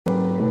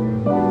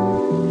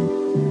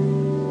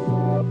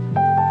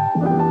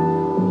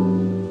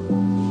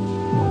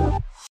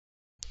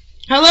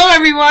Hello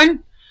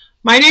everyone,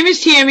 my name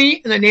is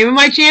Tammy and the name of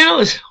my channel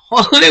is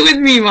Holiday with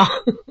Mima.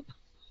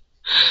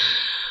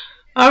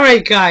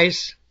 Alright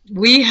guys,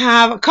 we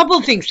have a couple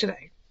of things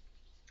today.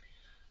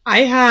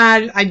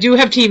 I do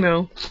have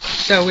Temu,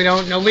 so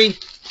nobody,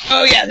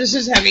 oh yeah, this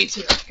is heavy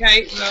too,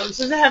 okay, so this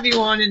is a heavy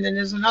one and then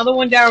there's another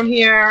one down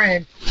here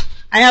and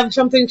I have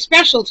something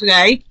special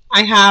today.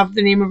 I have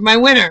the name of my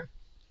winner.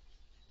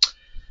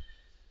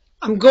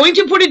 I'm going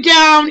to put it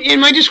down in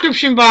my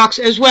description box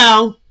as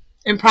well.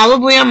 And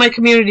probably on my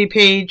community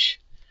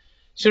page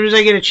as soon as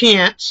I get a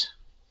chance.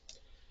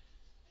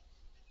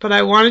 But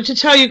I wanted to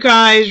tell you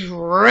guys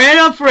right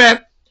off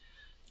rip,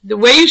 the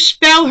way you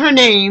spell her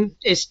name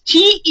is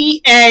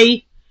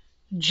T-E-A-J-A-I.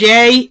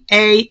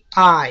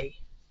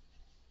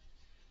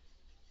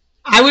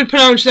 I would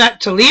pronounce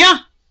that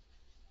Talia.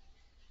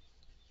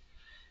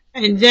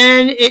 And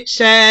then it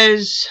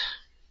says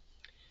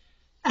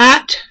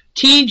at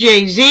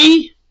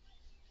TJZ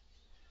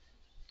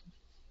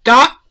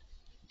dot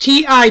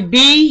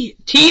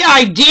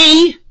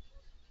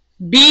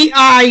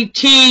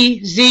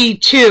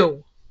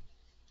TIDBITZ2,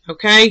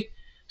 okay,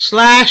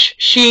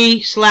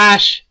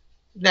 /she/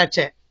 that's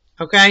it,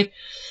 okay.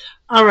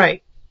 All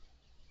right,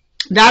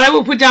 that I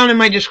will put down in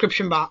my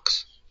description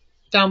box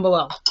down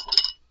below.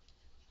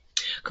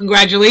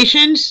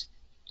 Congratulations.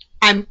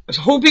 I'm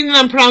hoping that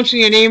I'm pronouncing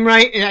your name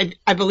right, and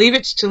I believe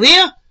it's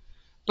Talia,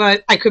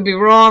 but I could be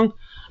wrong.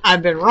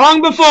 I've been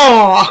wrong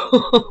before.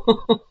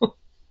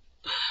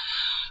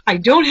 I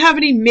don't have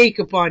any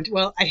makeup on.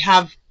 Well, I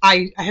have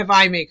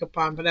eye makeup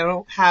on, but I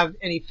don't have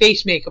any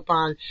face makeup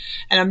on.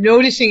 And I'm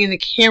noticing in the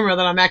camera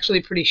that I'm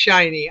actually pretty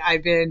shiny.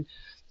 I've been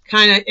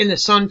kind of in the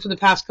sun for the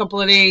past couple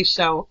of days,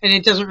 so, and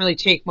it doesn't really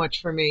take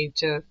much for me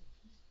to,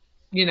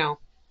 you know,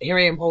 here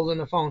I am holding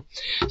the phone.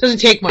 It doesn't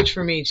take much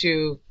for me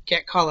to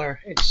get color.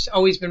 It's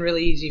always been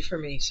really easy for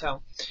me.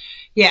 So,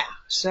 yeah,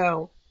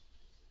 so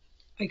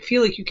I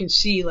feel like you can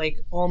see like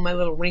all my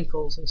little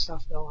wrinkles and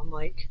stuff though. I'm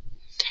like,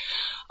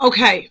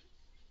 okay.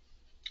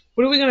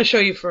 What are we going to show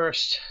you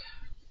first?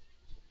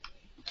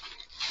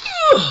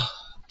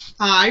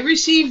 I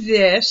received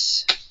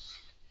this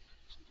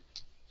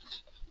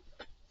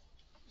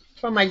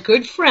from my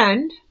good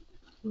friend,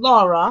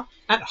 Laura,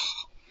 at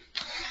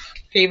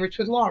Favorites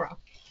with Laura.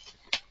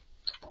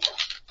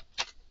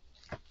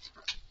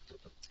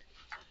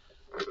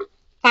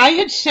 I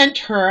had sent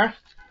her,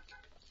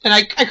 and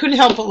I couldn't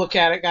help but look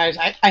at it, guys.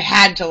 I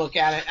had to look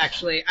at it,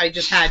 actually. I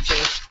just had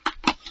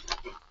to.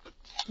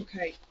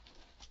 Okay.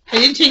 I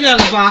didn't take it out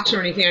of the box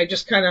or anything. I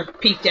just kind of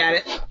peeked at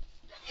it.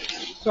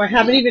 So I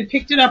haven't even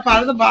picked it up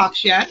out of the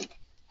box yet.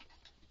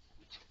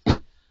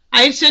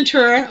 I had sent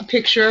her a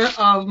picture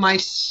of my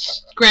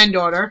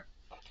granddaughter.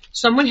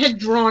 Someone had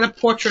drawn a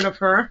portrait of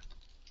her,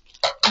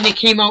 and it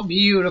came out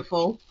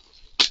beautiful.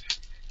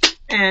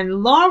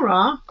 And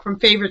Laura, from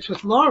Favorites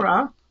with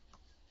Laura,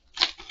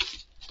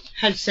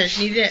 had sent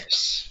me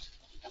this.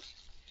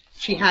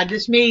 She had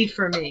this made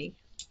for me,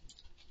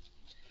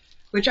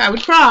 which I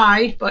would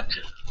cry, but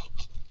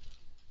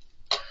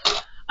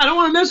I don't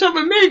want to mess up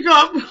my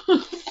makeup.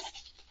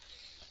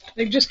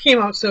 It just came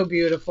out so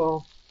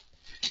beautiful.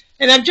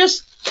 And I've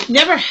just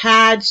never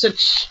had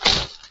such,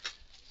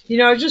 you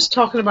know, I was just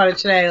talking about it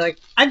today. Like,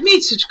 I've made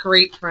such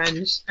great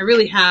friends. I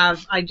really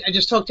have. I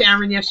just talked to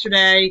Aaron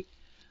yesterday.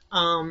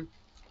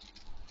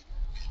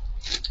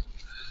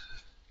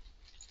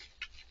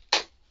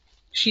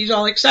 She's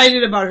all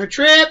excited about her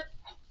trip.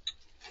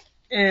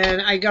 And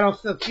I got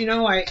off the, you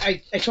know,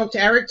 I talked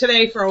to Eric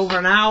today for over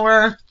an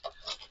hour.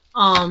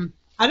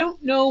 I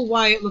don't know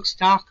why it looks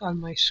dark on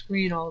my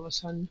screen all of a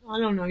sudden. I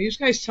don't know. You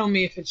guys tell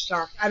me if it's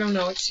dark. I don't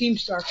know. It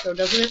seems dark though,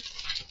 doesn't it?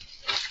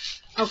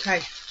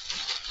 Okay.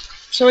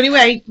 So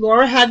anyway,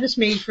 Laura had this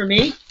made for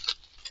me.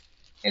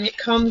 And it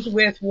comes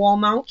with wall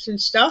mounts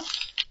and stuff.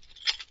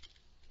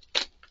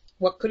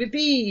 What could it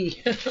be?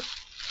 And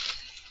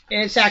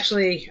it's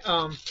actually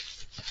a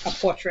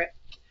portrait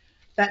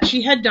that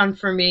she had done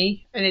for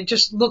me, and it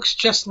just looks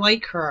just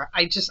like her.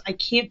 I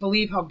can't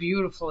believe how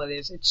beautiful it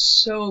is. It's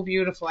so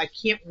beautiful. I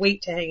can't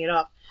wait to hang it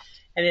up.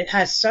 And it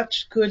has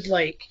such good,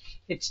 like,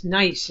 it's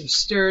nice and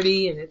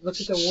sturdy, and it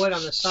looks at the wood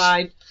on the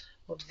side.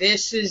 Well,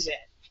 this is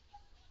it.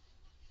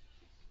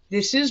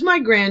 This is my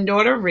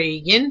granddaughter,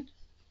 Reagan.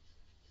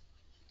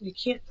 You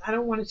can't, I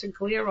don't want it to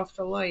glare off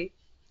the light.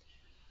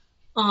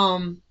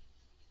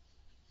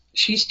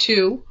 She's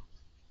 2.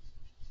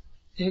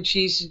 And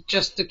she's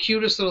just the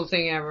cutest little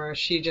thing ever.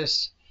 She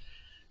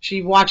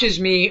watches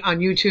me on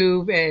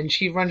YouTube and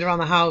she runs around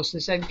the house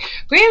and said,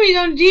 Grammy's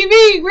on the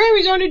TV!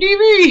 Grammy's on the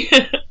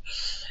TV!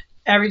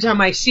 Every time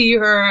I see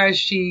her,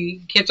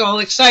 she gets all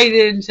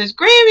excited and says,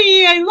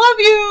 Grammy, I love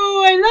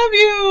you! I love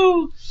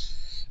you!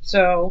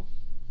 So,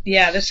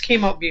 yeah, this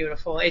came out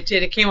beautiful. It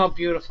did. It came out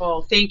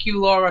beautiful. Thank you,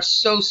 Laura,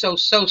 so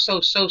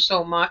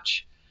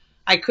much.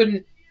 I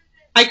couldn't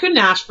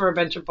ask for a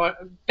bunch of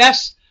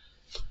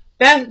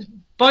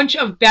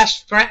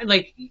best friends.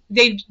 Like,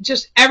 they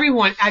just,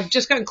 everyone, I've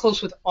just gotten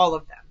close with all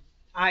of them.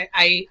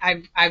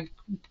 I've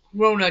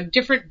grown a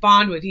different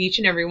bond with each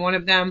and every one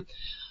of them.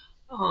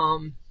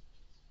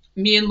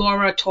 Me and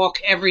Laura talk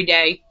every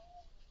day.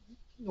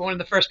 One of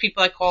the first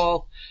people I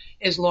call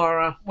is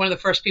Laura. One of the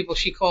first people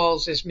she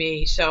calls is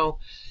me. So,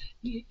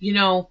 you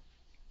know,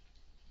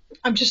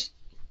 I'm just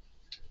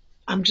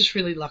I'm just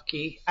really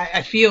lucky.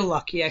 I feel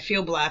lucky. I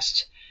feel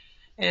blessed.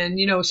 And,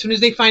 as soon as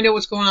they find out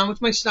what's going on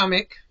with my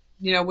stomach,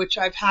 which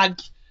I've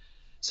had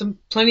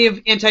plenty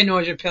of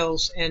anti-nausea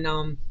pills, and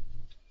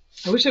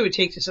I wish I would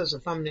take this as a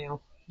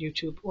thumbnail,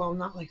 YouTube. Well,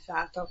 not like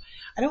that though.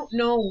 I don't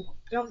know.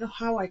 I don't know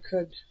how I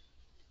could.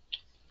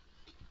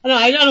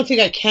 I don't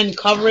think I can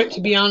cover it,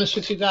 to be honest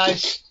with you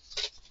guys.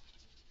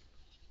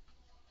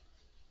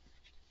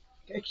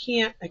 I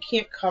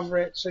can't cover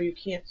it, so you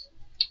can't.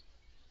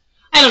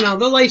 I don't know.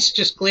 The light's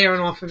just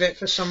glaring off of it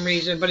for some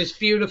reason, but it's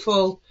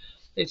beautiful.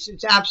 It's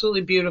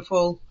absolutely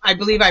beautiful. I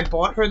believe I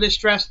bought her this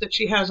dress that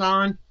she has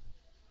on.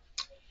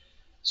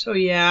 So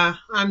yeah,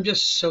 I'm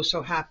just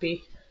so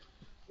happy.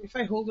 If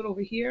I hold it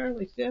over here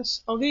like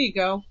this, oh, there you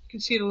go. You can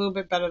see it a little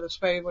bit better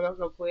this way without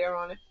no glare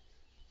on it.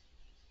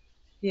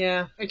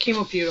 Yeah, it came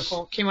out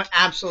beautiful. It came out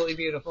absolutely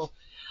beautiful.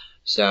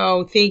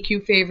 So thank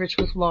you, Favorites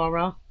with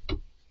Laura.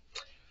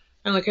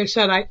 And like I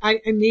said, I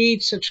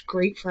made such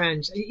great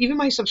friends. Even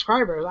my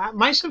subscribers.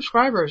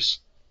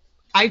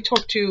 I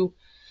talked to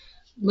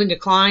Linda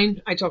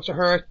Klein. I talked to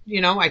her.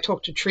 I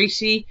talked to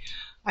Tracy.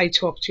 I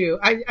talked to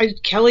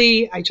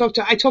Kelly. I talked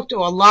to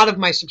a lot of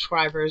my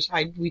subscribers.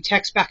 We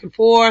text back and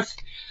forth.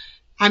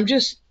 I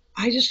just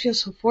feel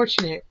so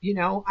fortunate.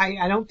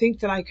 I don't think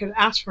that I could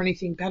ask for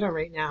anything better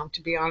right now,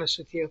 to be honest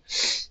with you.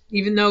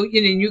 Even though,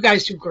 you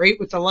guys do great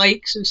with the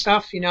likes and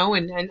stuff,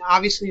 and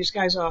obviously you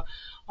guys are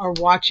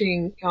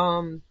watching,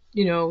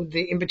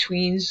 the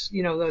in-betweens,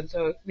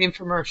 the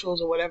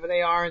infomercials or whatever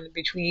they are in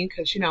between,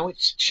 because,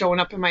 it's showing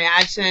up in my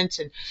AdSense.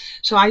 And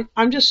so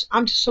I'm just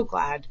so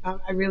glad.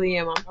 I really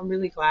am. I'm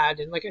really glad.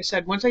 And like I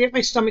said, once I get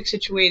my stomach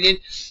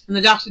situated, and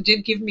the doctor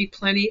did give me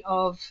plenty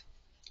of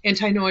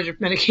anti-nausea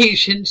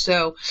medication,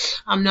 so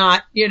I'm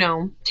not,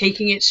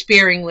 taking it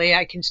sparingly.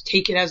 I can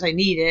take it as I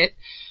need it.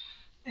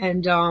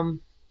 And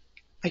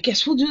I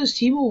guess we'll do this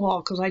Temu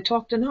haul because I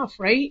talked enough,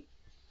 right?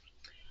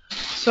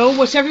 So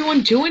what's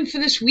everyone doing for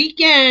this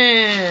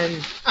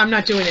weekend? I'm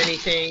not doing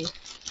anything.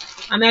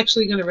 I'm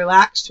actually going to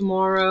relax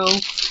tomorrow.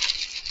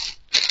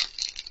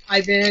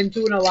 I've been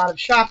doing a lot of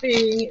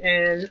shopping,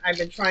 and I've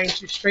been trying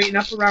to straighten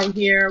up around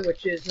here,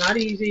 which is not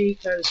easy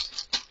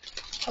because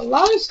a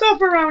lot of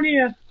stuff around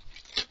here.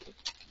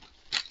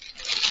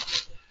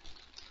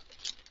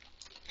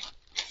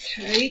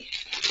 Okay.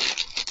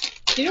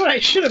 You know what I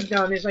should have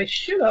done is I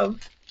should have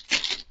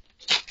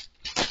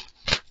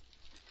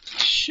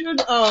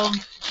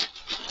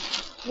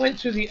went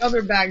through the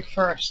other bag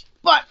first.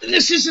 But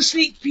this is a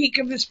sneak peek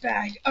of this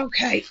bag.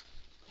 Okay.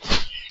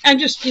 And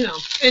just,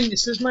 and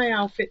this is my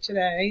outfit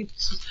today.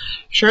 This is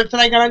shirt that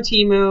I got on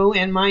Temu,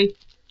 and my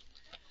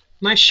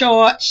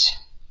shorts,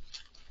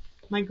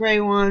 my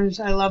gray ones.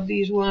 I love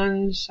these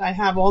ones. I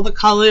have all the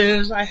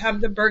colors. I have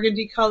the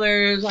burgundy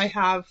colors. I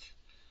have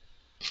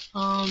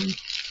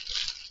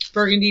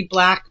burgundy,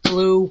 black,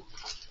 blue,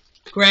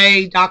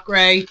 gray, dark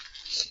gray.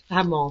 I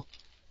have them all.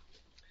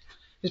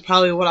 It's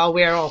probably what I'll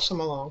wear all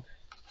summer long.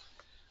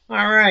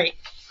 All right.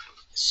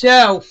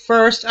 So,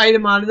 first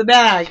item out of the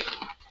bag.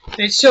 And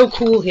it's so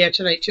cool here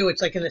tonight, too.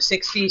 It's like in the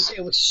 60s.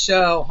 It was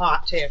so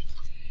hot here.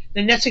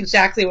 And that's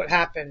exactly what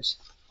happens.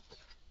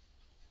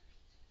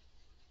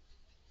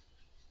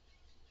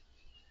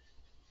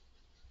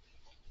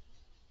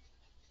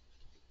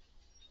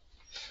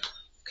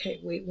 Okay,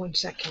 wait 1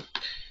 second.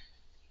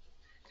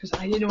 Because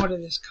I didn't order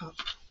this cup.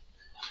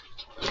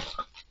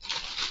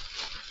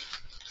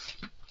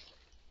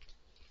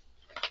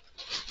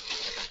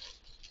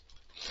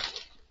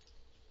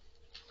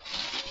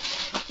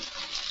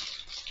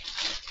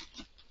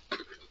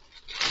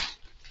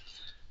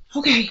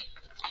 Okay.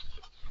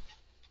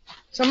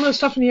 Some of the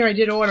stuff in here I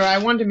did order. I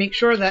wanted to make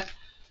sure that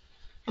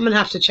I'm going to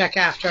have to check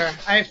after.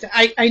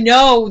 I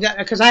know that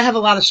because I have a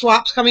lot of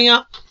swaps coming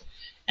up,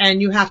 and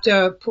you have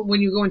to put,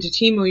 when you go into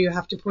Temu, you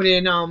have to put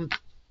in,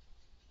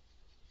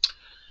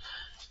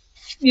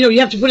 you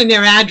have to put in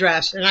their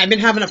address. And I've been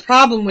having a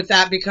problem with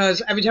that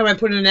because every time I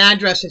put in an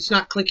address, it's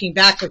not clicking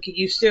back like it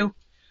used to. All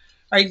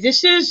right,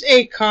 this is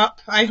a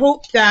cup. I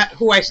hope that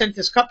who I sent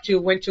this cup to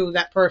went to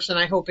that person.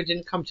 I hope it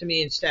didn't come to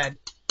me instead.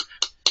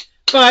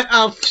 But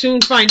I'll soon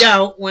find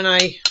out when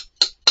I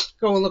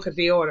go and look at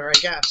the order, I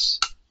guess.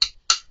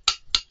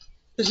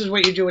 This is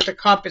what you do with the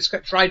cup. It's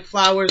got dried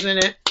flowers in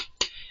it.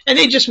 And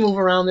they just move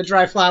around. The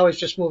dry flowers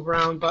just move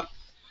around. But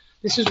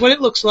this is what it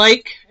looks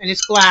like. And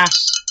it's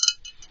glass.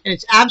 And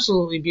it's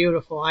absolutely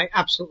beautiful. I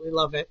absolutely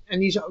love it.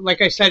 And these are,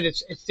 like I said,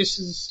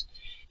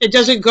 it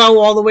doesn't go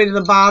all the way to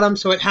the bottom.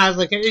 So it has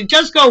it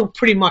does go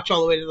pretty much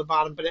all the way to the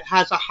bottom. But it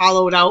has a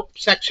hollowed out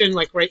section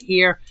like right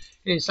here.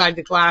 And inside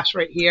the glass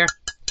right here.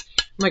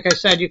 Like I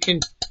said, you can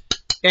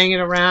bang it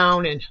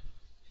around and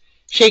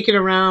shake it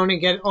around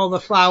and get all the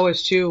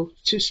flowers to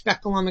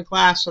speckle on the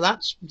glass. So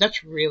that's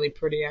really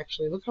pretty,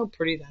 actually. Look how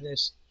pretty that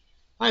is.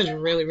 That is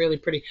really, really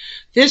pretty.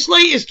 This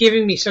light is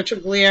giving me such a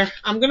glare.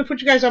 I'm going to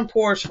put you guys on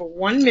pause for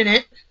 1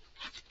 minute.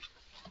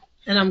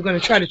 And I'm going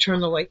to try to turn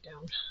the light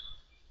down.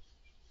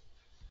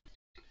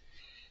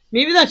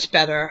 Maybe that's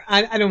better.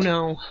 I don't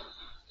know.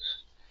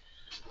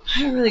 I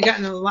haven't really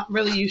gotten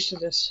really used to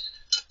this.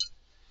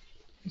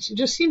 It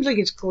just seems like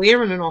it's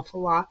glaring an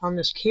awful lot on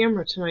this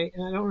camera tonight,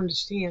 and I don't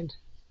understand.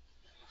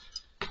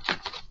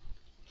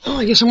 Oh,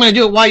 I guess I'm going to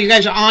do it while you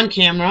guys are on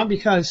camera,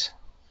 because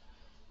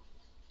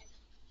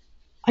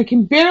I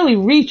can barely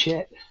reach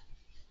it.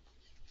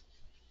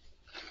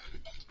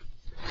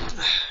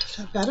 Is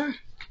that better?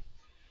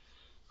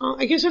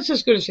 I guess that's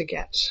as good as it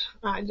gets.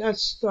 I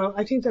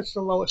think that's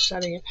the lowest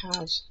setting it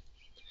has.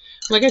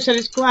 Like I said,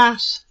 it's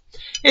glass.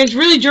 And it's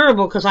really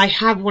durable because I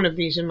have one of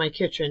these in my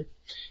kitchen.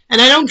 And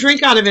I don't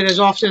drink out of it as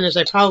often as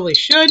I probably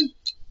should.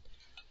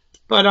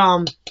 But,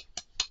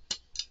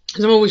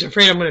 because I'm always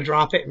afraid I'm going to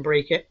drop it and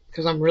break it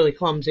because I'm really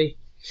clumsy.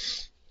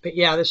 But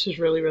yeah, this is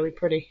really, really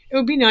pretty. It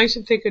would be nice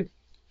if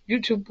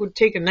YouTube would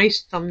take a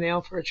nice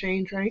thumbnail for a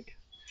change, right?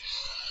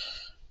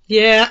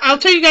 Yeah, I'll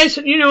tell you guys,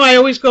 I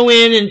always go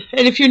in,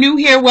 and if you're new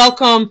here,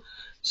 welcome.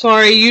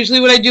 Sorry,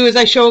 usually what I do is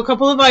I show a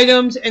couple of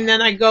items, and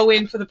then I go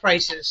in for the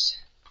prices.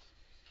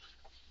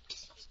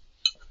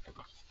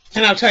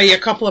 And I'll tell you a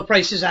couple of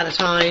prices at a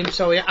time,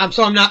 so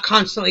I'm not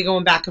constantly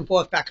going back and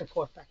forth, back and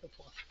forth, back and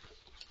forth.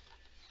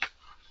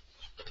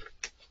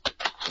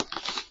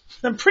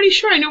 I'm pretty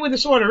sure I know where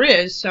this order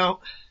is, so.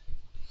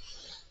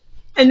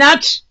 And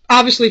that's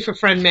obviously for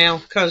friend mail,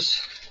 because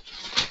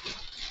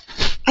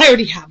I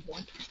already have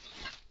one.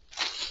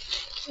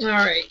 All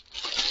right,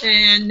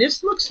 and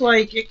this looks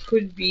like it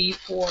could be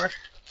for,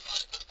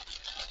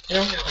 I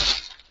don't know.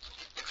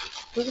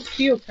 It doesn't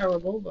feel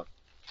terrible, but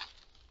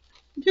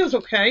it feels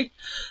okay.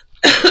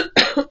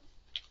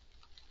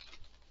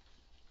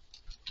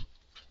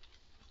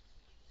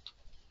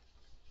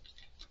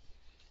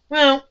 Well,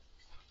 I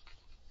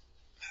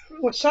don't know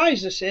what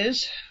size this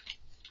is.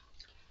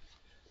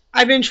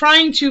 I've been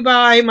trying to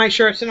buy my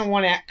shirts in a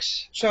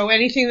 1X, so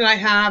anything that I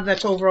have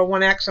that's over a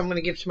 1X, I'm going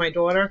to give to my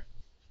daughter.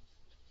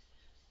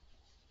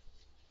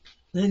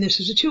 And this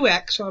is a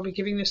 2X, so I'll be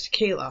giving this to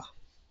Kayla.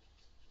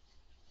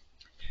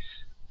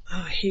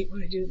 Oh, I hate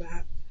when I do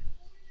that.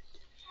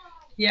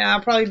 Yeah,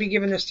 I'll probably be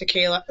giving this to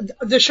Kayla.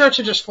 The shirts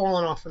are just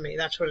falling off of me.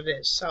 That's what it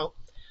is. So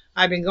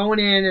I've been going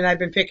in and I've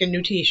been picking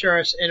new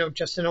T-shirts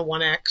just in a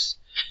 1X.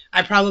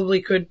 I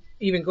probably could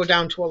even go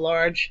down to a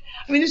large.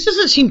 I mean, this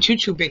doesn't seem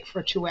too big for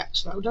a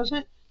 2X, though, does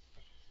it?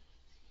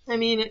 I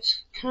mean,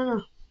 it's kind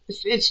of,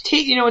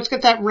 it's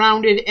got that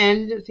rounded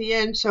end at the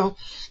end, so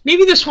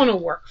maybe this one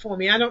will work for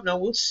me. I don't know.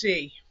 We'll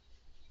see.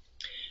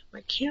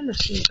 My camera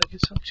seems like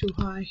it's up too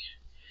high.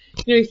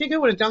 You think I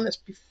would have done this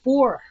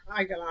before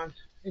I got on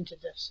into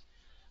this.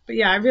 But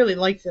yeah, I really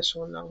like this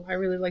one, though. I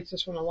really like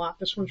this one a lot.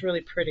 This one's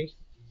really pretty.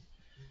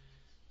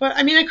 But,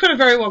 I mean, I could have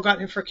very well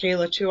gotten it for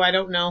Kayla, too. I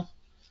don't know.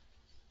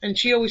 And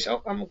she always,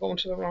 I'm going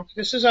to the wrong.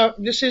 This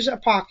is a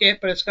pocket,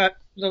 but it's got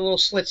the little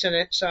slits in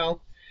it,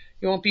 so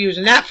you won't be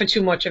using that for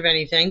too much of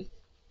anything.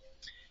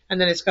 And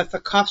then it's got the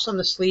cuffs on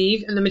the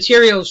sleeve, and the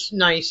material's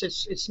nice.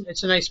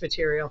 It's a nice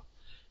material.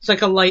 It's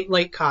like a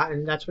light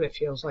cotton. That's what it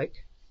feels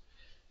like.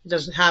 It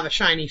doesn't have a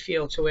shiny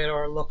feel to it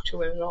or a look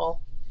to it at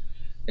all.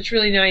 It's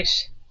really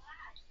nice.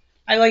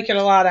 I like it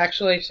a lot,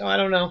 actually, so I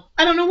don't know.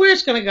 I don't know where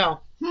it's going to go.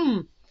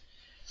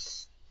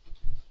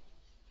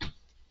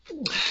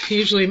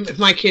 Usually, if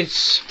my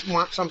kids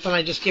want something,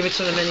 I just give it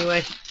to them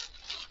anyway.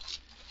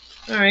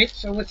 All right,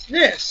 so what's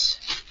this?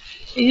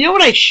 And you know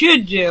what I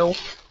should do?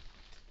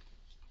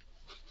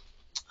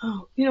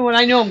 Oh, you know what?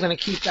 I know I'm going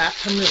to keep that.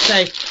 I'm going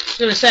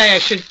to say I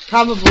should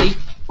probably.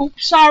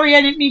 Oops, sorry,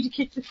 I didn't mean to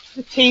kick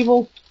the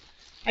table.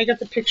 I got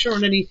the picture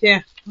underneath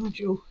there. Oh,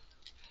 Joe.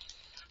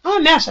 Oh,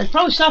 a mess. I'd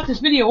probably stop this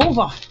video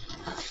over.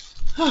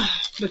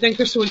 But then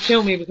Krista would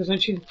kill me because then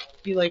she'd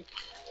be like,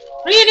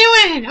 "What are you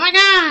doing? Oh my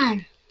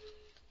God!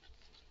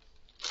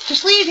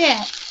 Just leave it.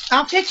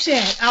 I'll fix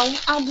it.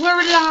 I'll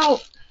blur it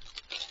out."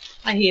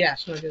 I hate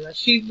asking her to do that.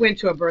 She went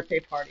to a birthday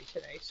party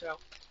today, so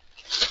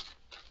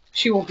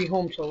she won't be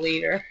home till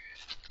later.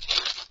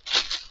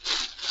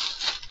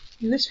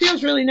 And this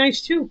feels really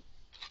nice too.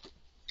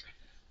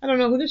 I don't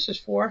know who this is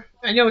for.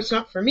 I know it's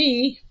not for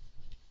me.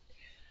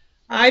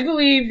 I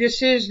believe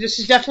this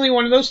is definitely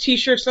one of those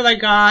T-shirts that I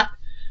got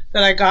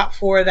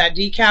for that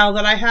decal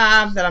that I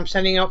have that I'm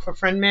sending out for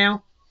friend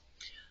mail.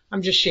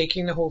 I'm just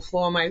shaking the whole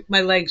floor. My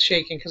leg's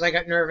shaking because I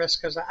got nervous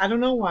because I don't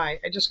know why.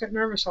 I just got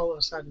nervous all of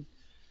a sudden.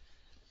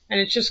 And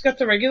it's just got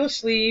the regular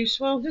sleeves.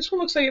 Well, this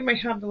one looks like it might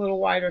have the little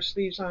wider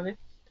sleeves on it.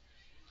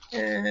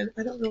 And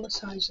I don't know what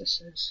size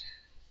this is.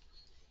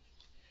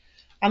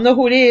 I'll know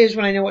who it is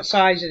when I know what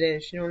size it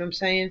is. You know what I'm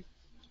saying?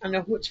 I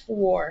know who it's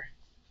for.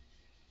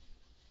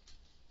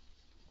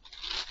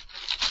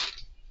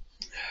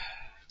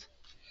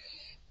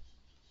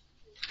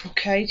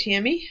 Okay,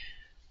 Tammy.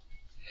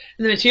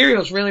 And the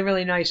material is really,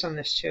 really nice on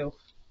this too.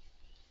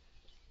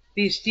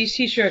 These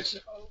T-shirts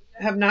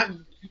have not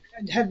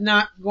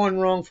gone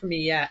wrong for me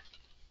yet.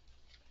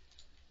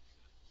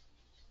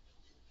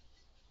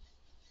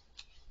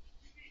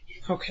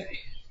 Okay.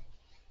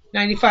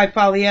 95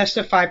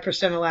 polyester, 5%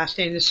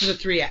 elastane. This is a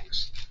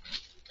 3X.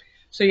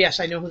 So yes,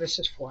 I know who this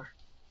is for.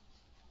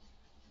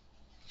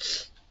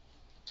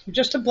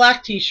 Just a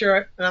black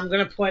t-shirt, and I'm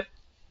going to put,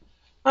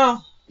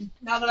 oh,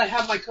 now that I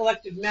have my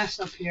collective mess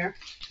up here.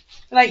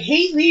 And I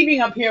hate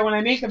leaving up here when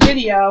I make a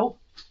video,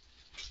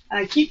 and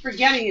I keep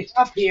forgetting it's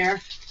up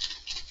here.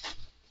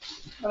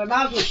 But I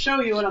might as well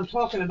show you what I'm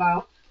talking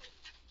about.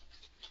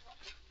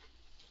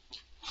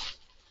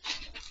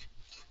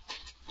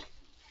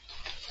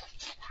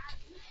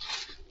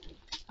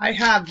 I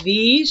have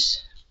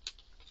these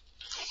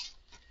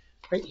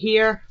right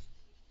here,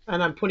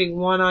 and I'm putting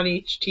one on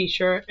each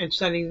t-shirt and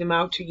sending them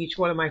out to each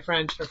one of my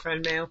friends for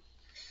friend mail.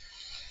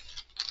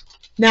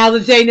 Now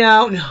that they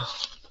know, no,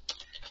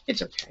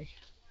 it's okay.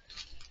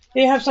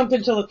 They have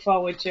something to look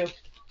forward to.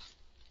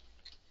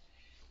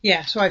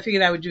 Yeah, so I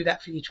figured I would do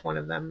that for each one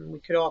of them. We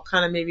could all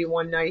kind of maybe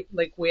one night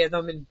like wear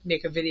them and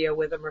make a video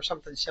with them or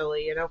something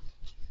silly, you know.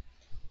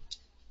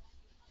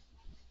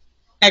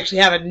 I actually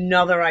have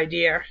another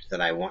idea that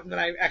I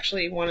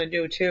actually want to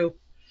do too,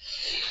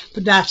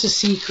 but that's a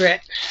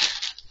secret.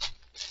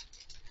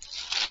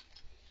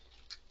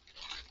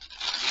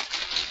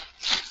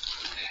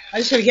 I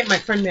just got to get my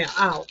friend mail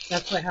out.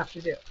 That's what I have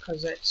to do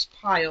because it's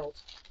piled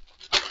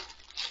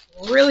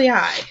really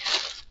high.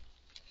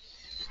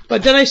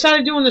 But then I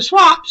started doing the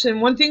swaps,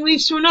 and one thing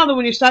leads to another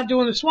when you start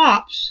doing the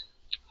swaps.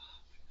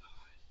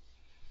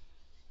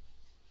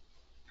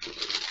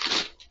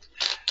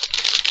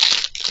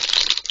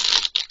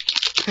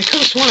 I could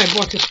have sworn I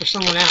bought this for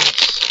someone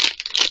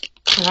else.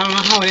 And I don't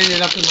know how it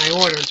ended up in my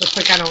order, just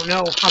like I don't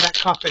know how that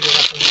cup ended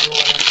up in my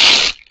order.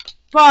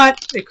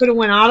 But it could have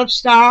went out of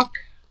stock.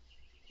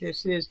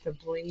 This is the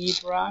blade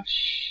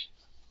brush.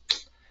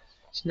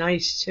 It's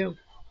nice too.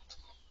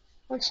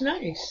 That's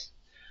nice.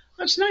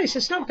 That's nice.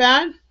 It's not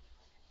bad.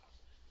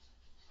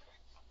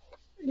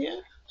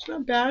 Yeah, it's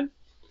not bad.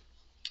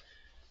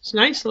 It's a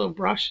nice little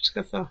brush.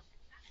 It's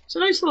a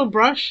nice little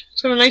brush.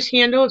 It's got a nice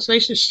handle. It's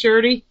nice and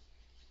sturdy.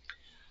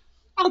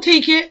 I'll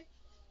take it.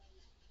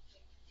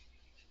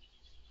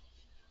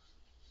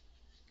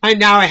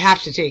 Now I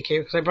have to take it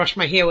because I brushed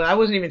my hair with it. I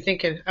wasn't even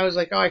thinking. I was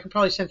like, oh, I could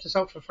probably send this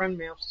out for friend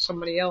mail to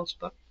somebody else.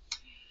 But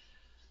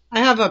I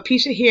have a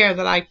piece of hair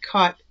that I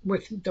cut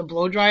with the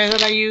blow dryer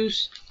that I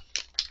use.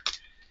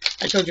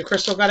 I told you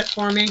Crystal got it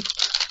for me.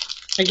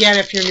 Again,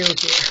 if you're new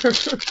here.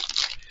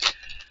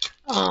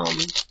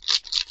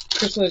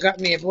 Crystal got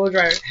me a blow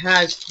dryer. It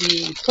has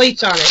the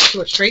plates on it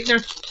to a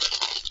straightener.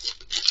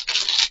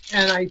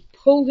 And I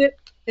pulled it,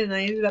 and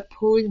I ended up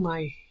pulling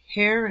my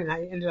hair, and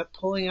I ended up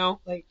pulling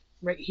out, like,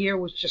 right here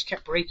was just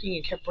kept breaking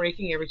and kept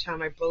breaking every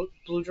time I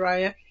blow dry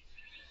it.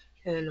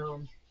 And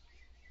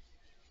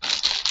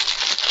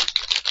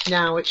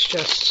now it's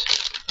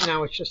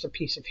just a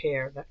piece of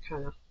hair that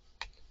kind of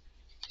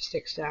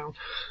sticks down.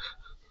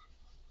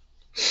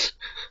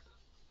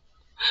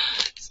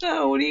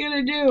 So what are you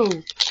gonna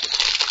do?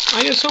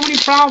 I got so many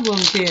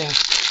problems here.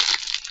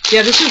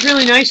 Yeah, this is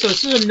really nice though.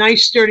 This is a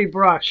nice sturdy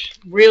brush.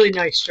 Really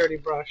nice sturdy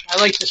brush.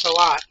 I like this a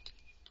lot.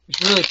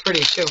 It's really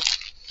pretty too.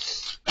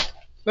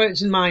 But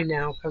it's mine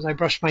now because I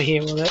brushed my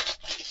hair with it.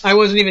 I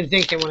wasn't even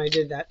thinking when I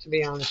did that, to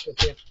be honest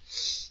with you.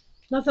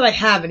 Not that I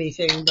have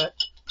anything, but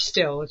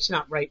still, it's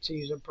not right to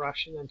use a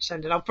brush and then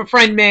send it out for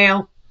friend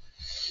mail.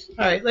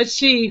 All right, let's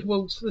see.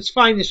 Let's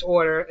find this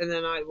order, and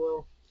then I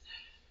will.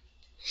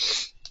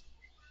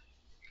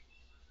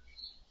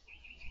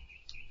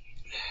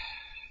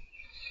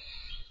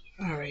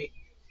 All right,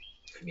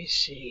 let me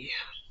see.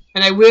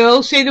 And I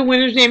will say the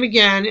winner's name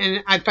again,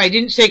 and if I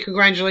didn't say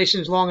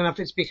congratulations long enough,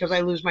 it's because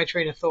I lose my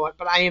train of thought.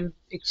 But I am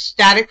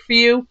ecstatic for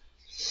you.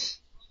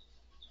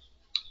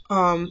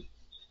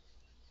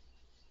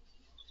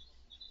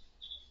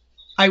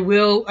 I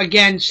will,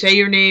 again, say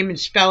your name and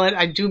spell it.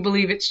 I do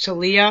believe it's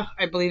Talia.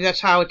 I believe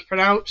that's how it's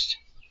pronounced.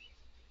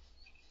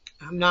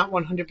 I'm not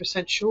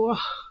 100% sure.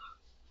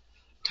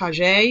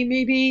 Tajay,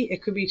 maybe?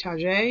 It could be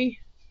Tajay.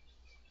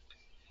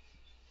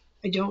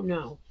 I don't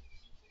know.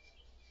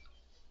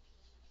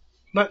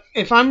 But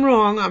if I'm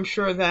wrong, I'm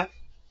sure that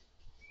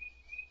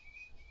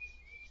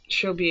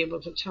she'll be able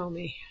to tell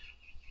me.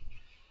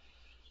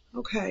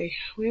 Okay,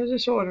 where's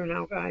this order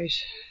now,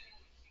 guys?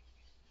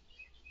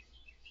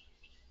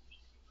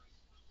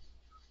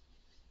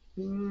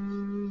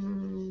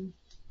 No,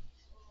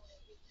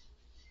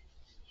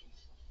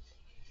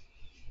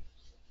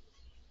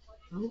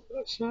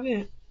 that's not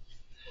it.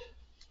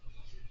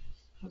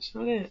 That's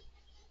not it.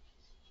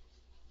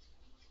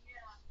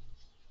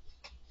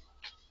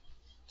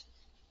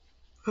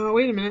 Oh,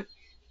 wait a minute.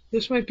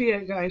 This might be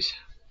it, guys.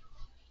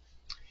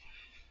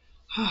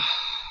 All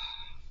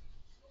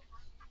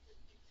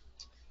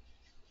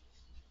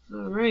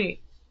right.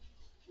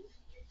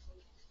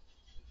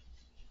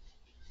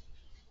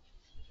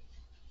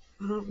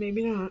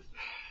 Maybe not.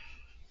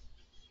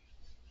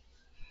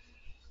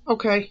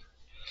 Okay.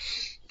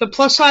 The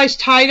plus size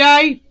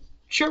tie-dye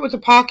shirt with a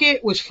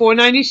pocket was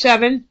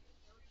 $4.97,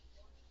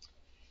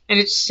 and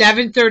it's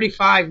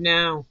 $7.35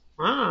 now.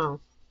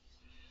 Wow.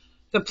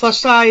 The plus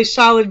size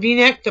solid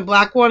V-neck, the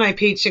black one, I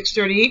paid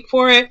 $6.38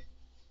 for it,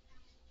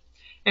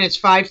 and it's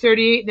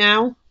 $5.38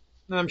 now.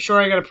 And I'm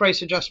sure I got a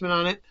price adjustment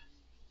on it.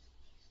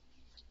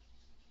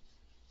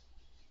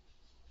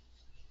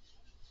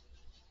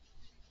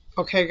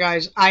 Okay,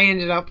 guys, I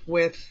ended up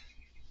with,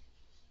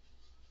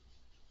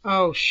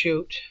 oh,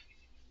 shoot.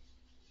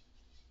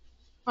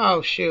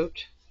 Oh,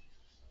 shoot.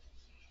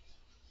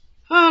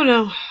 Oh,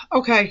 no.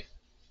 Okay.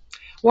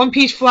 One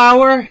piece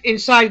flour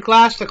inside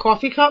glass, the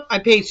coffee cup. I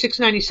paid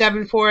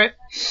 $6.97 for it.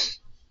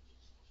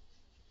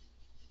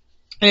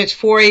 And it's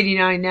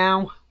 $4.89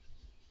 now.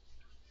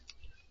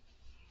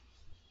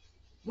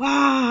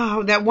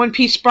 Wow, that one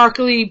piece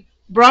sparkly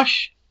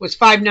brush was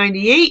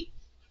 $5.98.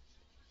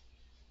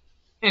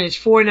 And it's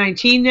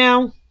 $4.19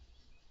 now.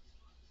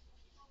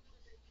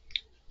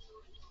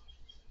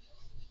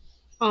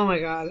 Oh my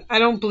God. I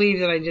don't believe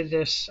that I did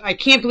this. I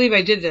can't believe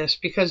I did this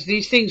because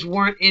these things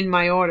weren't in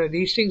my order.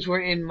 These things were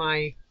in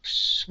my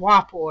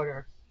swap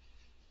order.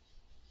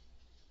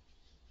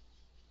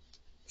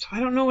 So I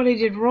don't know what I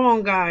did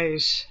wrong,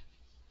 guys.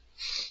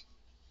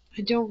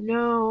 I don't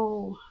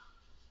know.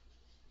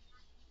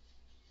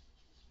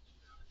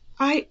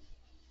 I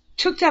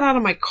took that out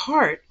of my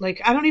cart.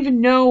 Like, I don't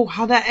even know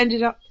how that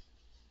ended up.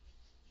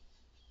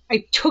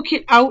 I took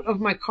it out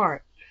of my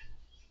cart.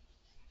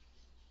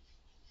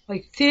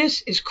 Like,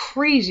 this is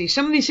crazy.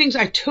 Some of these things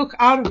I took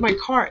out of my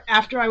cart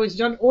after I was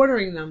done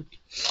ordering them.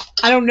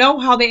 I don't know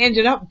how they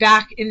ended up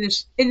back in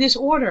this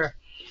order.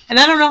 And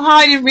I don't know how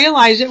I didn't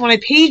realize it when I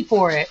paid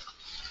for it.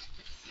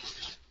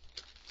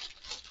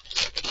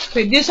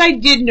 Okay, this I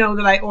did know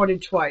that I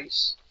ordered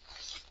twice.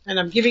 And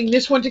I'm giving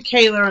this one to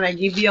Kayla, and I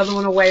gave the other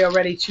one away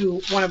already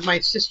to one of my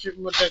sister,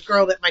 with the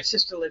girl that my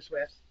sister lives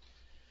with.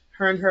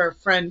 Her and her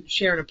friend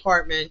share an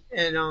apartment,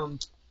 and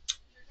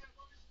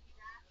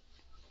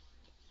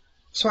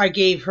so I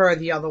gave her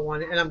the other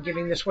one, and I'm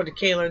giving this one to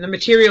Kayla. And the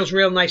material's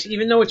real nice,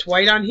 even though it's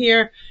white on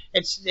here.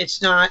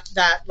 It's not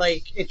that,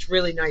 like, it's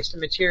really nice. The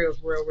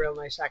material's real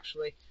nice,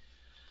 actually.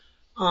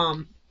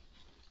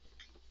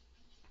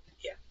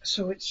 Yeah,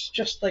 so it's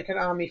just like an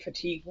army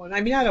fatigue one.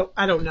 I mean, I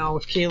don't know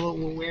if Kayla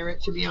will wear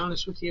it, to be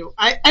honest with you.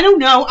 I don't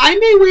know. I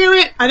may wear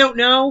it. I don't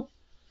know.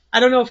 I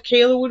don't know if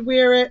Kayla would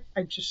wear it.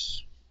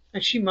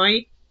 She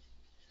might.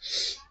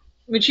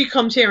 When she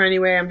comes here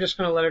anyway, I'm just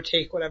going to let her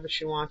take whatever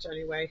she wants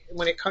anyway.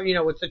 When it comes,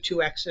 with the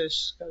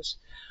 2Xs, because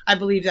I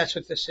believe that's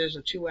what this is,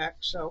 a 2X.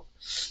 So,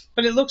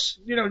 but it looks,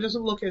 it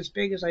doesn't look as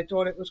big as I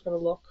thought it was going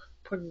to look.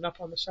 Putting it up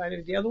on the side of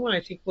it. The other one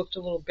I think looked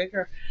a little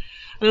bigger.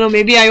 I don't know,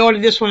 maybe I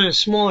ordered this one in a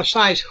smaller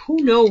size.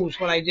 Who knows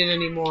what I did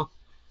anymore?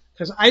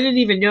 Because I didn't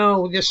even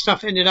know this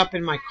stuff ended up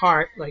in my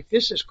cart. Like,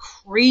 this is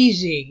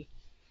crazy.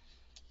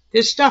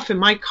 This stuff in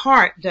my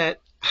cart that...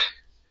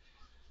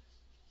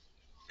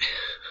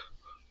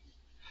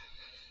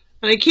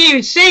 And I can't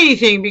even say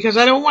anything because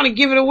I don't want to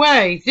give it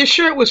away. This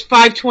shirt was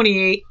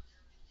 $5.28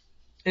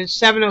 and it's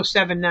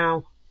 $7.07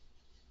 now.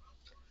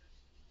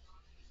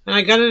 And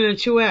I got it in a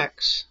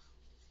 2X.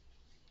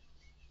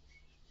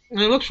 And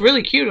it looks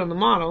really cute on the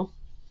model.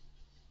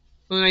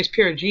 With a nice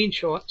pair of jean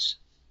shorts.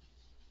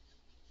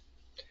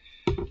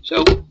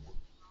 So,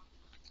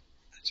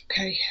 that's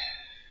okay.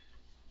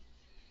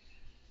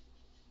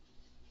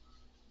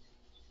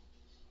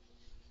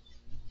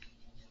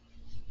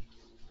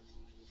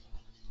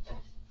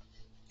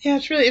 Yeah,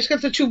 it's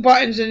got the two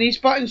buttons, and these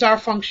buttons are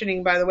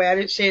functioning, by the way. I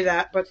didn't say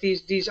that, but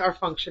these are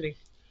functioning.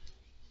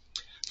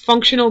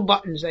 Functional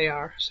buttons they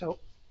are, so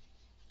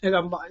it's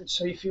unbuttoned.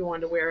 So if you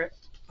want to wear it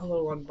a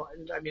little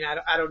unbuttoned, I mean,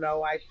 I don't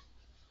know.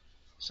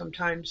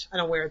 Sometimes I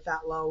don't wear it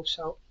that low,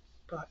 so,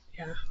 but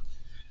yeah.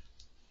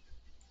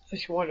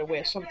 If you want to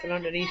wear something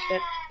underneath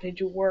it, they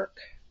do work.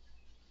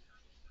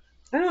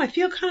 I don't know, I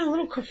feel kind of a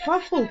little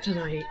kerfuffled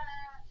tonight.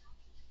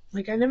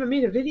 Like I never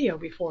made a video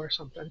before or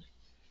something.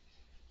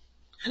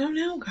 I don't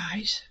know,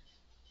 guys.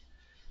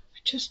 I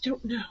just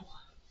don't know.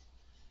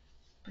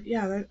 But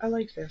yeah, I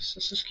like this.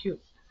 This is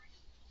cute.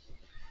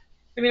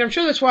 I mean, I'm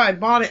sure that's why I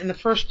bought it in the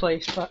first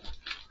place, but...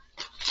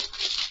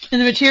 And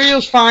the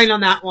material's fine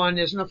on that one.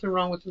 There's nothing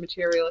wrong with the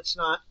material. It's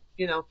not,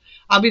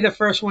 I'll be the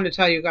first one to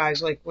tell you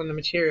guys, like, when the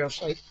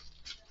material's, like...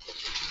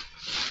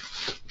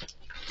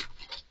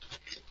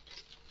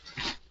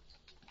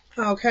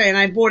 Okay, and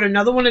I bought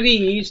another one of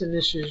these, and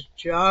this is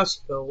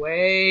just the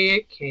way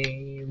it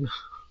came.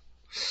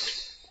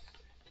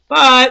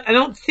 But I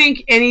don't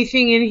think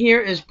anything in here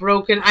is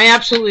broken. I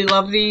absolutely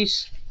love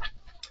these.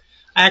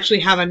 I actually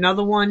have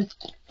another one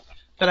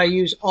that I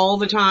use all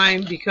the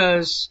time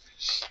because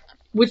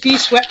with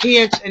these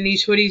sweatpants and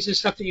these hoodies and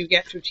stuff that you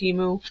get through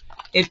Temu,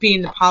 it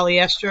being the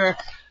polyester,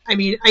 I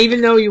mean, even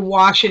though you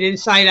wash it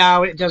inside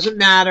out, it doesn't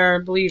matter,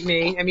 believe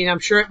me. I mean, I'm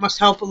sure it must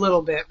help a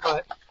little bit,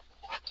 but...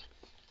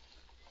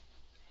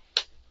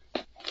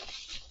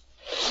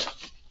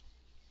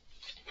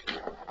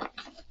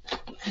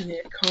 And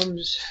it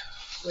comes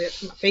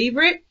with my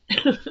favorite.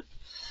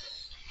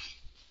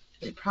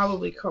 It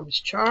probably comes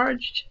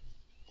charged.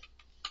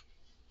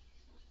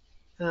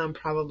 I'm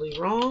probably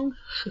wrong.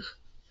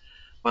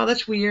 Wow,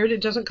 that's weird.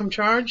 It doesn't come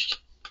charged.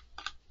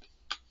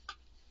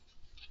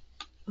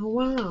 Oh,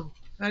 wow.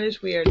 That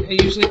is weird.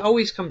 It usually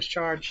always comes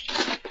charged.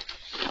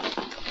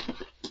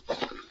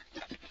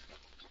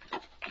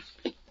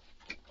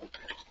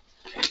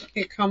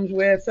 It comes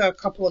with a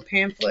couple of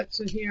pamphlets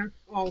in here.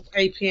 Oh,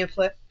 a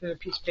pamphlet and a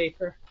piece of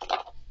paper.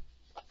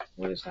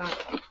 What is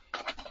that?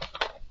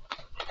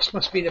 This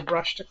must be the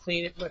brush to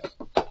clean it with.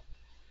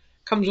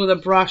 Comes with a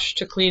brush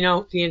to clean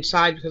out the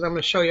inside because I'm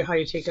going to show you how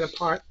you take it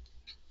apart,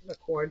 the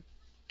cord.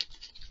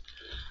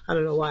 I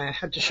don't know why I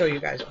had to show you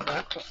guys all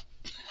that.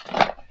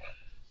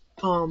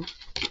 But,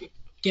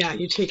 yeah,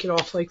 you take it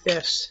off like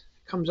this.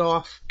 It comes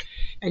off,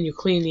 and you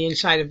clean the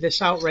inside of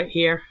this out right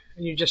here.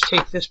 And you just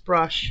take this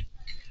brush,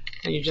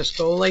 and you just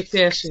go like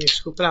this, and you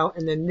scoop it out,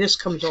 and then this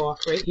comes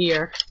off right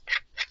here.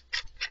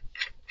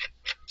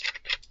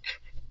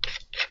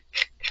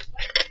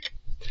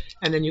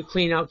 And then you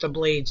clean out the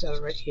blades that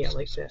are right here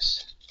like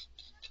this.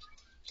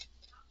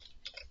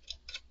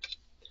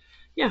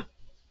 Yeah.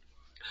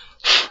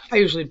 I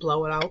usually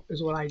blow it out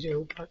is what I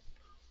do. But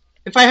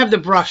if I have the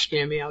brush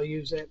near me, I'll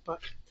use it. But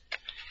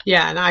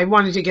yeah, and I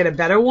wanted to get a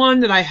better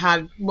one that I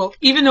had. Well,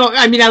 even though,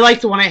 I mean, I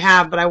like the one I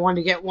have, but I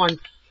wanted to get one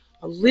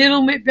a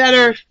little bit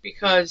better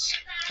because,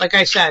 like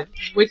I said,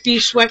 with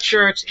these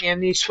sweatshirts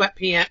and these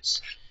sweatpants,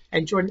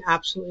 and Jordan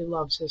absolutely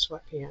loves his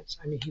sweatpants.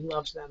 I mean, he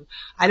loves them.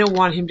 I don't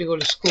want him to go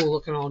to school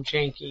looking all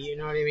janky, you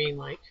know what I mean?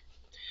 Like,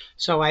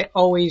 so I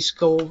always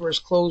go over his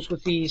clothes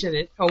with these, and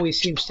it always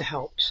seems to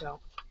help.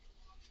 So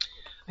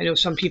I know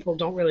some people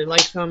don't really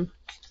like them.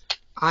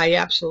 I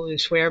absolutely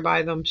swear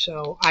by them.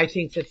 So I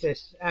think that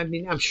this, I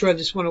mean, I'm sure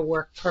this one will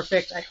work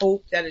perfect. I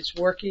hope that it's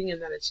working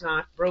and that it's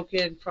not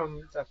broken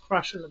from the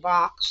crush in the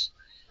box,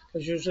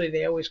 because usually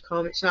they always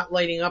come. It's not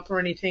lighting up or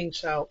anything,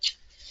 so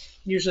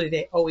usually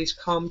they always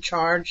come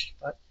charged,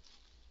 but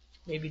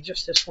maybe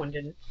just this one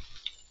didn't.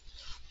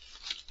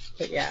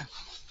 But yeah.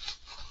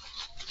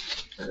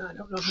 And I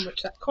don't know how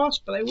much that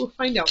cost, but I will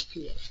find out for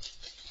you.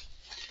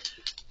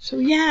 So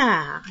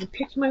yeah, I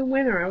picked my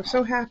winner. I was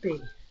so happy.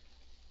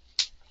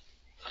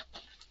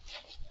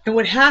 And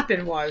what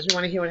happened was, you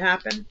want to hear what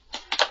happened?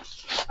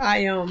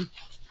 I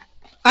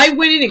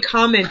went in and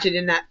commented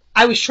in that.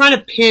 I was trying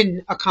to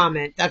pin a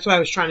comment. That's what I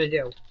was trying to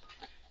do.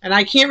 And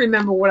I can't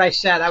remember what I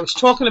said. I was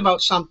talking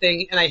about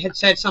something, and I had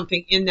said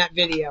something in that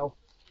video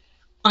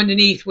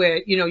underneath where,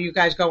 you know, you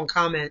guys go and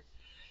comment.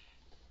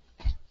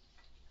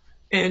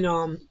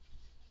 And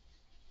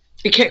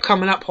it kept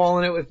coming up,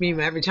 hauling it with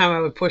Mima. Every time I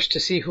would push to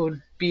see who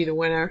would be the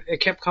winner, it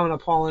kept coming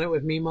up, hauling it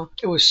with Mima.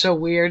 It was so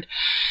weird.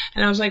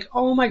 And I was like,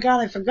 oh my God,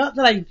 I forgot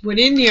that I went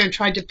in there and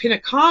tried to pin a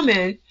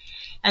comment,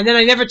 and then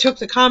I never took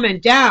the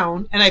comment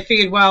down. And I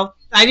figured, well,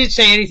 I didn't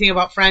say anything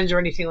about friends or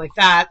anything like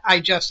that. I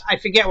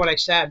forget what I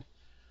said.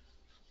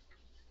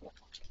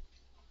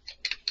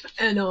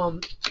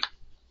 And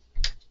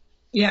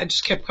yeah, it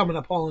just kept coming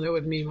up, hauling it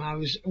with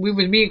Mima.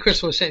 Me and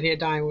Chris were sitting here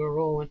dying. We were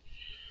rolling.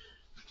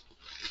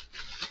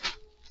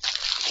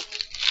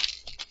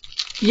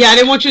 Yeah, I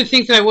didn't want you to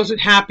think that I wasn't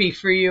happy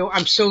for you.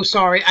 I'm so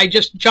sorry. I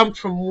just jumped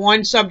from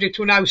one subject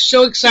to another. I was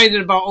so excited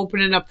about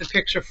opening up the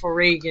picture for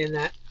Reagan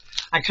that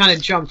I kind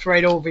of jumped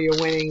right over your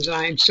winnings. And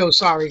I'm so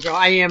sorry, girl.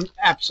 I'm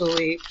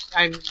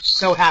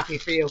so happy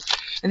for you.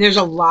 And there's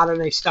a lot of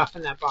nice stuff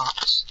in that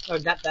box. Or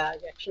that bag,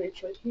 actually.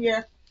 It's right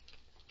here.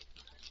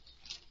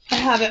 I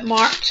have it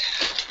marked.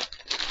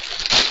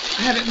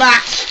 I have it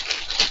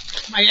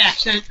marked. My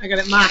accent, I got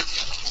it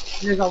marked.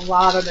 And there's a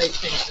lot of nice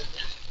things in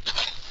there.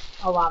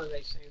 A lot of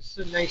nice things. It's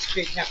a nice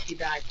big hefty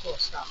bag full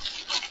of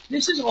stuff.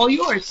 This is all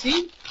yours,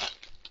 see?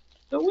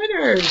 The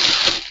winners.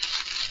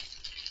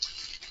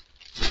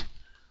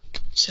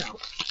 So,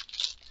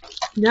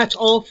 that's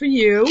all for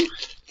you.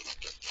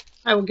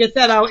 I will get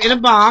that out in a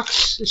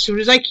box as soon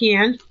as I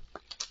can.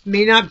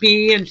 May not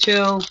be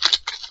until,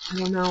 I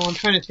don't know, I'm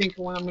trying to think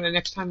of when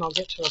next time I'll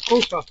get to the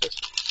post office.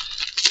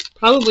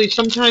 Probably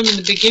sometime in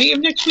the beginning of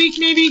next week,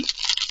 maybe.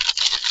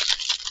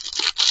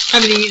 I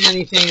haven't eaten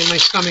anything and my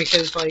stomach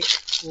is like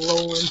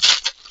rolling.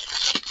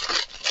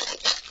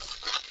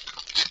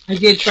 I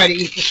did try to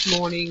eat this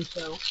morning,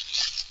 so.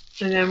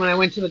 And then when I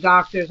went to the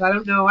doctor's, I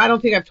don't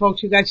think I've talked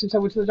to you guys since I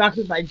went to the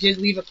doctor's, but I did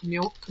leave a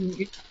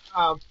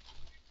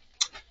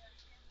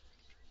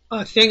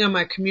thing on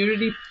my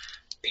community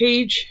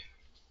page.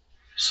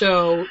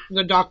 So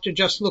the doctor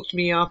just looked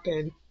me up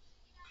and,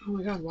 oh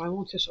my God, why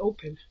won't this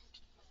open?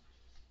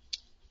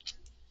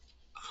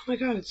 Oh my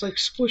God, it's like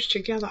squished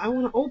together. I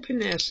want to open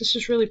this. This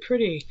is really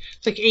pretty.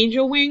 It's like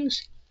angel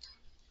wings.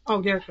 Oh,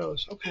 there it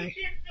goes. Okay.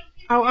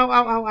 Ow, ow,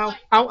 ow, ow, ow,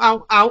 ow,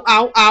 ow, ow,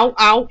 ow, ow,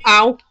 ow,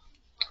 ow.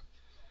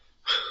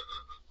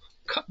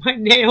 Got my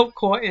nail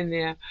caught in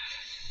there.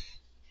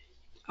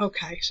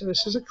 Okay, so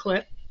this is a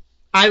clip.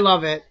 I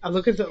love it.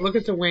 Look at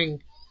the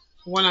wing.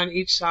 One on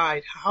each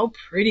side. How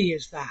pretty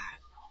is that?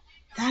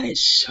 That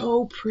is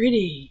so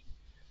pretty.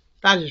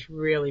 That is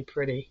really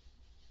pretty.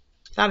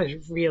 That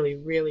is really,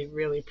 really,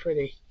 really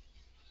pretty.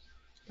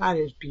 That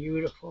is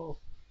beautiful.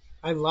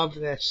 I love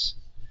this.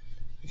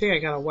 I think I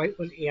got a white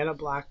one and a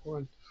black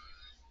one.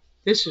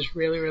 This is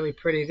really, really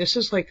pretty. This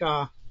is like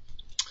a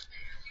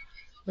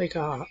it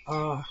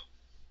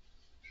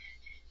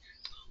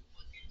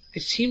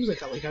seems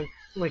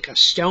like a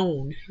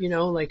stone, you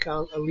know, like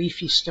a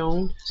leafy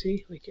stone.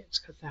 See, like it's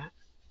got that.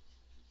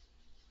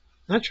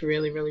 That's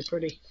really, really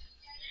pretty.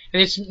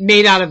 And it's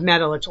made out of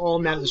metal. It's all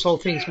metal. This whole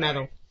thing's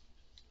metal.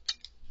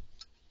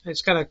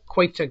 It's got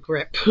quite the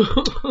grip.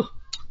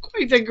 Quite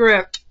quite the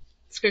grip.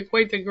 It's got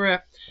quite the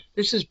grip.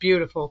 This is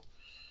beautiful.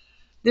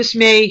 This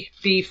may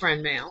be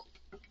friend mail.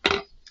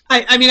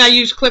 I mean, I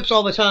use clips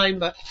all the time,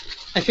 but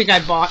I think I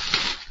bought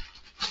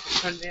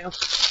friend mail.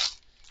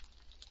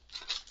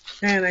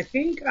 And I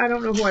think, I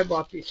don't know who I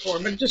bought these for,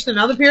 but just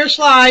another pair of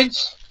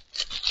slides.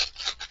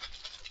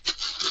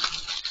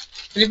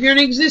 And if you're an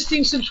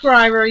existing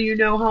subscriber, you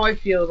know how I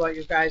feel about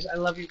you guys. I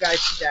love you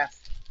guys to death.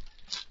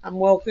 I'm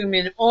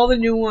welcoming all the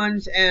new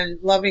ones and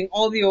loving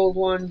all the old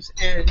ones.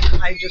 And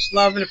I just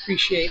love and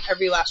appreciate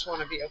every last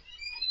one of you.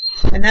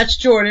 And that's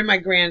Jordan, my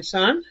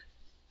grandson.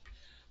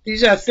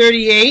 These are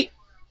 38,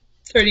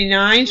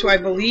 39. So I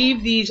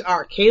believe these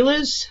are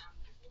Kayla's.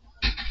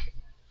 I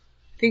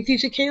think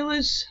these are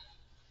Kayla's.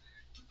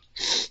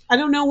 I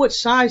don't know what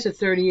size of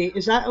 38.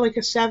 Is that like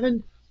a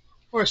 7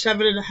 or a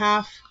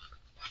 7.5?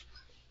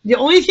 The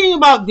only thing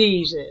about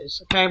these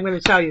is, okay, I'm going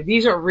to tell you,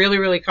 these are really,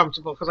 really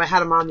comfortable because I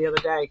had them on the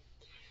other day.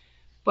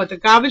 But the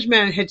garbage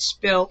man had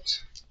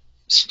spilt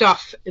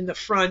stuff in the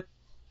front.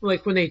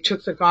 Like when they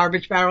took the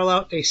garbage barrel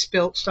out, they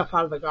spilt stuff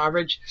out of the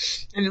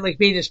garbage. And it like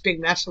made this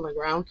big mess on the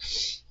ground.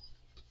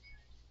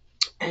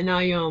 And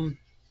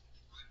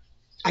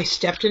I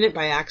stepped in it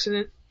by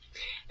accident.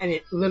 And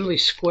it literally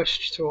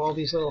squished through all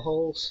these little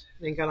holes.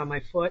 And it got on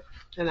my foot.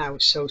 And I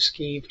was so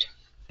skeeved.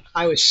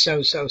 I was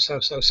so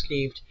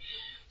skeeved.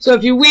 So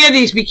if you wear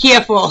these, be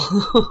careful.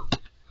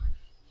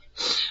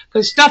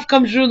 Because stuff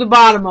comes through the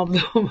bottom of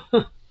them.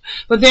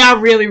 But they are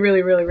really,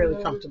 really, really,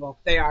 really comfortable.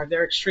 They are.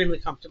 They're extremely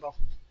comfortable.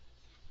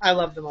 I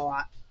love them a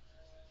lot.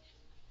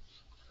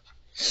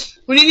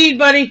 What do you need,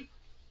 buddy?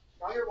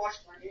 Now you're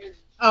washing my hands.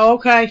 Oh,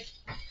 okay.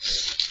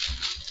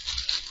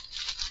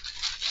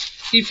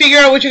 You figure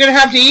out what you're going to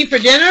have to eat for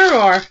dinner,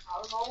 or? I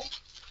don't know.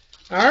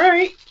 All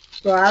right.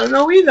 Well, I don't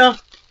know either.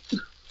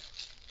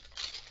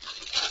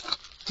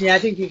 Yeah, I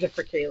think these are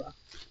for Kayla.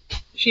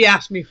 She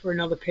asked me for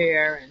another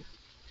pair, and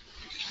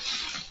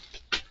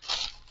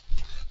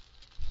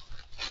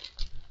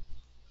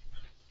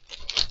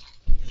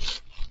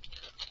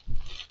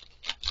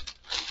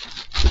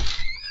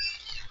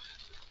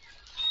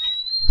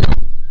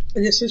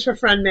this is for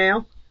friend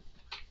mail.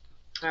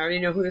 I already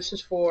know who this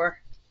is for,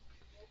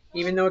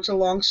 even though it's a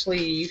long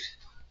sleeve.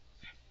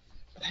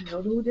 But I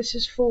know who this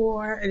is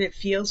for, and it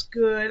feels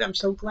good. I'm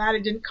so glad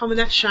it didn't come in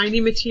that shiny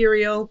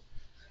material.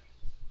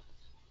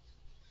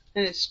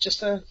 And it's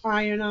just a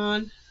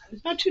iron-on.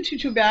 It's not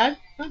too bad.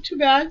 Not too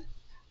bad.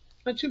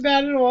 Not too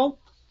bad at all.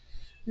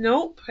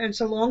 Nope. And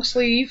it's a long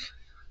sleeve.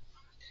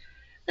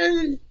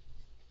 And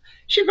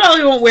she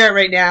probably won't wear it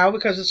right now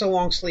because it's a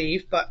long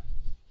sleeve, but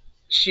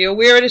she'll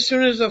wear it as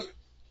soon as the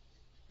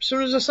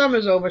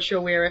summer's over.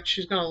 She'll wear it.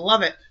 She's gonna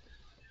love it.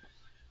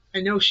 I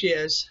know she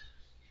is.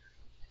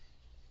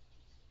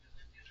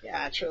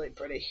 Yeah, it's really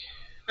pretty.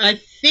 And I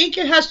think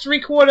it has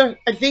 3/4.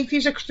 I think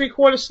these are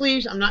 3/4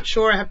 sleeves. I'm not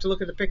sure. I have to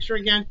look at the picture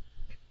again.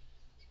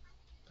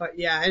 But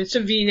yeah, and it's a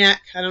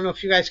V-neck. I don't know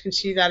if you guys can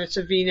see that. It's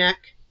a V-neck.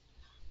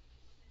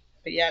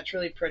 But yeah, it's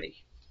really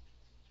pretty.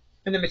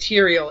 And the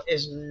material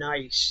is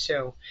nice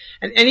too.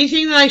 And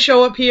anything that I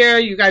show up here,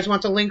 you guys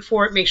want the link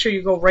for it, make sure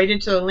you go right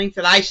into the link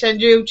that I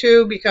send you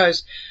to,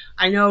 because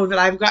I know that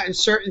I've gotten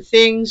certain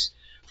things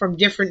from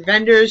different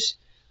vendors,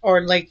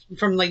 or like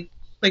from like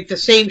the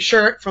same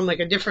shirt from like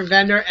a different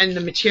vendor, and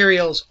the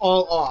material's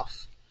all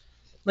off.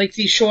 Like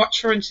these shorts,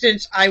 for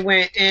instance, I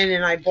went in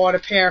and I bought a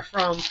pair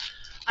from,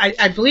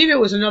 I believe it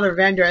was another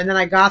vendor, and then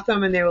I got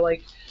them and they were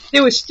like,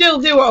 they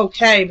were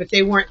okay, but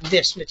they weren't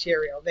this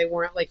material. They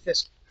weren't like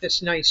this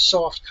nice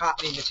soft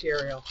cottony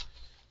material.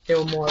 They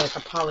were more like a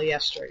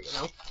polyester, you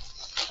know.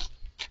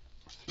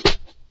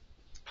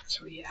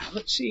 So yeah,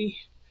 let's see.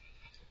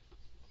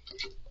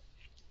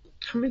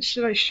 How much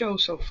did I show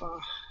so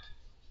far?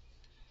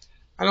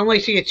 I don't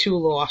like to get too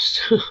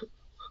lost.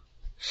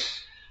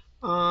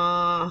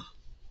 That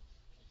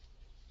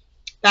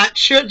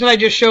shirt that I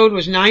just showed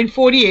was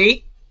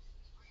 $9.48.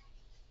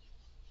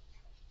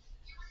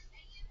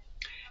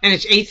 And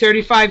it's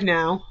 $8.35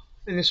 now.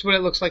 And this is what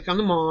it looks like on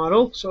the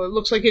model. So it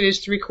looks like it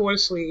is 3/4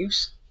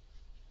 sleeves.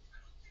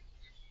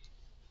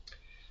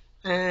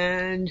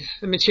 And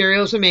the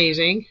material is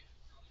amazing.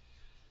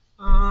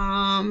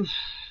 Let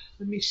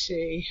me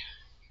see.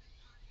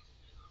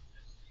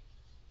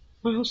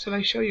 What else did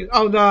I show you?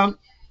 Oh, the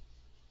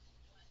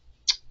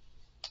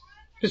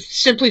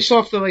Simply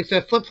Soft, like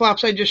the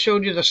flip-flops I just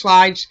showed you, the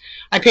slides.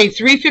 I paid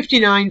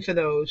 $3.59 for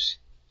those.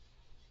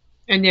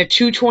 And they're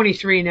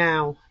 $2.23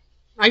 now.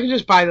 I can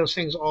just buy those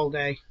things all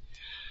day.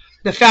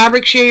 The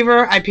fabric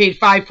shaver I paid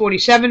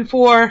 $5.47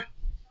 for,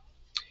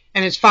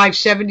 and it's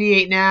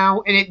 $5.78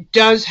 now. And it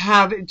does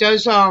have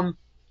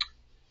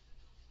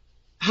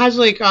has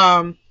like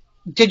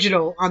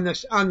digital on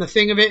the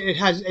thing of it.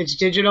 It's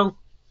digital,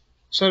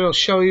 so it'll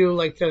show you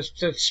like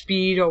the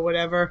speed or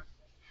whatever.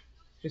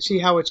 And see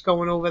how it's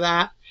going over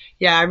that.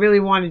 Yeah, I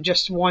really wanted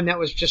just one that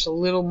was just a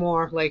little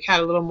more, like had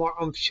a little more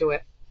oomph to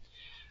it.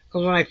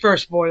 Because when I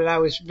first bought it, I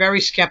was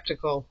very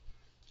skeptical.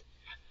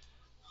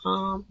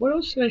 What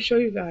else did I show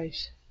you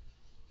guys?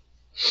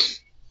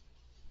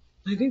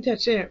 I think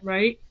that's it,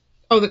 right?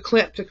 Oh, the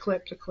clip.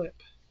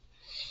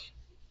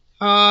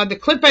 The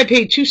clip I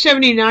paid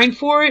 $2.79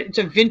 for it. It's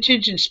a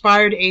vintage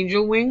inspired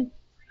angel wing.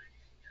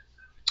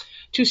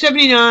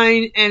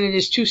 $2.79, and it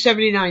is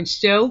 $2.79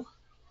 still.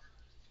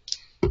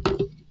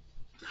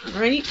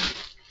 Alright.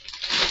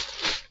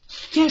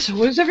 Yeah, so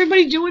what is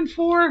everybody doing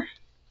for?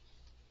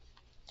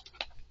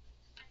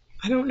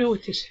 I don't know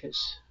what this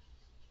is.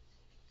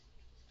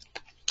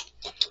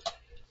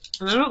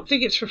 And I don't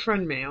think it's for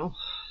friend mail.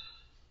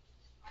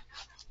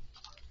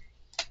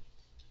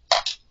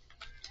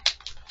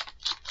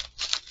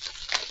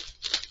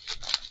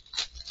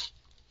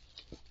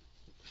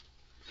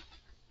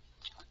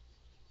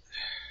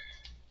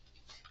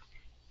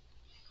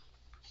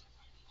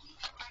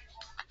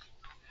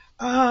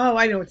 Oh,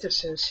 I know what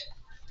this is.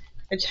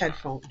 It's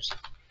headphones.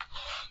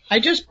 I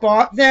just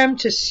bought them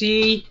to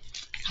see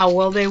how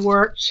well they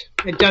worked.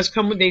 It does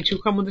come with, they do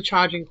come with a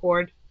charging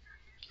cord.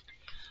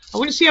 I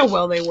want to see how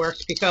well they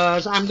worked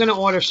because I'm going to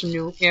order some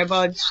new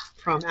earbuds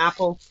from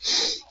Apple.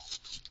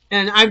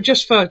 And I'm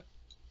just for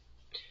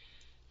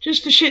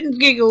shit and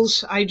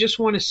giggles, I just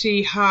want to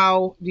see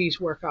how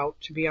these work out,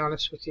 to be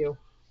honest with you.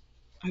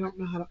 I don't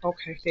know how to,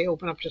 okay, they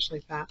open up just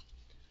like that.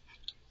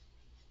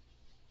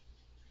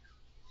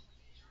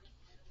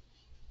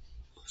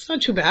 It's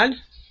not too bad.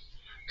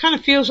 Kind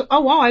of feels,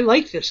 oh wow, I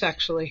like this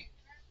actually.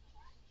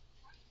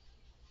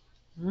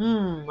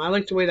 I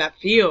like the way that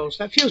feels.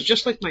 That feels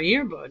just like my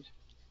earbud.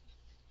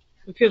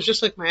 It feels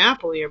just like my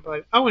Apple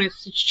earbud. Oh, and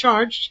it's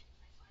charged.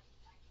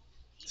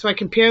 So I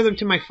compare them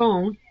to my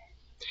phone.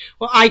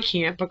 Well, I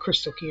can't, but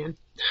Crystal can.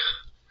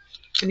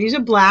 And these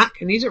are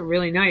black, and these are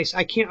really nice.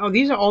 I can't, oh,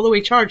 these are all the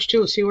way charged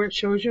too. See where it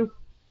shows you?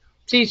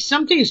 See,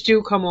 some things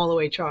do come all the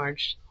way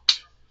charged.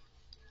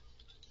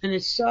 And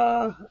it's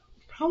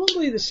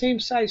probably the same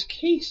size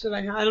case that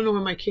I have. I don't know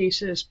where my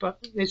case is, but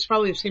it's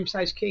probably the same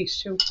size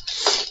case too.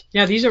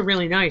 Yeah, these are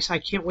really nice. I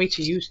can't wait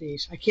to use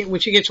these. I can't, when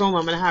she gets home,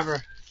 I'm going to have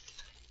her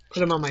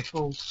put them on my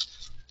phone.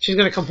 She's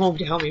going to come home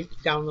to help me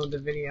download the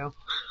video.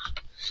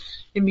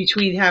 In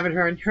between having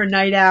her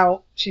night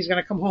out, she's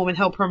going to come home and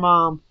help her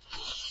mom.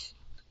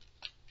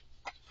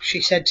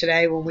 She said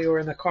today when we were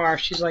in the car,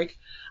 she's like,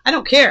 I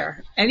don't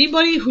care.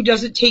 Anybody who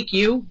doesn't take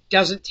you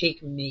doesn't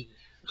take me.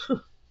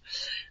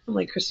 I'm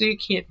like, Krista, you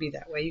can't be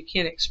that way. You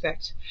can't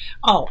expect.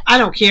 Oh, I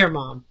don't care,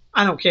 Mom.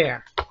 I don't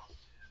care.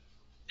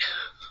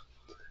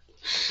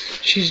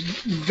 She's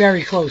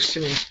very close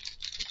to me.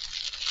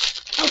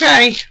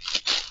 Okay.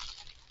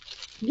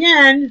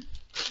 Again,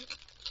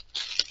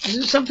 this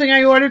is something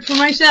I ordered for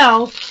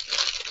myself.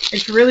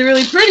 It's really,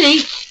 really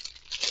pretty,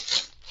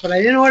 but I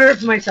didn't order it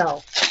for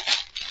myself.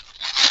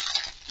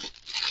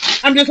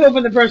 I'm just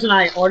hoping the person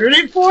I ordered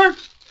it for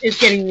is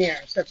getting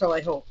theirs. That's all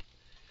I hope.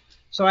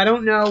 So I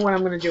don't know what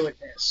I'm going to do with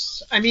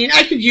this. I mean,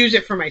 I could use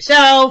it for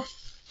myself.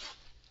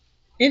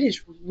 It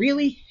is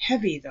really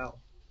heavy, though.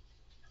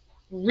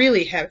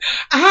 Really heavy.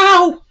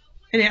 Ow!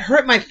 And it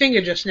hurt my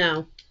finger just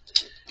now.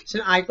 It's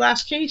an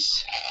eyeglass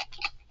case.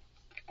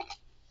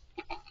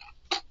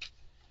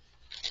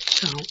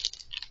 So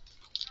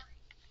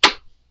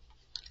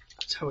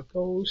that's how it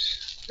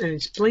goes. And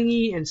it's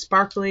blingy and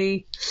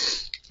sparkly.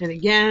 And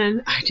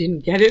again, I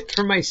didn't get it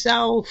for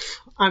myself.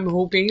 I'm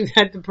hoping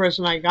that the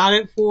person I got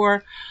it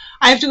for.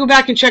 I have to go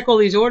back and check all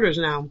these orders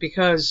now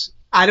because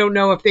I don't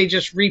know if they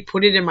just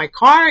re-put it in my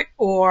cart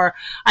or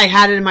I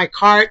had it in my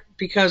cart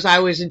because I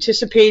was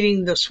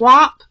anticipating the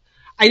swap.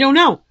 I don't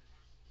know.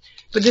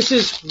 But this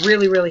is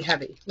really, really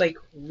heavy. Like,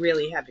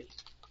 really heavy.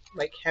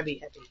 Like, heavy,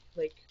 heavy.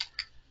 Like,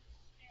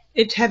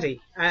 it's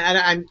heavy.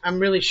 I'm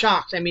really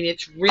shocked. I mean,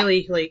 it's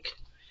really, like,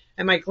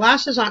 and my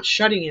glasses aren't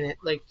shutting in it,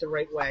 like, the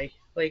right way.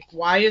 Like,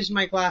 why is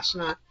my glass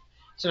not,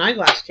 it's an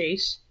eyeglass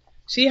case.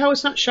 See how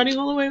it's not shutting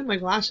all the way with my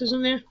glasses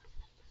in there?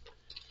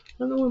 I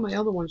don't know where my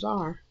other ones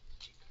are.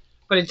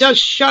 But it does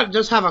shut, it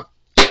does have a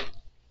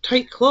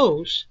tight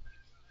close.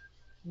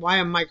 Why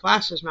are my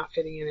glasses not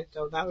fitting in it,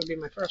 though? That would be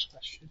my first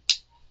question.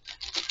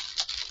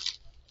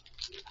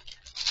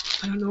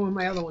 I don't know where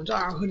my other ones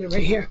are. Oh, they're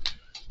right here.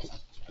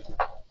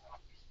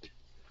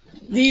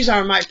 These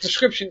are my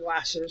prescription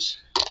glasses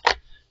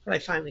that I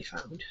finally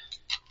found.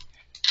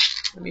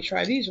 Let me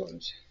try these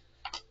ones.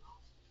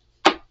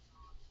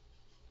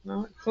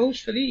 No, it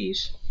closed for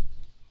these.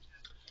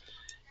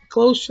 It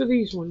closed for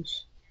these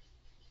ones.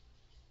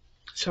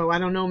 So I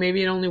don't know,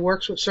 maybe it only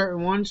works with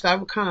certain ones. That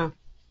would kind of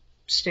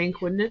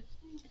stink, wouldn't it?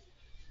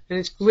 And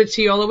it's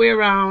glitzy all the way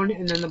around,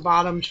 and then the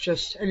bottom's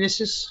just, and this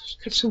has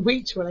got some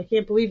weight to it. I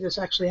can't believe this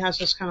actually has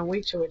this kind of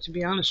weight to it, to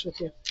be honest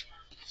with you.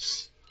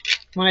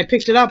 When I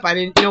picked it up, I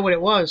didn't know what it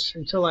was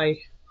until I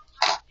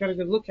got a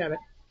good look at it,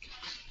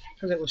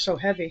 because it was so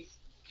heavy.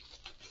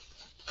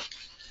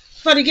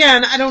 But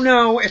again, I don't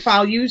know if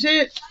I'll use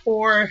it,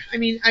 or, I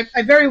mean,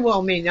 I very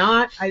well may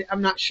not.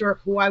 I'm not sure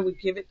who I would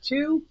give it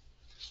to.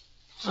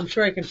 I'm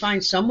sure I can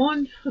find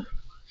someone.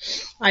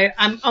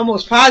 I'm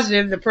almost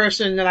positive the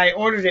person that I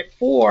ordered it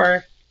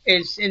for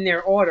is in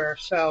their order,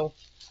 so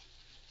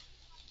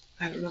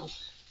I don't know.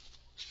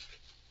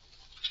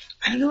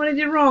 I don't know what I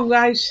did wrong,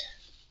 guys.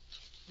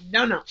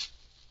 Don't know.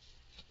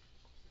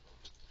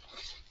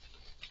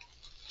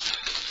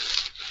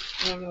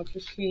 don't know if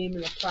this came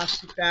in a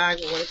plastic bag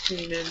or what it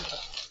came in,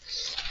 but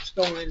it's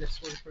going in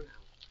this one for now.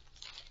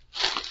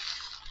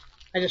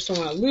 I just don't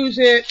want to lose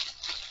it.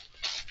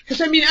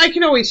 Because, I mean, I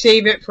can always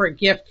save it for a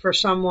gift for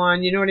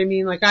someone, you know what I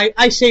mean? Like,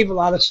 I save a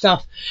lot of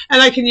stuff,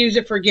 and I can use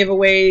it for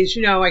giveaways,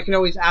 you know, I can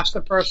always ask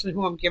the person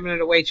who I'm giving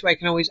it away to, I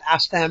can always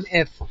ask them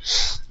if,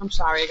 I'm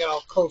sorry, I got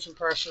all close and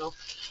personal.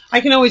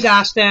 I can always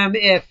ask them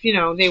if, you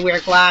know, they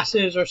wear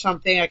glasses or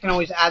something, I can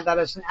always add that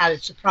as an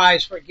added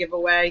surprise for a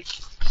giveaway.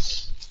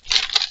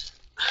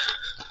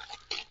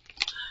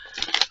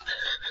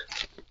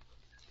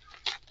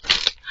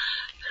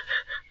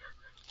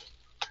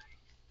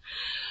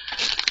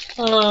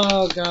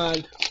 Oh,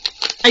 God.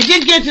 I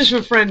did get this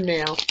from friend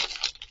mail.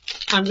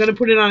 I'm going to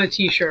put it on a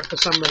t-shirt for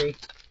somebody.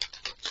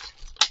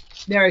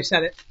 There, I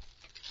said it.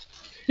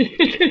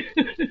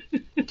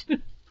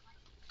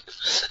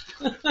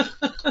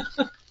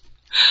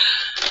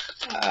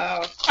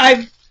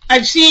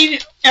 I've seen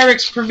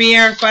Eric's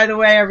premiere, by the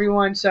way,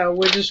 everyone, so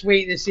we're just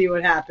waiting to see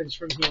what happens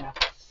from here.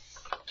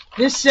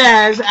 This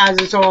says, as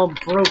it's all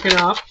broken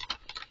up,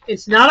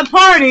 it's not a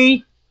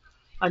party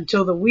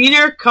until the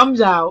wiener comes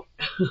out.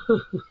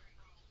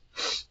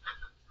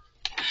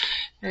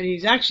 And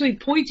he's actually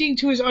pointing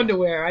to his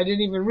underwear. I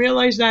didn't even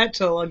realize that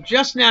till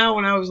just now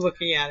when I was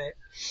looking at it.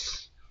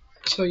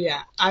 So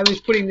yeah, I was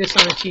putting this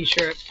on a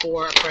t-shirt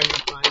for a friend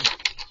of mine.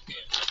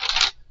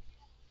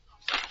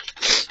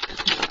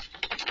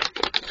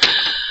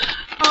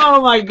 Oh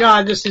my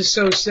God, this is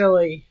so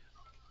silly.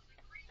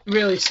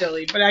 Really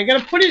silly. But I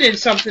gotta put it in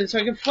something so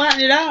I can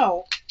flatten it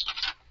out.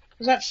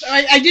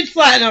 I did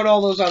flatten out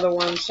all those other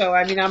ones, so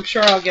I mean, I'm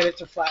sure I'll get it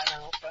to flatten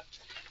out.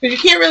 Because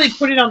you can't really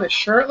put it on the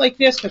shirt like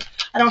this, because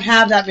I don't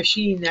have that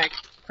machine that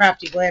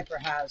Crafty Glamper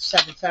has,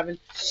 7.7.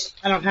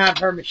 I don't have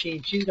her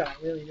machine. She's got a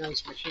really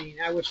nice machine.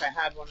 I wish I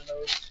had one of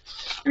those.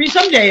 I mean,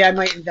 someday I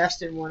might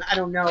invest in one. I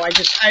don't know. I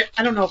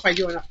don't know if I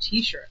do enough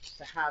t-shirts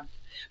to have.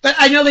 But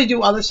I know they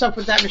do other stuff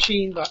with that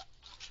machine, but.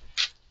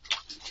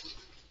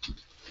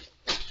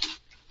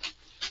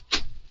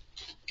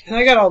 And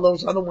I got all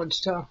those other ones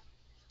to,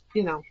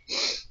 you know,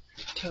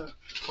 to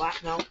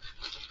flatten out.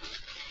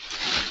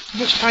 How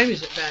much time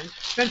has it been?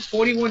 It's been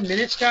 41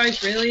 minutes,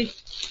 guys, really?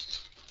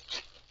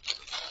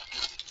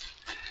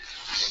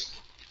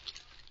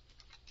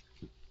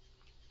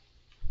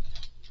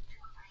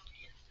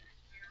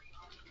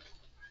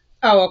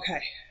 Oh,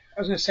 okay. I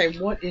was going to say,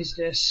 what is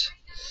this?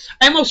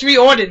 I almost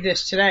reordered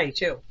this today,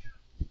 too.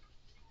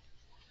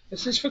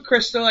 This is for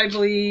Crystal, I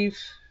believe.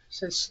 It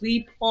says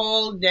sleep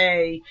all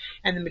day.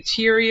 And the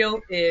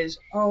material is,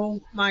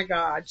 oh my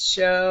God,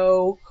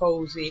 so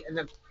cozy. And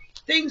the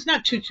thing's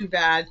not too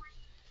bad.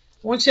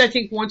 I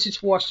think once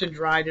it's washed and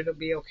dried, it'll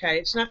be okay.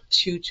 It's not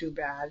too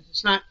bad.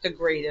 It's not the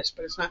greatest,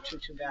 but it's not too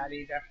bad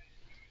either.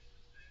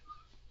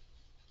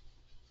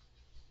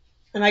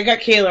 And I got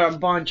Kayla a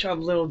bunch of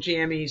little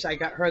jammies. I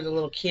got her the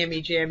little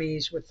cami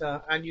jammies with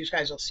the, and you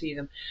guys will see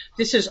them.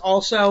 This is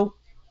also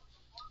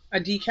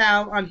a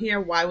decal on here.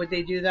 Why would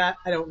they do that?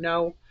 I don't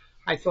know.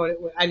 I thought it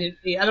would. I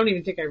don't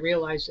even think I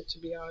realized it, to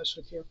be honest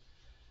with you.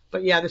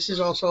 But yeah, this is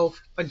also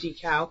a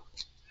decal.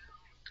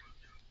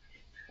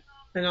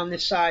 And on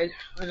this side,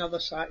 another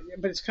side,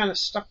 but it's kind of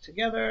stuck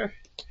together.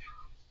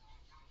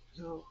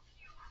 So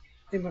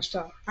they must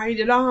have ironed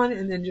it on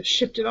and then just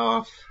shipped it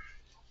off.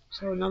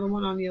 So another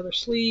one on the other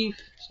sleeve.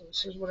 So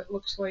this is what it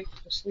looks like.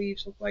 The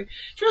sleeves look like.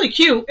 It's really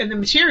cute, and the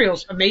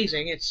material's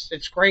amazing.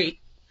 It's great.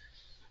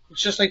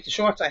 It's just like the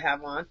shorts I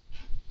have on.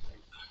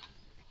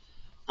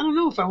 I don't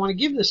know if I want to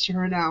give this to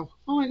her now.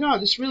 Oh my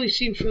God, this really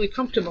seems really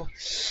comfortable.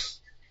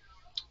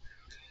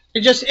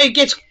 It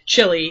gets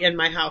chilly in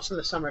my house in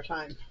the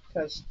summertime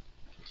because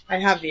I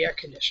have the air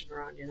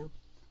conditioner on, you know.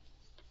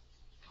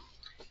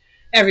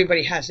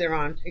 Everybody has their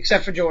on,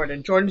 except for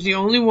Jordan. Jordan's the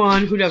only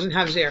one who doesn't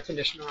have his air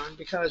conditioner on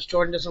because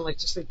Jordan doesn't like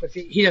to sleep with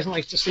he doesn't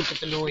like to sleep with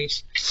the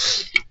noise.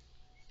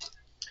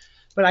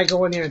 But I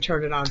go in there and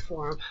turn it on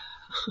for him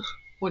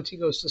once he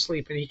goes to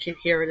sleep and he can't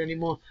hear it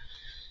anymore.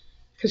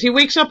 Because he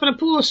wakes up in a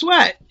pool of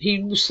sweat.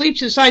 He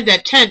sleeps inside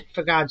that tent,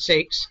 for God's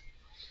sakes.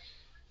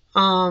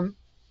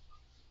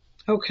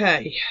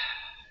 Okay.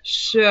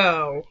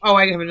 So,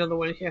 I have another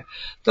one here.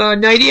 The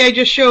nightie I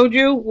just showed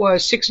you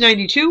was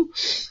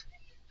 $6.92.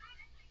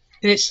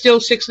 And it's still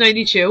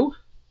 $6.92.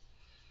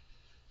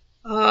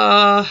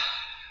 The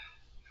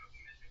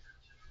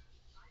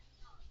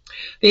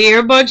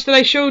earbuds that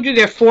I showed you,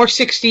 they're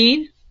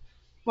 $4.16.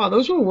 Wow,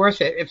 those were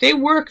worth it. If they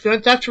work,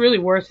 that's really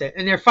worth it.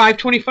 And they're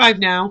 $5.25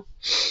 now.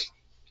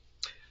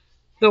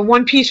 The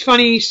One Piece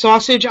Funny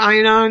Sausage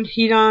Iron-On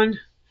Heat-On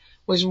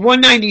was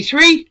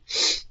 $1.93.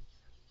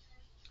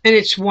 And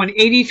it's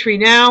 $1.83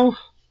 now.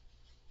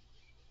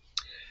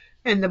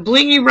 And the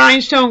Blingy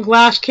Rhinestone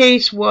Glass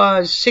Case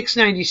was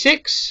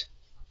 $6.96.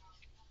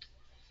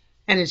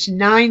 And it's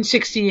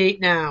 $9.68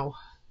 now.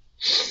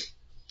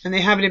 And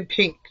they have it in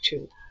pink,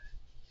 too.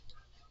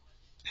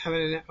 Have it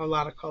in a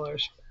lot of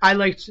colors. I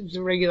liked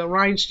the regular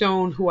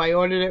rhinestone, who I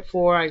ordered it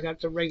for. I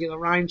got the regular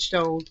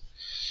rhinestone.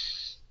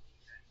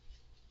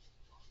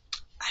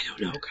 I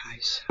don't know,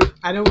 guys.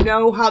 I don't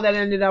know how that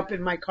ended up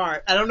in my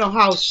cart. I don't know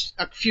how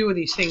a few of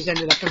these things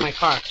ended up in my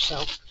cart.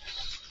 So,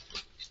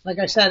 like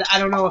I said, I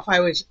don't know if I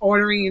was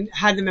ordering and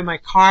had them in my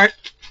cart.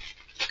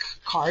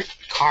 My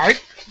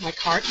cart.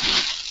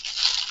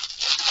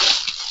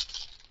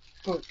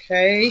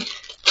 Okay.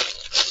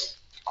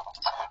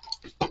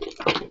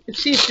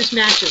 Let's see if this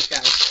matches,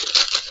 guys.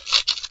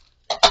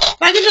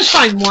 If I could just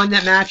find one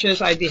that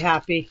matches, I'd be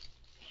happy.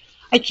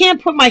 I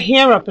can't put my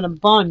hair up in a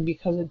bun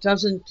because it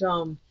doesn't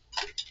go.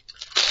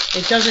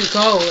 It doesn't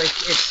go.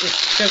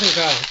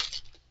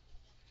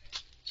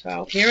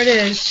 So here it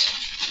is.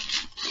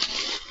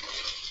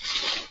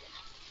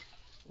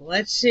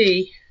 Let's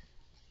see.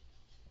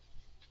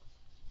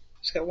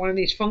 It's got one of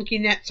these funky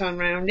nets on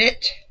around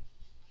it.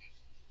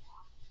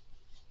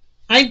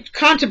 I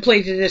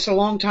contemplated this a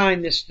long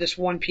time, this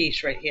one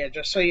piece right here,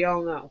 just so you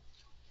all know.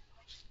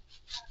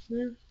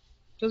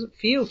 Doesn't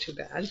feel too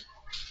bad.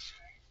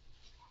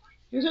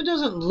 It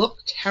doesn't look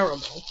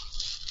terrible.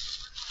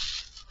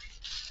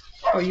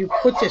 Oh, you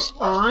put this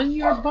on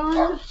your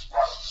bun?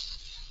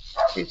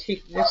 You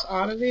take this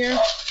out of there?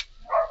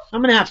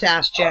 I'm going to have to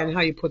ask Jen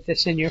how you put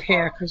this in your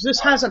hair, because this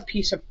has a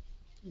piece of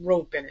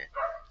rope in it.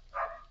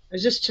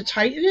 Is this to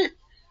tighten it?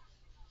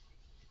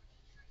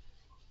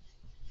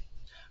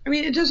 I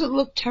mean, it doesn't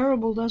look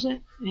terrible, does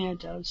it? Yeah, it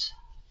does.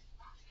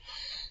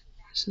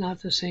 It's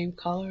not the same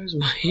color as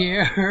my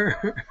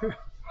hair.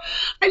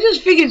 I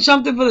just figured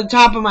something for the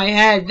top of my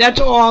head. That's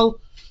all.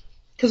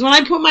 Because when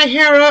I put my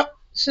hair up,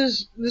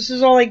 this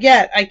is all I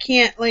get. I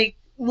can't, like,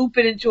 loop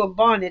it into a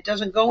bun. It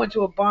doesn't go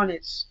into a bun.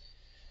 This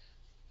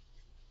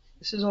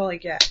is all I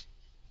get.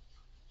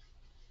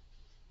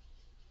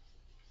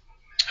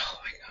 Oh,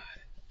 my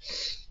God.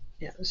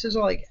 Yeah, this is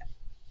all I get.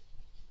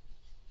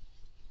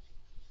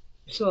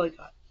 This is all I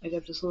got. I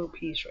got this little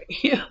piece right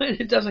here, and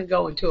it doesn't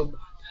go into a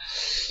bun.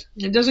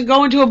 It doesn't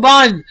go into a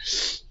bun.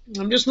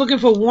 I'm just looking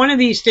for one of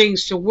these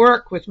things to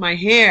work with my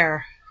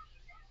hair.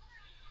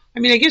 I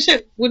mean, I guess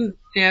it wouldn't,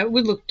 yeah, it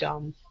would look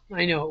dumb.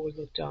 I know it would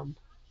look dumb.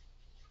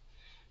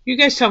 You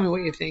guys tell me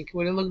what you think.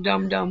 Would it look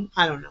dumb?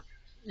 I don't know.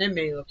 It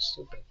may look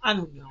stupid. I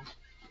don't know.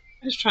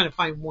 I'm just trying to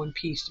find one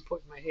piece to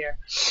put in my hair.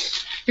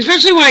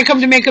 Especially when I come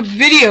to make up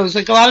videos.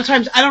 Like, a lot of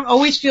times, I don't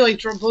always feel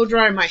like blow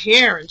drying my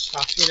hair and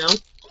stuff, you know?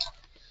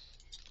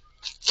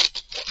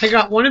 I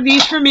got one of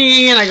these for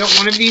me, and I got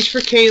one of these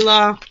for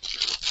Kayla.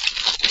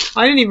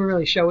 I didn't even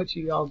really show it to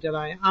y'all, did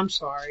I? I'm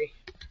sorry.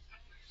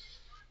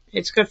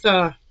 It's got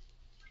the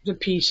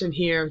piece in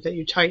here that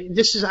you tighten.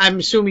 I'm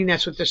assuming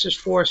that's what this is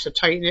for, is to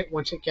tighten it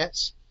once it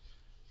gets.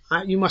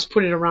 You must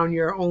put it around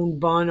your own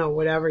bun or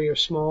whatever, your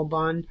small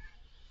bun.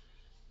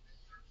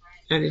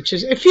 And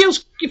it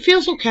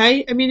feels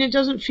okay. I mean, it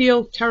doesn't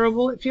feel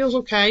terrible. It feels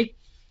okay.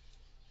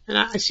 And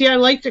I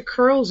like the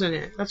curls in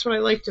it. That's what I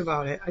liked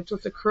about it. I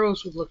thought the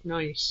curls would look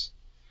nice.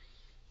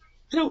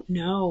 I don't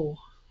know.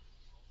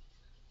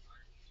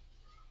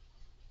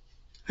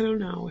 I don't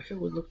know if it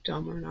would look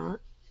dumb or not.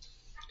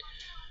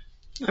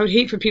 I would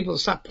hate for people to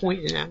stop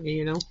pointing at me,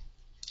 you know.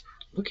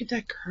 Look at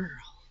that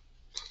girl.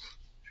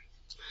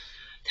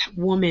 That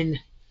woman.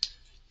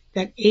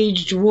 That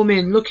aged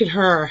woman. Look at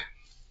her.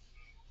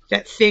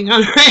 That thing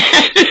on her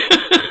head.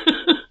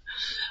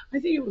 I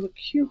think it would look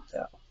cute,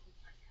 though.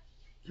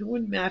 It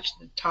wouldn't match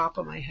the top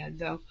of my head,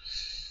 though.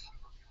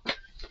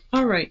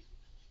 All right.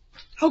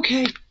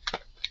 Okay.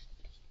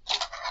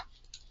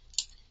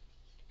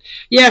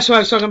 Yeah, so I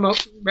was talking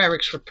about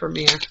Eric's for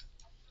premiere.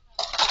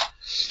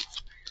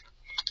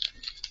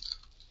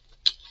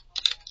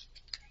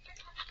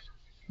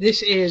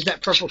 This is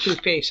that purple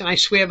toothpaste, and I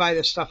swear by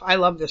this stuff. I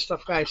love this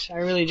stuff, guys. I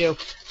really do.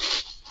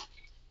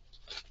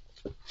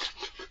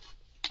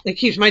 It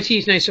keeps my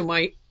teeth nice and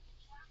white.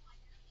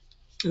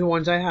 The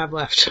ones I have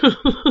left.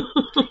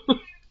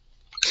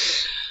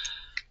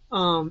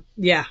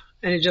 Yeah,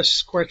 and it just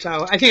squirts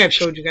out. I think I've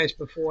showed you guys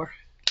before.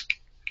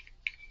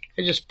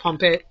 I just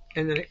pump it,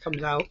 and then it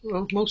comes out.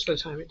 Well, most of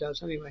the time it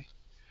does, anyway.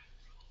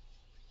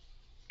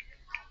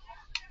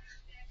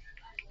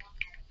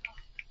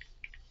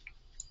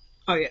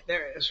 Oh, yeah,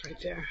 there it is right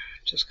there.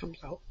 It just comes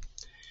out.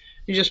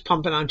 You just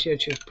pump it onto your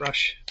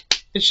toothbrush.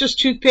 It's just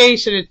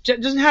toothpaste, and it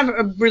doesn't have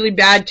a really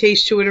bad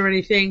taste to it or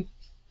anything.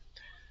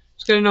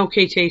 It's got an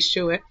okay taste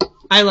to it.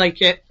 I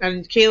like it.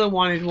 And Kayla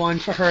wanted one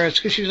for hers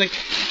because she was like,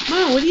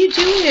 Mom, what are you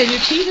doing? Your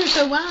teeth are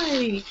so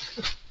white.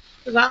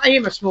 I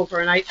am a smoker,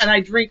 and I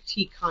drink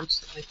tea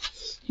constantly.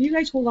 Can you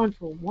guys hold on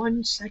for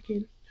 1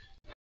 second?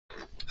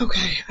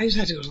 Okay, I just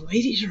had to go to the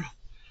ladies' room.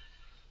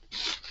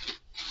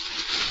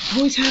 It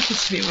always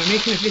happens to me when I'm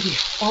making a video,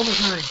 all the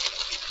time.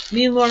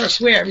 Me and Laura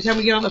swear every time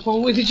we get on the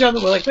phone with each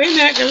other, we're like, wait a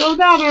minute, gotta go to the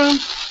bathroom.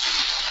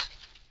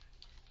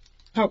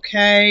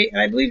 Okay,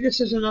 and I believe this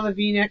is another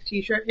V-neck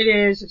t-shirt. It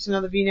is. It's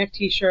another V-neck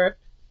t-shirt.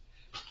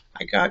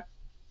 I got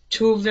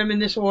 2 of them in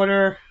this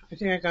order. I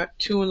think I got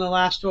 2 in the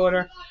last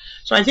order.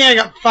 So I think I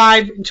got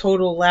 5 in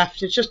total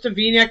left. It's just a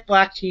V-neck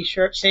black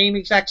t-shirt. Same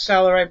exact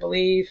seller, I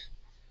believe.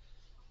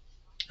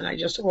 And I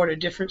just ordered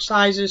different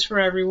sizes for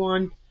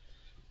everyone.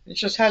 It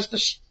just has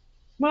the,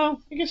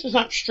 well, I guess it's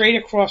not straight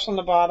across on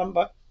the bottom,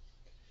 but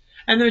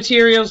And the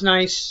material's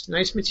nice.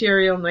 Nice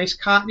material. Nice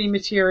cottony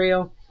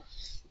material.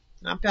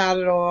 Not bad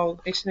at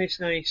all. Nice, nice,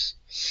 nice.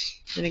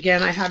 And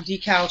again, I have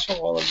decals for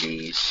all of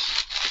these.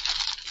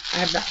 I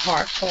have that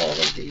heart for all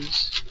of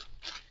these.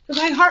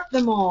 Because I heart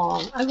them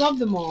all. I love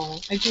them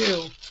all. I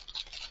do.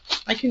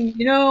 I can,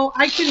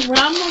 when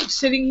I'm like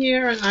sitting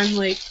here and I'm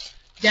like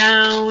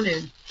down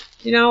and,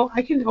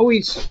 I can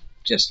always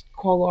just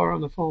call Laura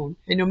on the phone.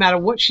 And no matter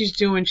what she's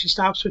doing, she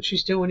stops what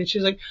she's doing and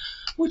she's like,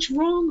 "What's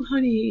wrong,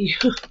 honey?"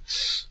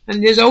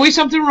 And there's always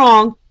something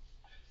wrong.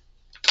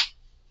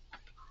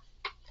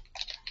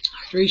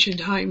 Hydration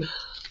time.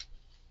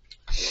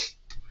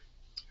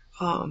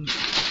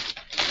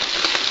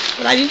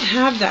 But I didn't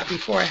have that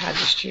before I had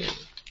this channel.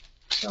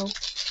 So,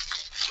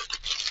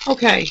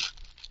 okay.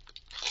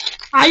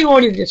 I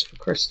ordered this for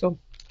Crystal.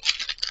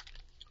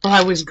 Or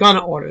I was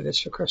gonna order this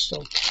for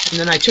Crystal. And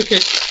then I took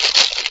it,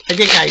 I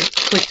think I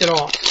clicked it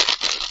off.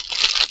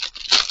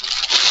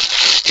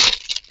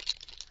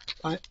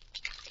 But,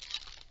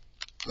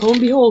 lo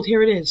and behold,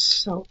 here it is.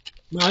 So,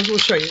 might as well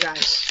show you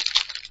guys.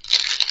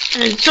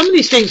 And some of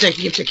these things I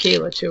can give to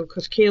Kayla too,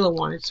 because Kayla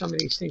wanted some of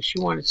these things. She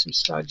wanted some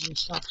studs and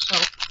stuff. So,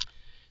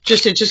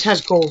 it just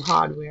has gold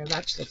hardware.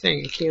 That's the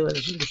thing. Kayla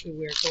doesn't usually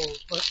wear gold,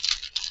 but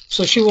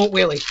so she won't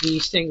wear like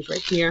these things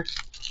right here.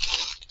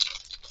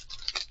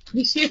 Let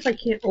me see if I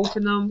can't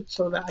open them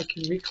so that I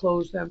can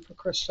reclose them for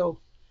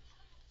Crystal.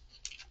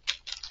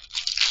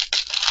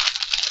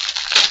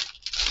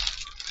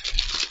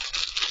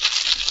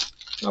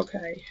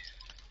 Okay.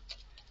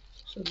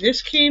 So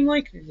this came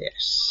like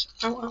this.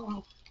 Oh, oh,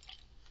 oh.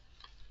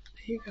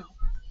 There you go.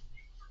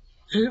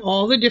 And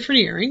all the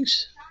different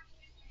earrings.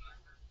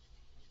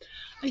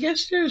 I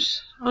guess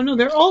there's, oh no,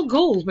 they're all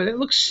gold, but it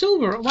looks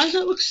silver. Why does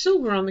that look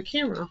silver on the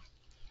camera?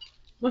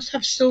 Must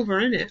have silver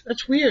in it.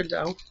 That's weird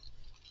though.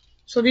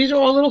 So these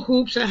are all little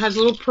hoops, and it has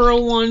little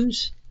pearl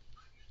ones.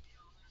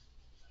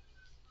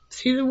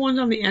 See the ones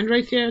on the end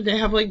right there? They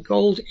have like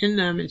gold in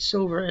them and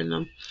silver in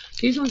them.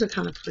 These ones are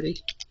kind of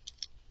pretty.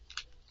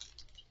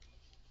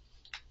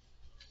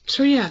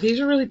 So yeah,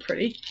 these are really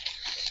pretty.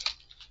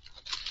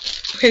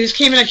 Okay, this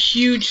came in a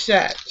huge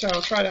set, so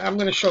I'm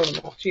going to show them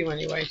all to you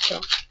anyway.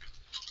 So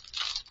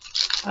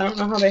I don't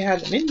know how they had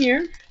them in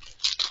here.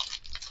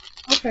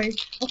 Okay,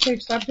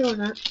 stop doing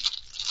that.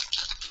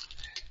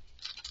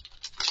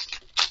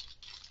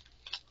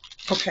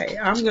 Okay,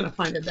 I'm going to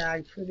find a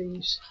bag for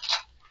these.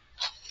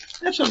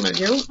 That's what I'm going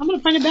to do. I'm going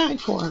to find a bag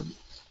for them.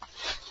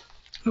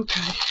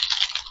 Okay.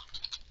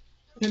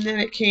 And then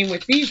it came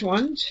with these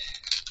ones.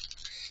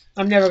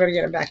 I'm never going to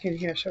get them back in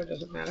here, so it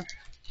doesn't matter.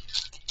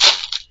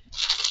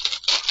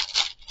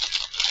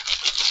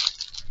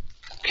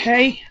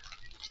 Okay.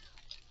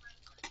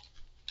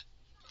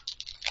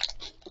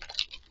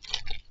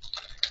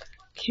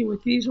 Came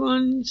with these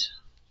ones.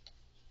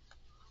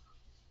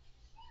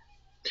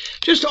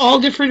 Just all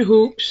different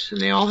hoops,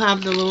 and they all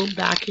have the little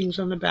backings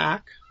on the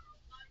back.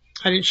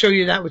 I didn't show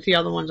you that with the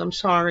other ones. I'm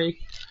sorry.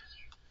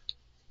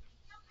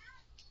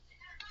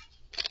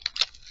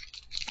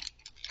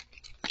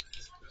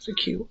 So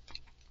cute.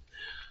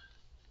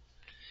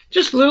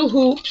 Just little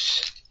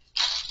hoops.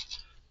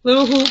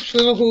 Little hoops,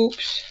 little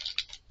hoops.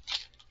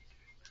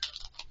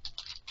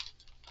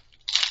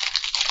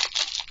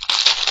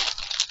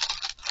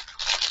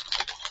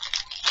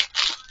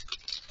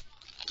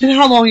 And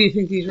how long do you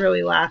think these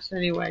really last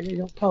anyway? They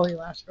don't probably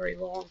last very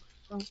long.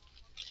 So.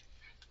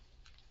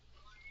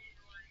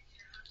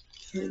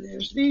 And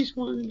there's these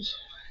ones.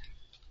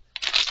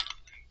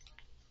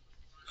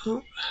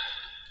 Oh.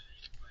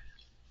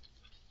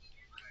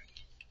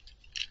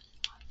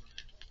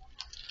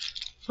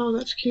 Oh,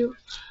 that's cute.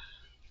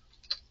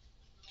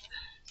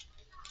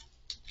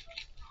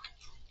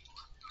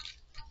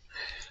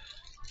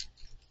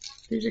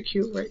 These are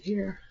cute right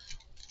here.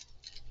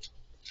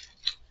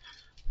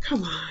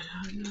 Come on.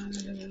 No.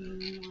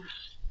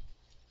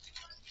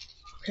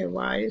 Okay,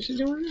 why is it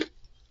doing it?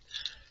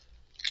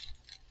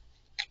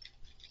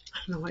 I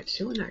don't know why it's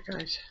doing that,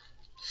 guys.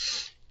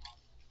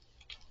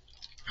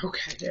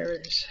 Okay, there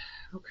it is.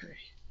 Okay.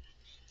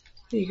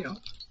 There you go.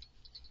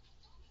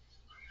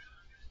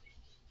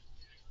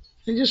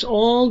 And just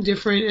all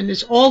different, and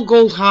it's all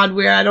gold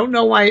hardware. I don't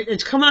know why.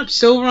 It's coming up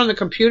silver on the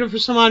computer for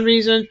some odd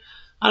reason.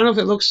 I don't know if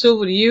it looks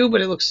silver to you,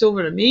 but it looks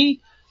silver to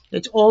me.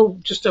 It's all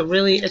just a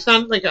really, it's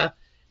not like a,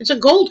 it's a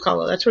gold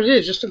color. That's what it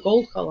is, just a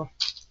gold color.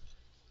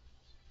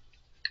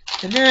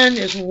 And then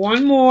there's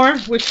one more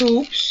with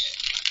hoops.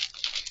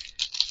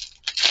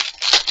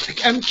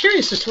 I'm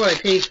curious as to what I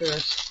paid for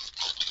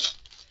this.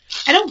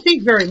 I don't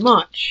think very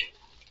much.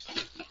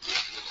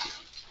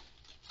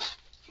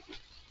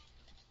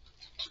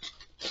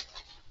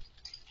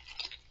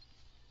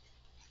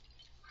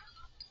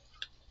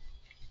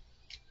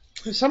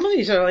 Some of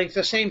these are like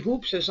the same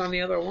hoops as on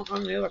the other one,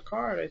 on the other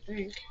card, I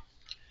think.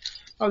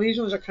 Oh, these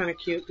ones are kind of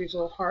cute. These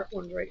little heart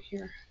ones right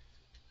here.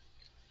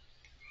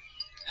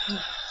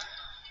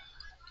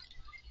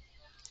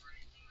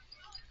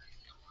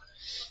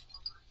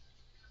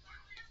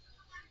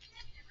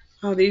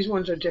 Oh, these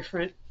ones are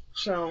different.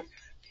 So,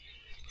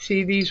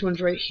 see, these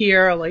ones right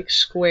here are like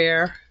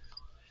square.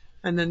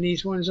 And then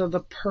these ones are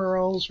the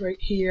pearls right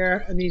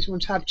here. And these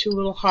ones have 2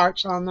 little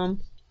hearts on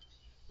them.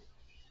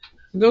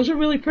 And those are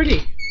really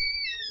pretty.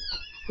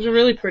 Those are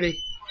really pretty.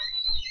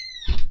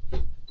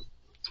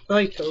 I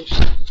like those.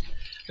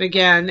 And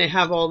again, they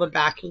have all the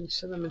backings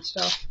to them and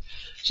stuff.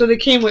 So they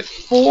came with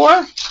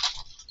 4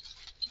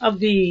 of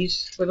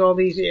these with all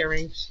these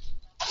earrings.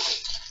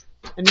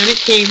 And then it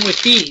came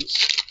with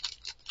these.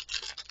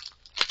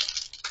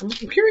 I'm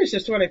curious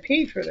as to what I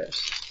paid for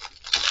this.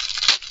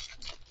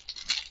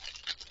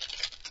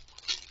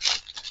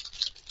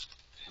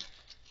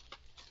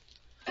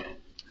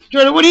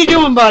 Jordan, what are you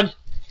doing, bud?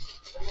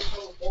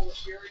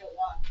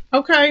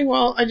 Okay,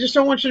 well, I just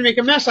don't want you to make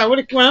a mess. I would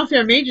have went out there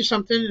and made you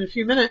something in a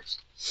few minutes.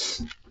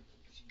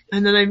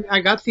 And then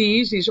I got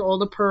these. These are all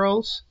the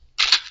pearls.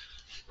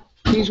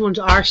 These ones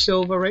are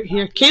silver right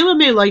here. Kayla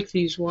may like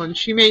these ones.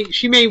 She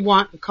may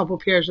want a couple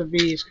pairs of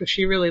these because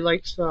she really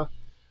likes the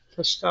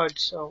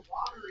studs. So,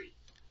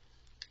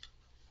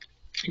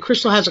 and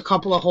Crystal has a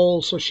couple of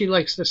holes, so she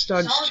likes the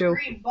studs too.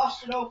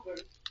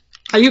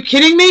 Are you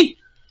kidding me?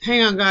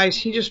 Hang on, guys.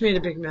 He just made a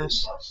big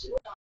mess.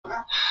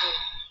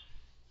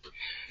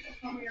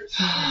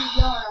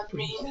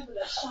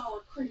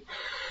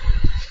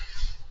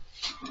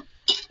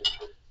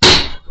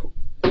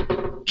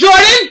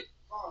 Jordan,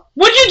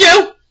 what'd you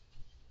do?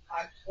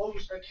 I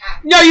closed the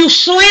cabinet. No, you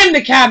slammed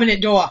the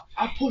cabinet door.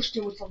 I pushed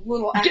it with a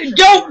little extra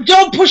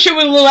Don't push it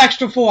with a little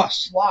extra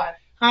force. Why?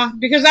 Huh?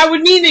 Because that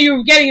would mean that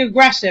you're getting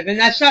aggressive, and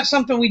that's not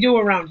something we do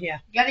around here.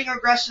 Getting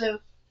aggressive.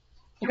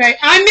 Okay,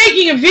 I'm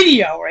making a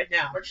video right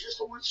now. But you just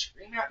the one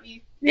screaming at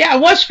me. Yeah, I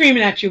was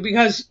screaming at you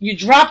because you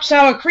dropped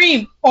sour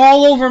cream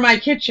all over my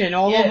kitchen,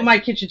 all over my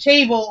kitchen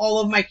table, all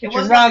over my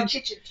kitchen rug.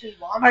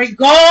 All right,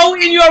 go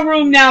in your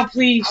room now,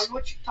 please.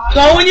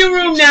 Go in your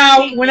room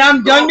now. When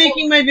I'm done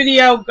making my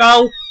video,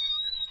 go.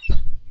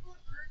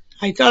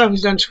 I thought I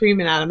was done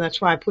screaming at him.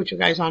 That's why I put you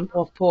guys on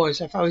off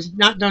pause. If I was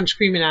not done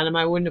screaming at him,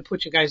 I wouldn't have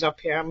put you guys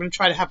up here. I'm going to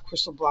try to have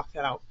Crystal block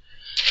that out.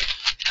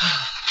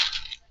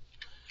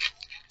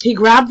 He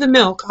grabbed the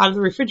milk out of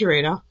the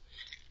refrigerator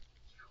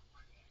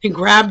and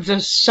grabbed the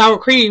sour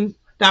cream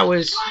that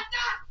was...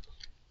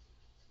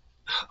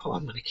 Oh,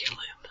 I'm going to kill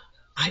him.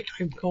 I'm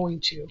going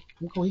to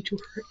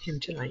hurt him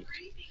tonight.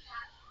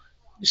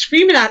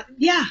 Screaming at him.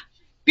 Yeah,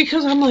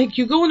 because I'm like,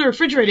 you go in the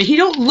refrigerator. He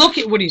don't look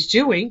at what he's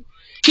doing.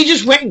 He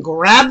just went and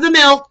grabbed the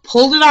milk,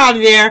 pulled it out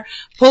of there,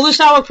 pulled the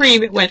sour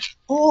cream. It went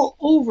all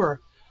over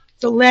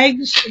the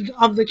legs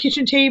of the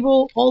kitchen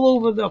table, all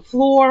over the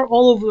floor,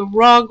 all over the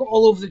rug,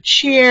 all over the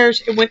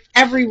chairs. It went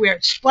everywhere.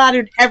 It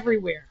splattered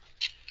everywhere.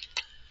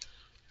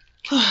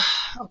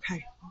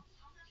 Okay.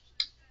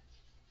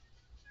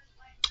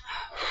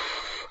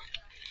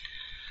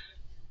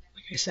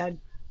 Like I said,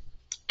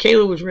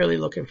 Kayla was really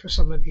looking for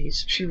some of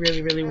these. She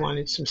really, really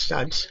wanted some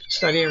stud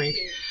earrings.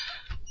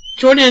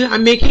 Jordan,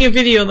 I'm making a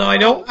video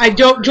though.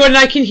 Jordan,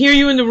 I can hear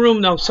you in the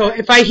room though. So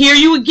if I hear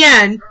you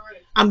again,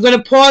 I'm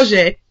going to pause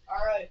it.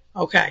 Alright.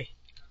 Okay.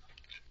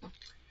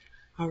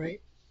 Alright.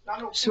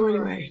 So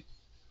anyway,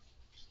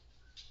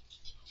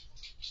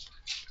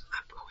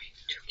 I'm going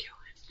to kill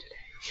him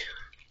today.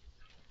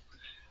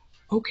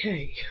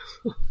 Okay.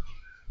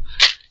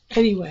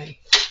 Anyway,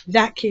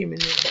 that came in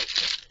there.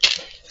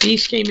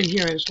 These came in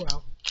here as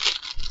well.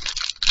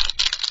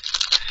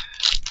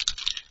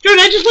 Dude,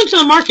 I just went to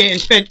the market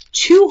and spent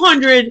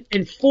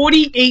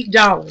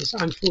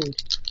 $248 on food.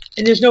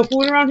 And there's no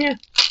food around here?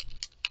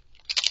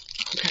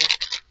 Okay.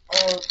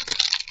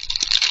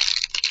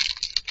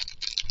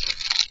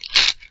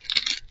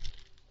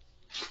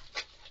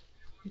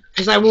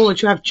 Because I won't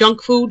let you have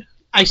junk food.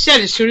 I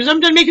said as soon as I'm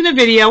done making the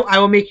video, I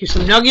will make you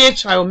some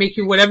nuggets, or I will make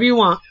you whatever you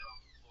want.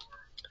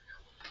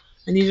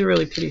 And these are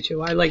really pretty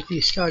too. I like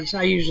these studs.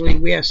 I usually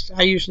wear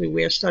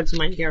studs in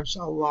my ears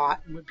a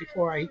lot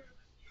before I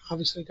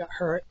obviously got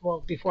hurt.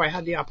 Well, before I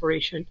had the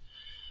operation.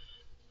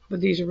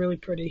 But these are really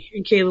pretty.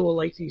 And Kayla will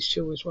like these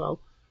too as well.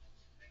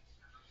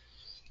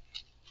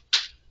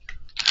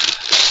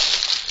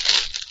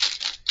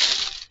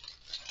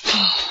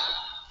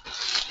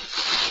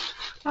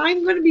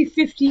 I'm going to be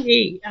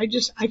 58. I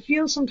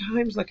feel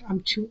sometimes like I'm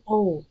too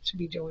old to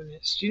be doing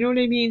this. Do you know what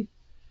I mean?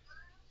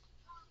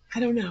 I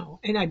don't know.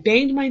 And I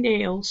banged my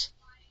nails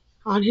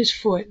on his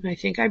foot, and I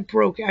think I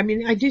broke it. I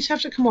mean, I just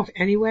have to come off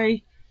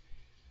anyway.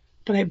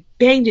 But I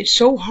banged it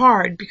so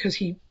hard because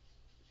he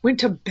went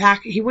to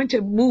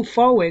move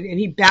forward, and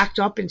he backed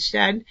up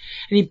instead. And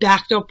he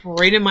backed up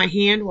right in my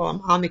hand while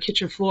I'm on the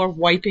kitchen floor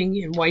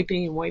wiping and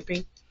wiping and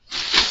wiping.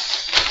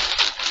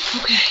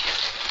 Okay.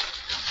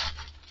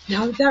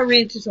 Now that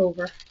rant is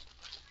over.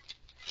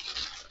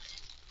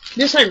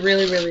 This I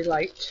really, really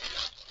liked.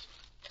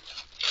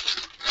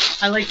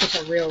 I like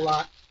this a real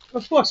lot.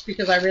 Of course,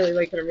 because I really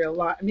like it a real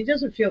lot. I mean, it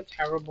doesn't feel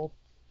terrible.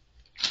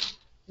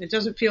 It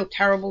doesn't feel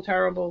terrible,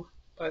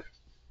 but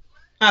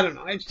I don't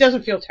know. It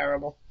doesn't feel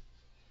terrible.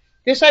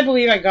 This, I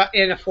believe, I got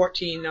in a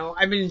 14. Though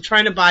I've been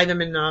trying to buy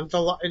them in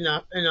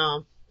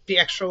the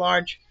extra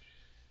large.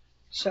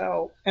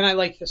 So, and I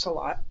like this a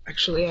lot.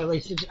 Actually,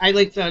 I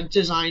like the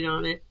design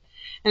on it.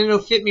 and it'll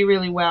fit me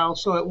really well,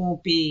 so it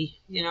won't be,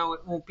 you know,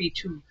 it won't be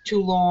too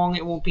long,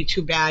 it won't be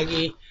too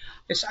baggy.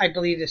 This, I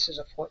believe this is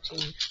a 14.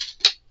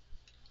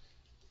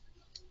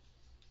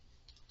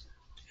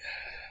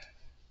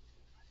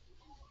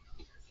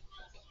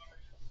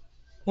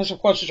 This, of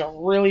course, is a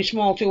really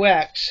small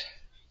 2X.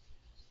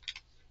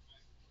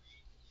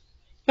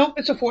 Nope,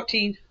 it's a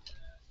 14.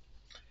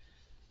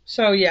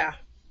 So yeah,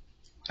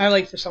 I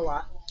like this a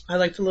lot. I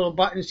like the little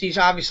buttons. These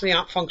obviously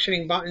aren't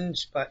functioning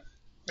buttons, but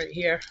right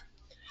here.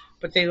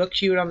 But they look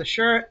cute on the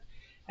shirt,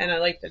 and I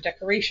like the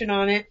decoration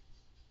on it.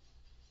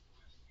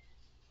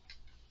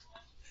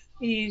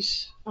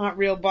 These aren't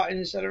real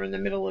buttons that are in the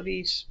middle of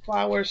these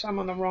flowers. I'm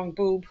on the wrong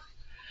boob.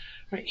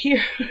 Right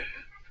here.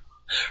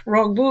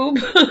 Wrong boob.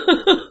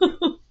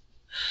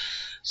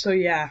 So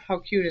yeah, how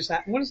cute is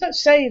that? What does that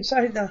say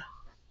inside the...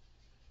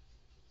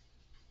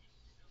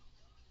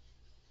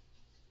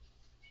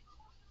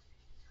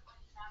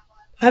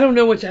 I don't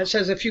know what that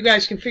says. If you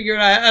guys can figure it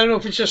out, I don't know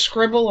if it's just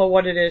scribble or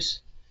what it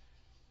is.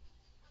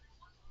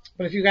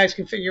 But if you guys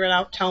can figure it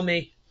out, tell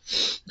me.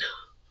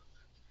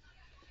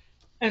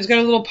 And it's got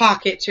a little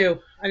pocket too.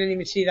 I didn't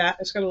even see that.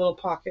 It's got a little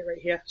pocket right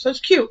here. So it's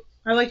cute.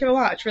 I like it a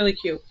lot. It's really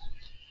cute.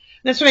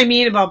 That's what I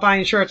mean about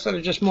buying shirts that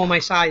are just more my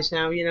size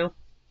now, you know.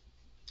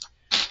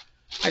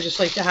 I just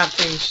like to have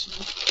things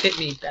fit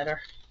me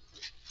better.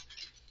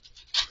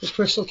 Because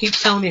Crystal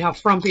keeps telling me how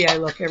frumpy I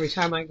look every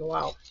time I go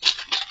out.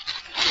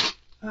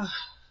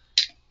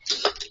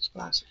 This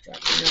glass is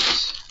driving me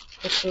nuts.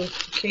 Crystal,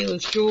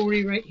 Kayla's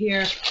jewelry right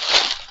here.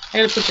 I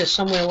gotta put this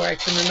somewhere where I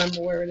can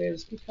remember where it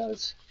is,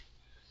 because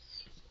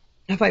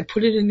if I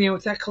put it in there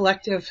with that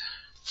collective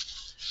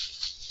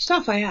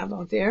stuff I have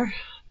out there.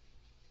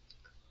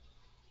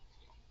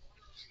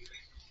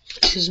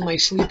 This is my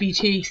sleepy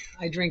tea.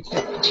 I drink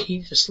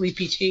the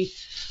sleepy tea.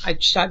 I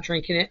start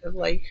drinking it at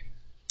like,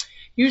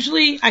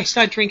 usually I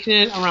start drinking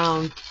it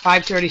around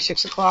 5:30,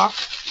 6 o'clock.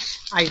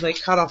 I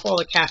like cut off all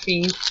the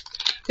caffeine.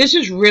 This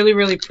is really,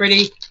 really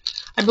pretty.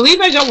 I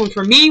believe I got one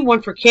for me,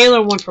 one for Kayla,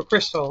 and one for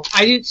Crystal.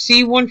 I didn't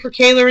see one for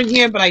Kayla in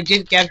here, but I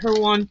did get her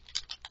one.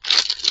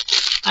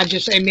 I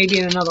just say maybe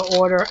in another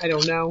order. I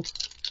don't know.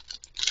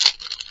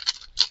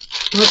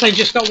 Unless I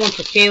just got one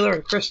for Kayla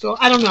and Crystal.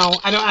 I don't know.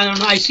 I don't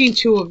know. I've seen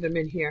 2 of them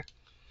in here.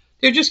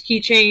 They're just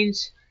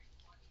keychains.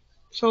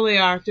 That's all they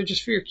are. They're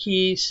just for your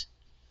keys.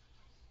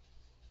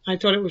 I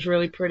thought it was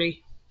really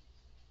pretty.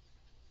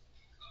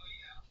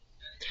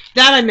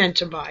 That I meant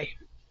to buy.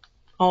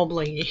 All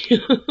blingy.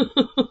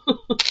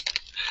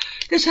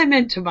 This I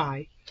meant to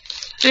buy.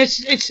 And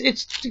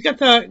it's got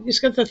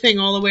the thing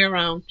all the way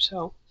around.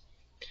 So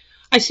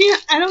I see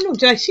it. I don't know.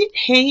 Did I see it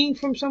hanging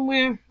from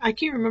somewhere? I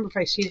can't remember if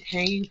I see it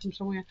hanging from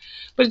somewhere.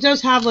 But it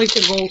does have like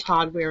the gold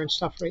hardware and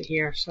stuff right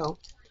here. So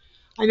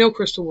I know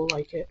Crystal will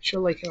like it.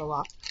 She'll like it a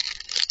lot.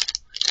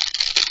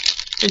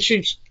 And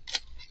she'll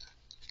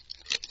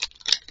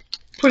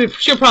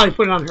probably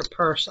put it on her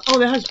purse. Oh,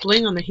 that has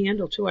bling on the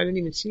handle too. I didn't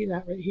even see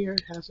that right here.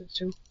 It has it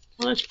too.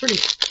 Oh, that's pretty.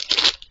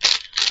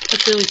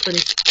 That's really pretty.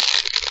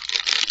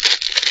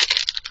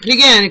 And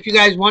again, if you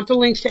guys want the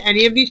links to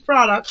any of these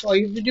products, all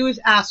you have to do is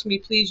ask me.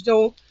 Please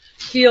don't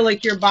feel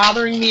like you're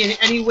bothering me in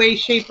any way,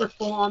 shape, or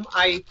form.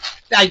 I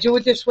do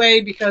it this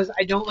way because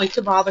I don't like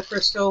to bother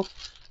Crystal.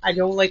 I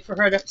don't like for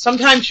her to...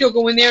 Sometimes she'll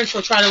go in there and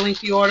she'll try to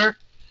link the order.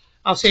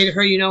 I'll say to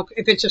her, you know,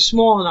 if it's a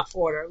small enough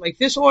order. Like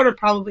this order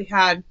probably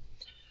had...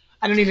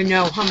 I don't even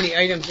know how many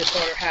items this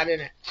order had in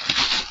it.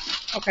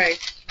 Okay,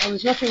 well,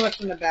 there's nothing left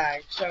in the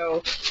bag,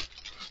 so...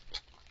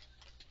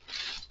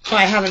 Well,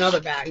 I have another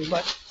bag,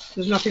 but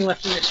there's nothing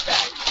left in this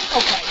bag.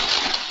 Okay.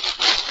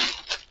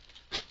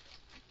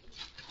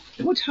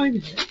 What time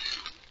is it?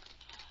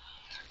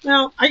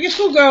 Now, I guess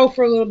we'll go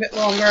for a little bit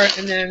longer,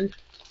 and then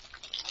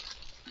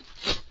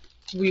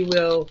we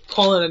will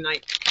call it a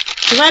night.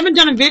 Because I haven't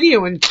done a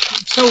video in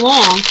so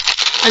long.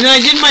 And then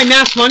I did my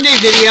Mass Monday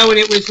video, and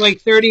it was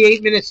like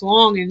 38 minutes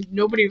long, and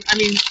nobody, I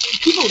mean,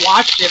 people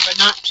watched it, but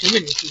not too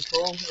many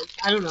people.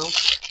 I don't know.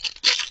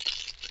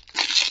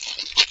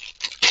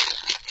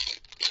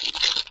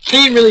 I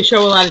didn't really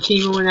show a lot of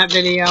Temu in that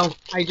video.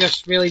 I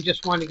just really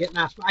just wanted to get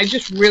Mass. I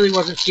just really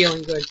wasn't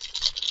feeling good.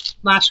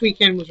 Last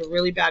weekend was a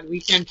really bad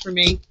weekend for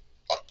me,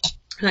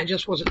 and I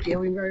just wasn't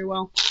feeling very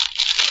well.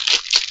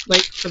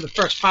 Like, for the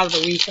first part of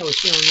the week, I was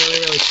feeling really,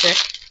 really sick.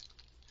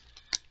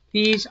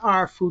 These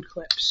are food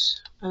clips.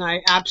 And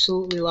I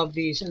absolutely love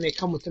these, and they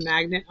come with the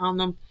magnet on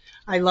them.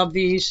 I love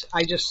these.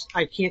 I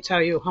can't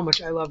tell you how much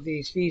I love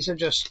these. These are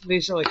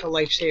like a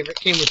lifesaver. It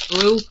came with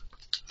blue.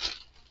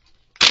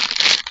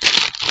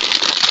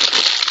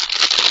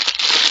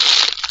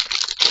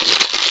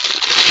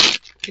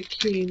 It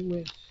came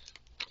with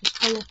this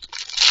color.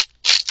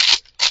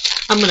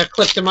 I'm going to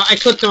clip them. I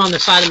clipped them on the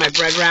side of my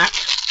bread rack.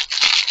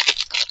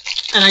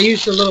 And I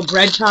use the little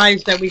bread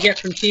ties that we get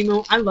from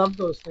Temu. I love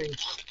those things.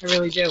 I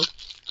really do.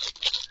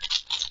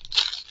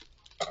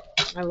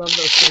 I love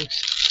those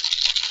things.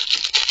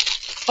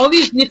 All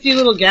these nifty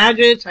little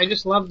gadgets, I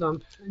just love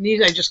them. And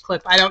these I just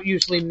clip. I don't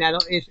usually metal.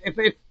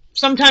 If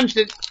sometimes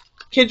the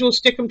kids will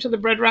stick them to the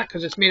bread rack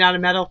because it's made out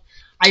of metal.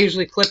 I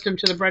usually clip them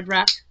to the bread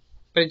rack.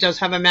 but it does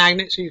have a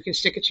magnet, so you can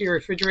stick it to your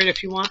refrigerator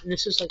if you want. And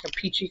this is like a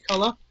peachy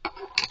color.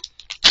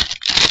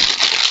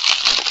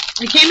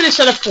 It came in a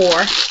set of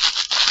 4,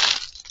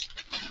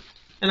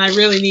 and I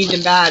really need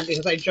them bad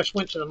because I just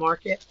went to the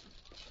market,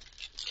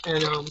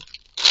 and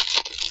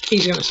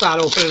he's gonna start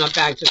opening up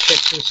bags of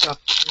chips and stuff.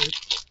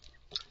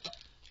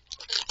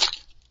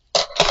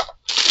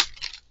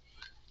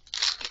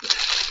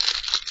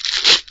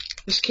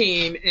 This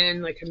came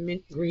in like a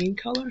mint green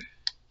color.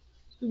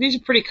 These are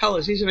pretty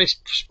colors. These are nice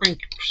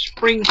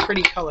spring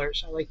pretty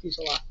colors. I like these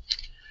a lot.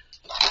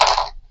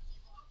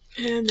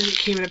 And then it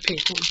came in a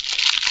pink one.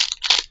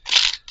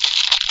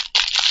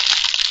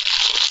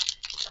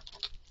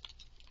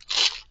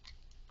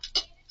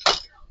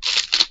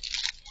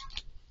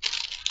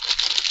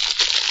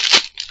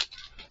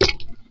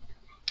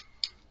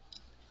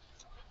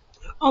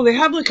 Oh, they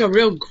have like a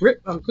real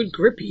grip, a good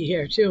grippy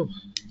here too.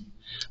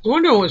 I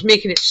wonder what was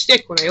making it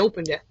stick when I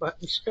opened it, but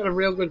it's got a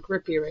real good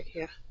grippy right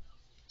here.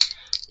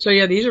 So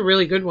yeah, these are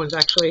really good ones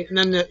actually. And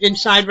then the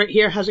inside right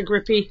here has a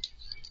grippy.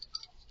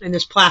 And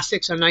this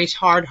plastic's a nice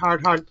hard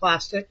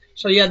plastic.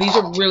 So yeah, these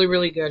are really,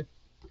 really good.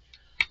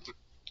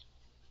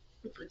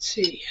 Let's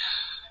see.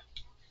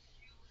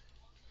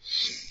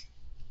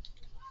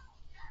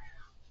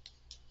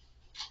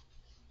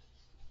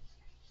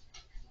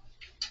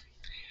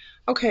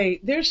 Okay,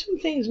 there's some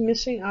things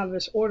missing out of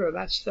this order.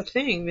 That's the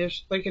thing.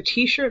 There's like a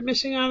t-shirt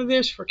missing out of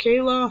this for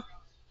Kayla.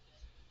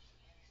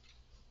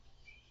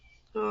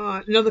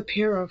 Another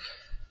pair of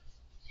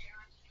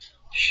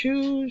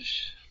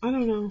shoes. I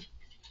don't know.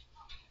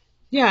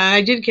 Yeah,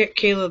 I did get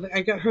Kayla.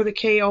 I got her the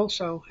K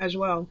also as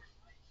well.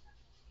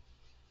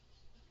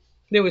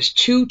 There was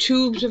 2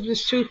 tubes of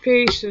this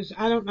toothpaste.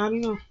 I don't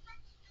know.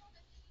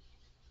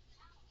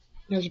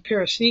 There's a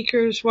pair of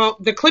sneakers. Well,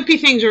 the clippy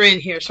things are in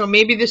here, so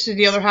maybe this is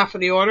the other half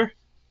of the order.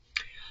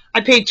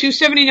 I paid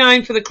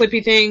 $2.79 for the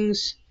clippy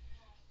things,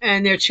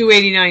 and they're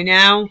 $2.89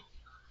 now.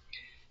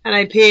 And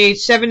I paid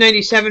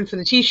 $7.97 for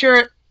the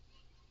t-shirt,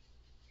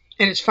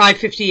 and it's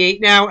 $5.58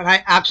 now, and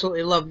I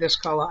absolutely love this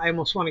color. I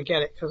almost want to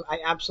get it, because I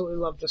absolutely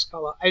love this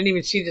color. I didn't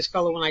even see this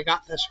color when I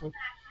got this one.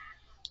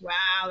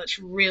 Wow, that's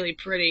really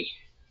pretty.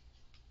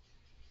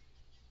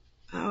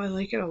 Oh, I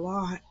like it a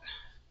lot.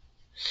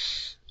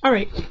 All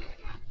right.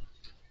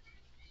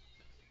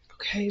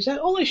 Okay, is that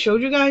all I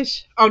showed you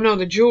guys? Oh, no,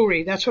 the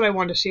jewelry. That's what I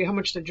wanted to see, how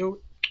much the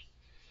jewelry...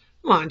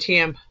 Come on,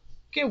 TM.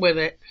 Get with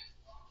it.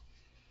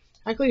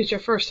 Actually, it's your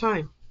first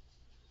time.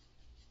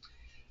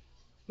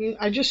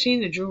 I just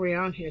seen the jewelry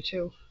on here,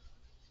 too.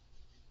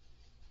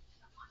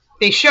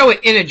 They show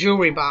it in a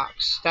jewelry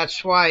box.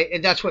 That's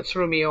what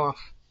threw me off.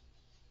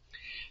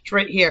 It's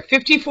right here.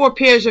 54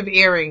 pairs of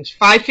earrings,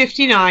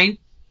 $5.59,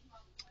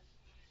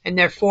 and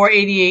they're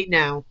 $4.88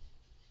 now.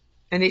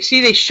 And they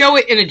show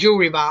it in a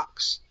jewelry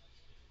box.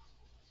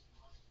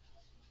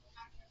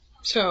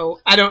 So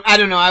I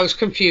don't know. I was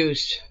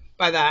confused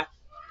by that.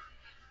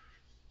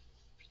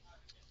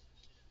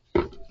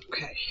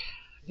 Okay,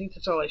 I think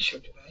that's all I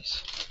showed you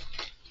guys.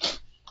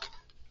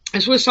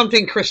 This was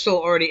something Crystal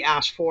already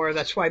asked for.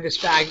 That's why this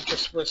bag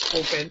just was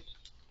open.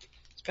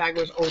 This bag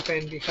was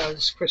open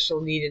because Crystal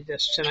needed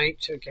this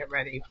tonight to get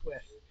ready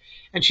with.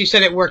 And she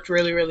said it worked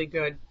really, really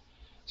good.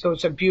 So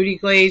it's a beauty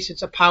glaze.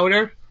 It's a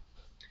powder.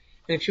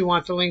 And if you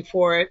want the link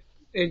for it,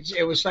 it's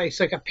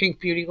like a pink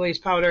beauty glaze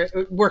powder.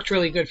 It worked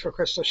really good for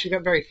Crystal. She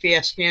got very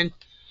fair skin.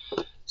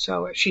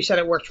 So she said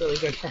it worked really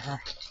good for her.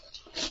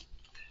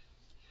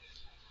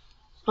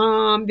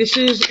 This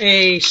is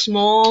a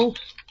small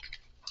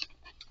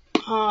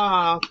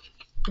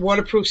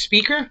waterproof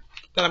speaker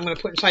that I'm going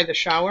to put inside the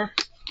shower.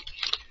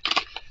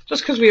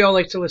 Just because we all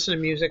like to listen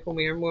to music when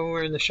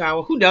we're in the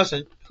shower. Who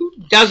doesn't? Who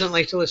doesn't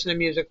like to listen to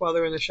music while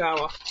they're in the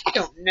shower? I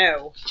don't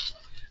know.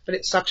 But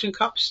it suction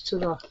cups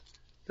to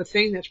the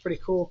thing. That's pretty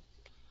cool.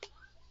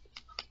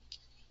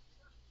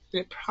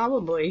 It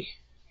probably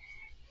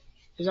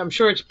is. I'm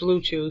sure it's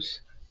Bluetooth.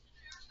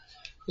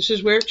 This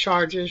is where it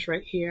charges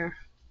right here.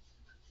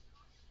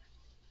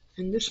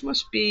 And this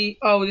must be,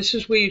 oh, this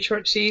is where you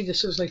charge. See,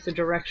 this is like the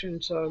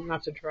directions,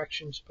 not the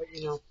directions, but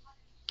you know.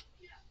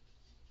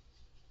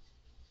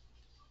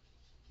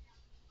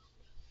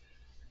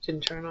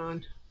 Didn't turn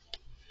on.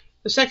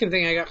 The second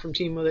thing I got from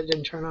Temu that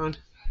didn't turn on.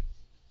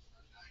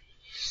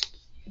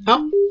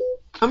 Oh,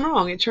 I'm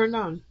wrong. It turned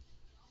on.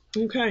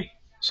 Okay.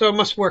 So it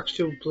must work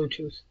through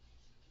Bluetooth.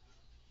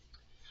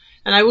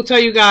 And I will tell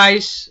you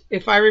guys,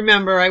 if I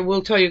remember, I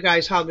will tell you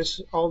guys how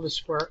all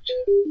this worked.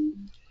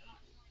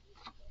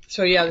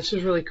 So yeah, this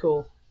is really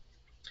cool.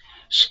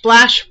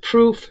 Splash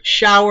proof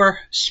shower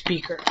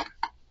speaker.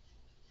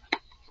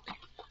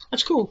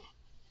 That's cool.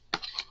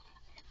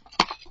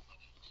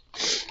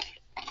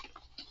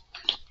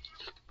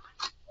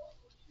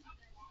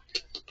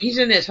 He's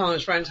in there telling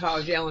his friends how I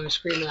was yelling and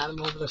screaming at him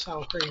over the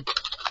sour cream.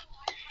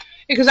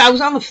 Because I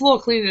was on the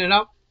floor cleaning it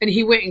up, and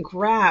he went and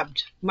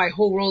grabbed my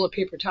whole roll of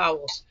paper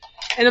towels.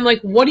 And I'm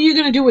like, what are you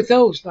going to do with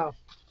those, though?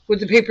 With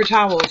the paper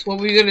towels? What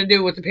were you going to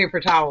do with the paper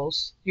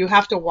towels? You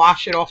have to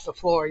wash it off the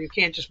floor. You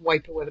can't just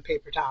wipe it with a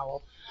paper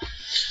towel.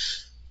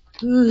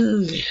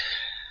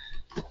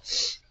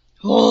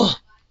 Oh,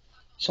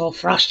 so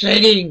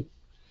frustrating.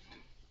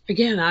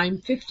 Again, I'm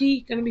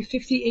 50, gonna be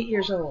 58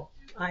 years old.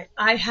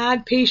 I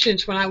had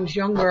patience when I was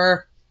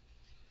younger.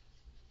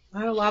 I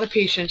had a lot of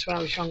patience when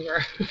I was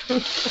younger.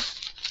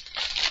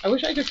 I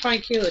wish I could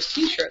find Kayla's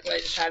t-shirt that I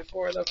just had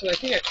for her, though, because I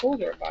think I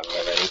told her about it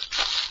already.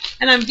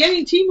 And I'm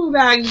getting Temu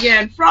bags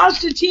again.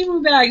 Frosted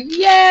Temu bags.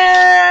 Yay!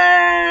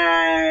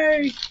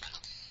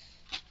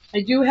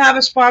 I do have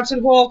a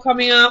sponsored haul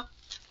coming up.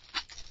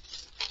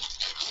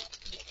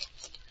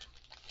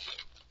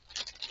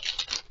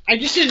 I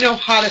just didn't know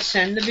how to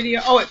send the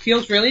video. Oh, it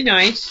feels really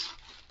nice.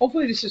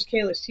 Hopefully this is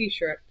Kayla's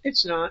t-shirt.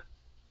 It's not.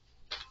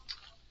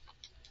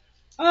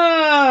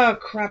 Ah,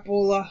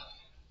 crapola.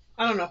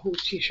 I don't know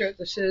whose t-shirt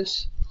this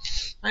is.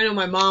 I know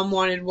my mom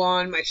wanted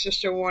one, my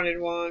sister wanted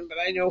one, but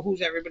I know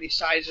whose everybody's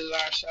sizes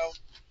are, so.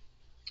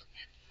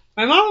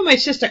 My mom and my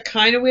sister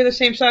kind of wear the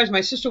same size.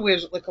 My sister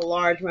wears like a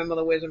large, my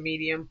mother wears a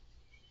medium.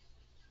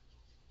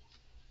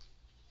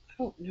 I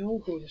don't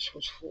know who this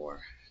was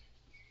for.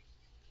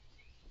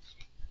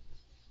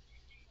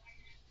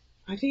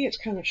 I think it's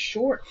kind of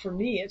short for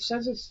me. It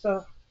says it's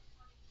the...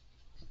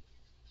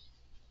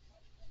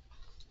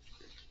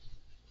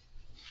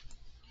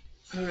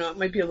 I don't know, it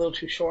might be a little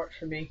too short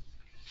for me.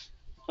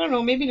 I don't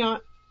know, maybe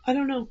not. I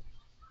don't know.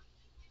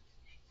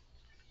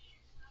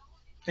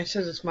 It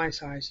says it's my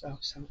size though,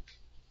 so.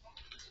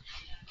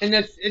 And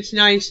it's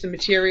nice, the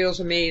material's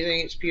amazing,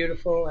 it's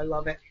beautiful, I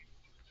love it.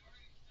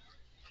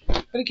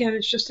 But again,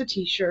 it's just a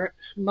t-shirt.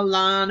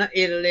 Milan,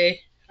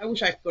 Italy. I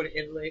wish I could go to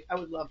Italy. I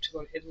would love to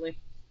go to Italy.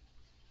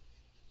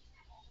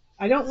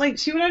 I don't like,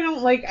 see what I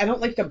don't like? I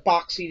don't like the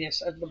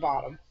boxiness of the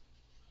bottom.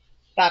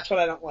 That's what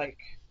I don't like.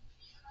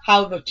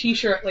 How the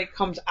t-shirt like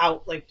comes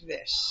out like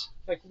this.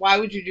 Like, why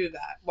would you do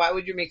that? Why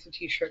would you make the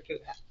t-shirt do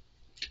that?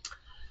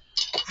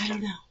 I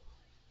don't know.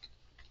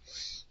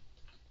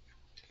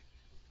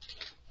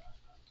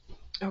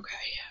 Okay.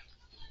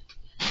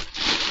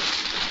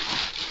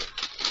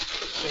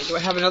 Wait, do I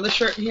have another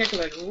shirt in here? Because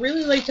I'd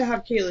really like to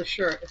have Kayla's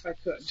shirt if I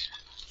could.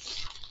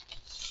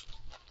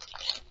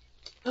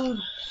 Oh.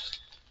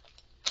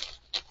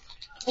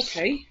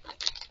 Okay.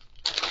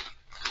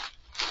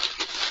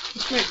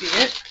 This might be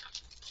it.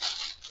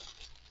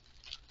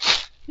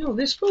 No,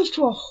 this goes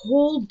to a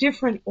whole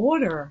different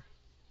order.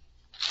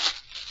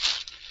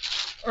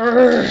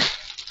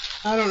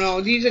 Urgh. I don't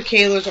know. These are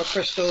Kayla's or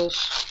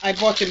Crystal's. I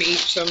bought them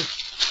each some.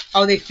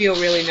 Oh, they feel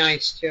really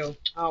nice too.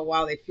 Oh,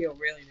 wow, they feel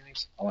really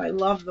nice. Oh, I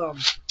love them.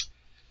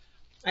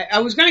 I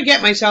was going to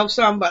get myself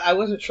some, but I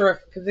wasn't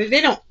sure because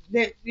they don't,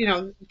 you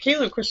know,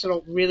 Kayla and Crystal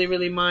don't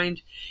really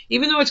mind.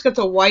 Even though it's got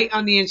the white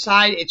on the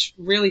inside, it's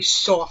really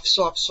soft.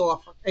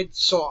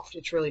 It's soft.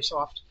 It's really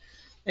soft.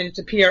 And it's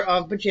a pair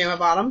of pajama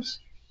bottoms.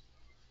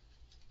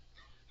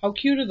 How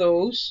cute are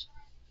those?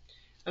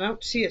 I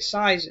don't see a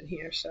size in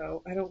here,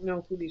 so I don't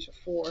know who these are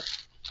for.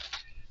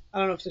 I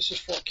don't know if this is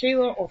for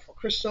Kayla or for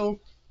Crystal.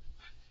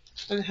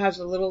 And it has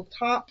a little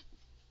top.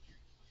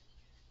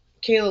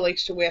 Kayla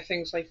likes to wear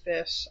things like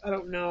this. I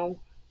don't know.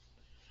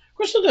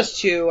 Crystal does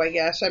too, I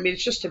guess. I mean,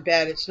 it's just to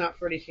bed. It's not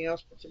for anything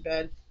else but to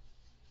bed.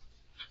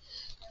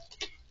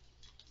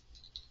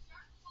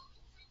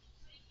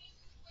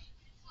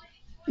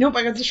 Nope,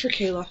 I got this for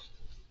Kayla.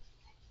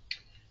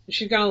 And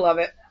she's going to love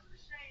it.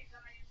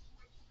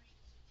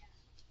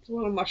 There's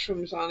little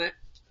mushrooms on it.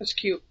 That's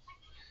cute.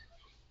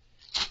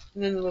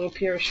 And then the little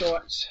pair of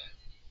shorts.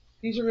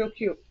 These are real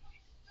cute.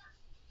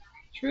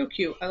 It's real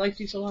cute. I like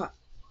these a lot.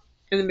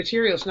 And the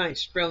material's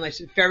nice. Real nice.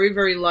 It's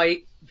very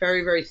light.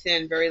 Very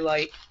thin. Very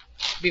light.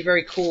 Be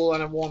very cool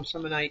on a warm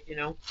summer night, you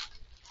know.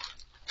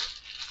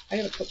 I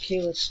gotta put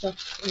Kayla's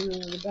stuff in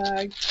the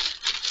bag.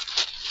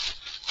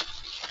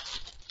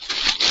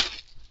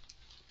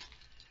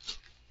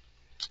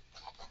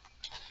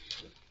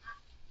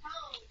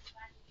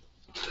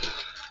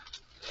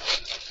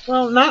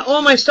 Well, not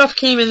all my stuff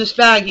came in this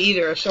bag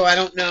either, so I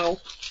don't know.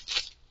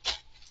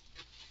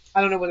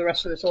 I don't know where the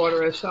rest of this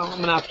order is, so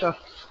I'm gonna have to...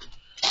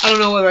 I don't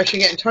know whether I should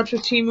get in touch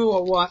with Temu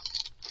or what.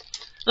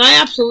 And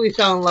I absolutely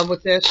fell in love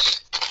with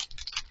this.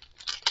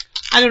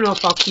 I don't know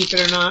if I'll keep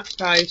it or not,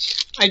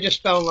 guys. I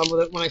just fell in love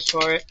with it when I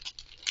saw it.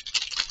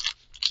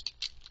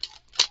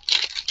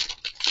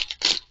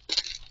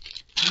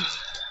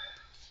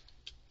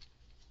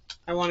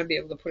 I want to be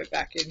able to put it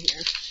back in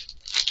here.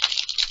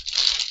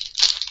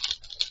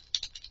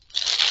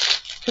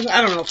 Because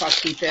I don't know if I'll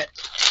keep it.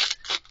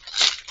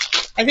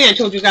 I think I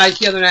told you guys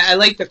the other night, I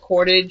like the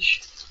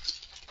cordage.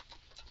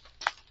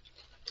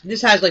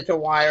 This has like the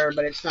wire,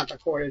 but it's not the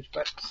cordage,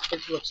 but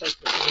it looks like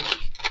the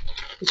cordage.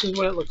 This is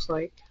what it looks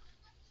like.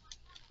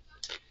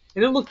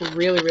 And it'll look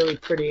really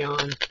pretty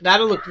on.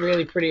 That'll look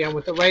really pretty on.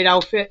 With the right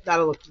outfit,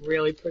 that'll look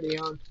really pretty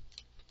on.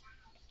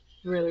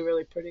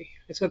 Really pretty.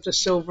 It's got the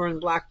silver and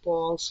black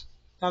balls.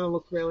 That'll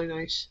look really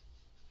nice.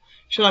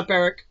 Shut up,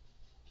 Eric.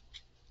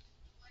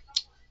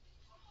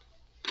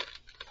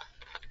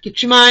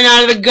 Get your mind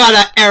out of the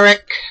gutter,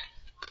 Eric.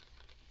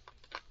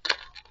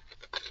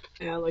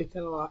 Yeah, I like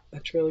that a lot.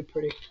 That's really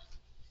pretty.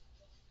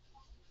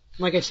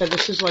 Like I said,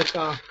 this is like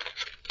a...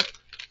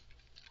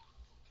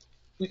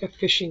 like a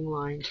fishing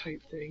line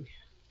type thing.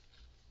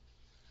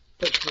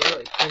 But it's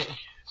really pretty.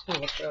 It's gonna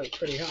look really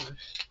pretty on it.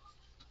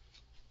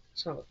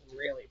 It's gonna look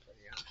really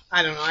pretty on it.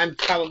 I don't know. I'm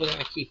probably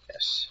gonna keep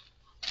this,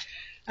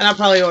 and I'll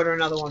probably order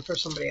another one for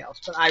somebody else.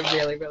 But I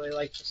really, really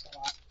like this a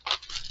lot.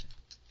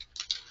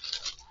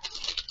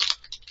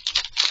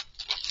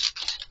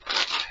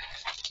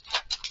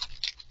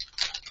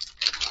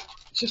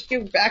 Just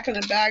give it back in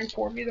the bag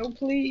for me, though,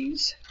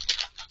 please.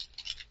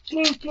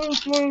 Please, please,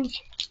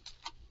 please.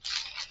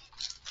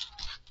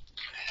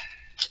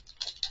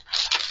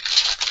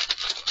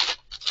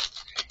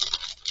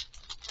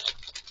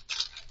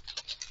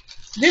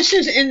 This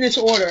is in this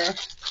order.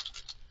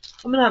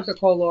 I'm gonna have to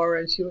call Laura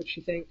and see what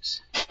she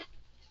thinks.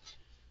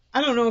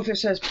 I don't know if it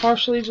says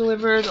partially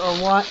delivered or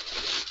what.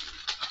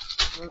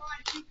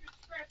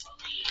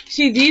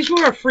 See, these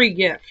were a free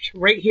gift.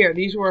 Right here,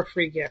 these were a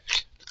free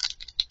gift.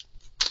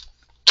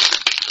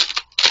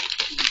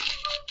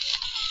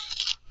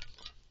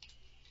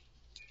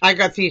 I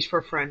got these for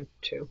a friend,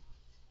 too.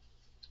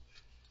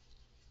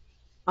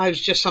 It was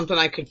just something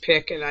I could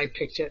pick, and I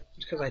picked it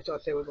because I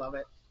thought they would love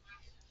it.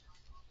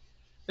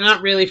 They're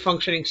not really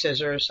functioning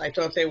scissors. I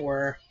thought they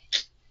were.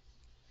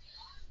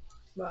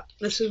 But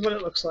this is what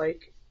it looks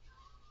like.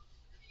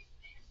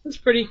 It's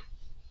pretty.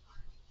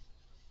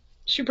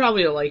 She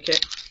probably will like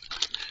it.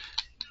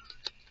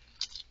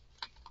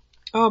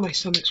 Oh, my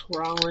stomach's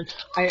growling.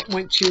 I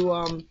went to,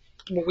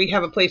 well, we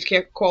have a place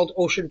called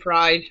Ocean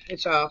Pride.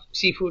 It's a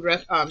seafood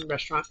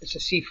restaurant. It's a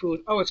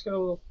seafood. Oh, it's got a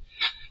little,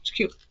 it's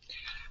cute.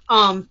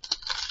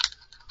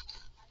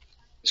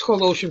 It's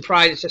called Ocean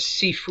Pride. It's a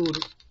seafood,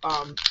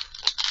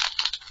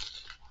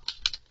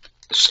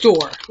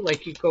 store.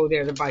 Like, you go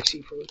there to buy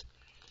seafood.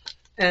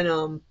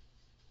 And,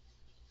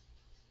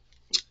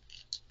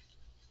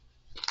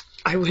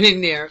 I went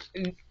in there.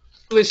 And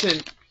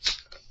listen,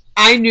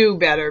 I knew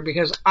better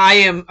because I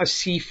am a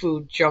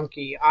seafood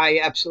junkie. I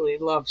absolutely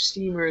love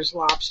steamers,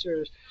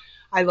 lobsters.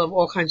 I love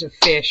all kinds of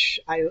fish.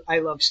 I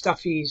love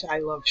stuffies. I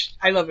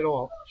love it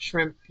all.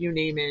 Shrimp, you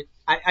name it.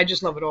 I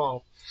just love it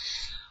all.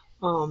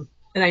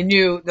 And I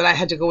knew that I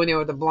had to go in there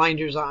with the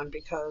blinders on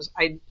because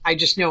I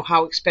just know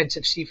how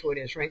expensive seafood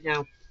is right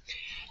now.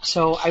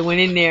 So I went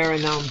in there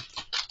and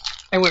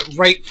I went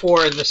right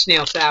for the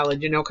snail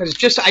salad, you know,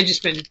 because I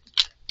just been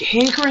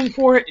hankering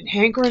for it and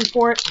hankering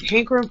for it and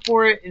hankering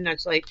for it, and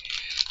that's like,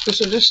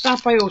 so just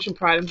stop by Ocean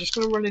Pride. I'm just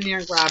going to run in there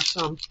and grab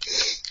some,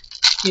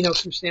 you know,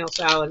 some snail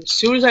salad. As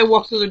soon as I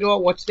walk through the door,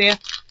 what's there?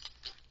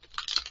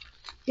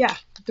 Yeah,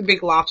 the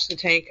big lobster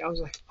tank. I was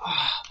like, oh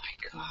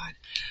my God.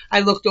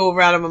 I looked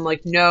over at him. I'm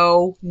like,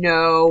 no,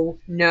 no,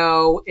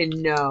 no,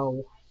 and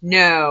no,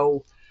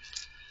 no.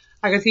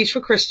 I got these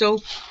for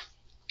Crystal,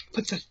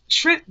 but the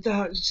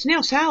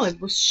snail salad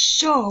was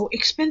so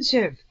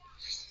expensive.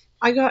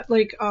 I got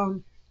like,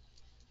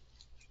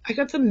 I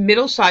got the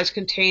middle-sized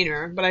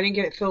container, but I didn't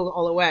get it filled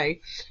all the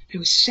way. It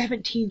was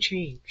 17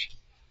 change.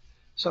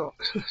 So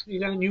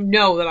you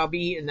know that I'll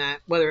be eating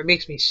that, whether it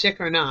makes me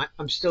sick or not.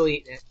 I'm still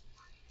eating it.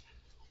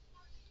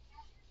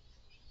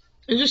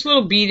 And just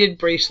little beaded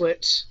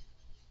bracelets.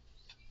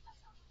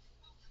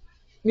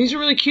 These are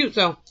really cute,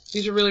 though.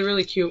 These are really,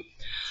 really cute.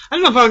 I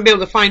don't know if I'm going to be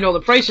able to find all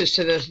the prices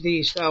to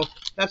these, though.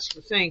 That's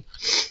the thing.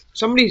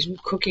 Somebody's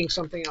cooking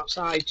something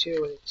outside,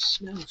 too, and it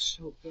smells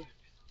so good.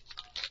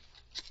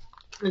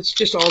 It's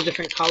just all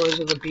different colors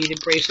of the beaded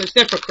bracelets.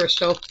 They're for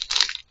Crystal.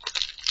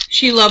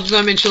 She loves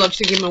them, and she loves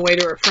to give them away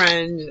to her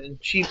friends. And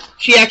she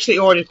actually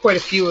ordered quite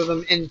a few of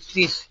them. And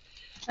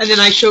then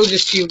I showed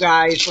this to you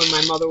guys when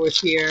my mother was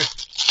here.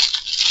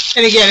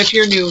 And again, if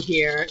you're new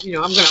here, you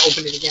know, I'm going to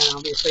open it again,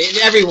 obviously. And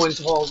everyone's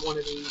hauled one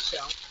of these, so.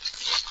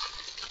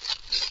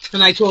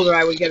 And I told her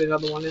I would get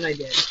another one, and I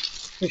did.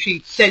 So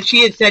she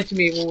had said to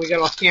me when we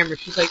got off camera,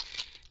 she's like,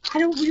 I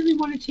don't really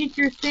want to take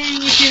your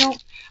thing if you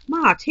don't.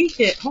 Ma,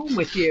 take it home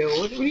with you.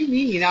 What do you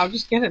mean? I'll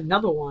just get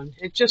another one.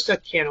 It's just a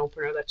can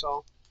opener, that's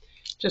all.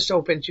 Just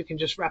opens, you can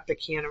just wrap the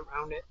can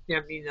around it. I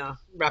mean,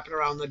 wrap it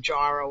around the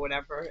jar or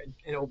whatever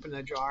and open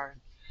the jar.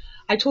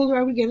 I told her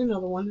I would get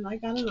another one, and I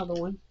got another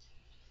one.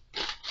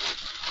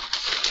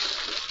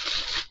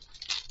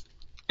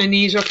 And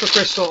these are for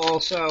Crystal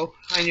also.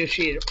 I knew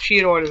she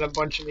had ordered a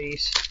bunch of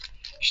these.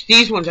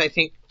 These ones, I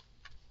think,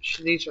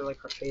 these are like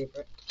her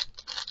favorite.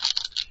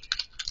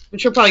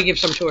 And she'll probably give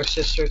some to her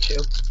sister,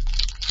 too.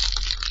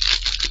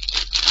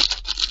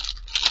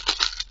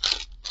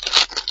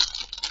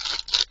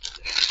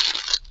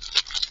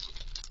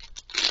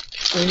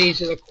 And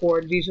these are the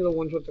cord. These are the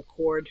ones with the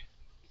cord.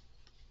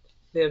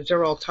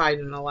 They're all tied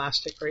in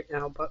elastic right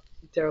now, but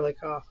they're like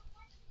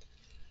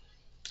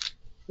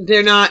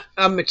they're not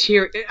a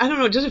material. I don't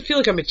know. It doesn't feel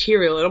like a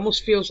material. It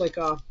almost feels like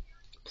a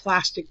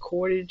plastic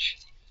cordage.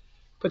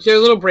 But they're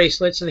little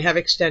bracelets, and they have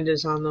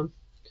extenders on them.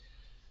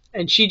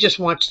 And she just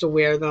wants to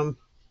wear them.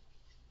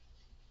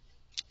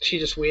 She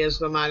just wears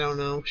them. I don't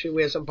know. She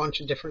wears a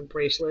bunch of different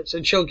bracelets,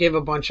 and she'll give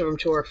a bunch of them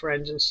to her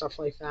friends and stuff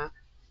like that.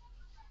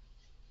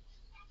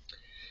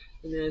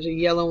 And there's a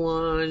yellow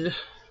one,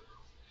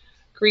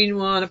 green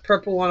one, a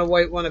purple one, a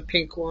white one, a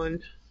pink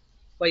one,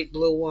 light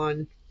blue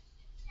one,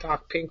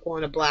 dark pink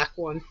one, a black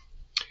one.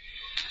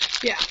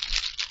 Yeah.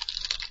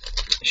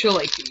 She'll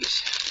like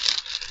these.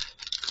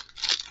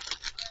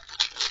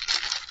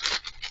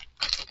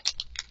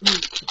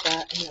 Put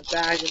that in a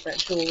bag with that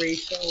jewelry.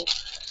 So,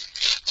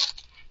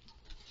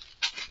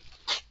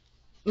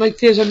 like,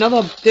 there's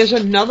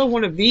another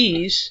one of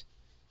these,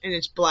 and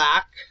it's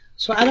black.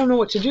 So I don't know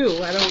what to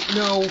do. I don't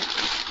know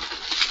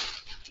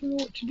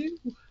what to do.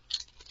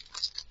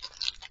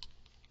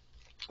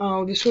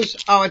 Oh,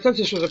 I thought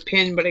this was a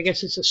pin, but I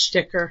guess it's a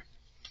sticker.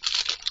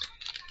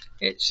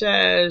 It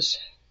says,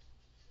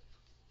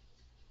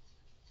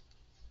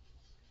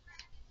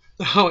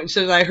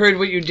 I heard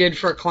what you did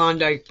for a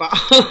Klondike bar.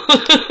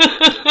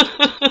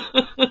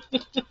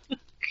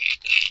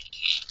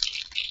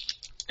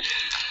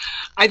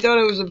 I thought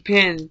it was a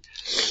pin.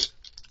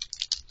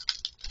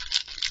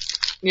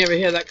 You ever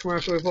hear that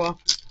commercial before?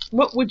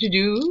 What would you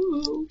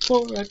do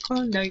for a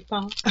Klondike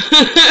bar?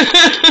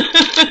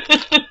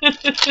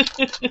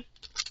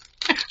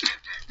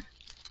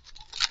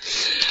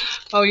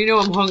 Oh, you know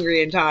I'm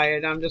hungry and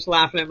tired. I'm just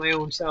laughing at my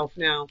own self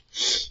now.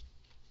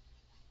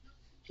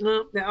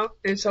 No,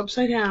 it's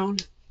upside down.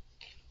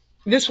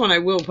 This one I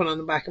will put on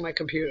the back of my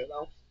computer,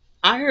 though.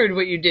 I heard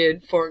what you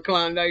did for a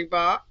Klondike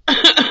bar.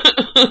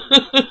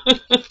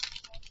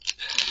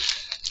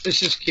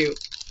 This is cute.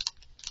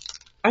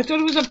 I thought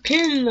it was a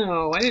pin,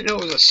 though. I didn't know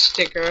it was a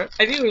sticker.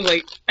 I think it was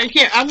like,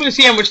 I'm going to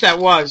see how much that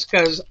was,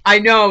 because I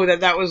know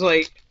that was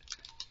like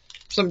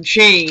some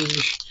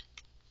change.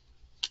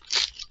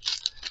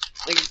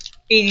 Like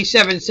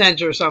 87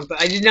 cents or something.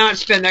 I did not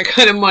spend that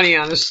kind of money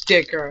on a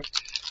sticker.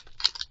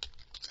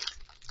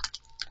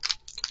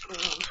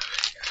 Oh.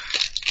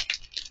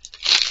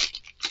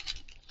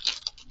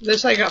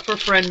 This I got for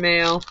friend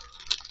mail.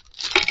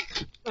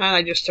 And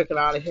I just took it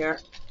out of here.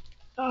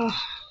 Oh.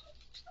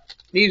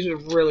 These are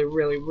really,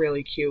 really,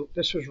 really cute.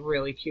 This was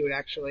really cute,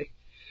 actually.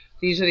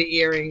 These are the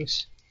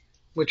earrings,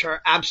 which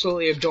are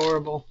absolutely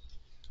adorable.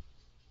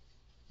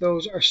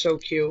 Those are so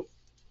cute.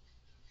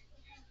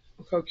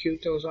 Look how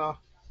cute those are.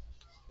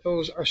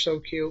 Those are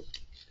so cute.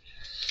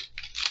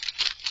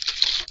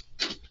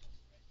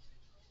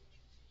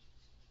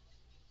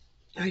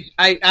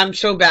 I'm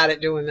so bad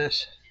at doing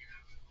this.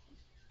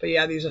 But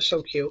yeah, these are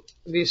so cute.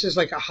 This is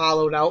like a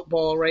hollowed out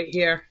ball right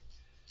here.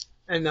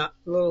 And the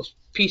little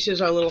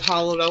pieces are little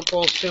hollowed out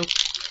balls too.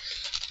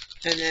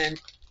 And then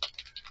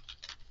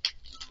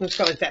it's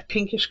got like that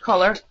pinkish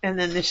color. And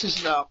then this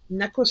is the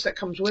necklace that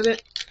comes with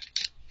it.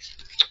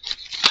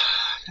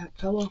 That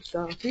fell off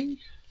the thing.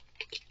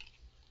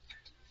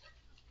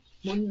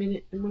 1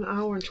 minute and 1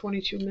 hour and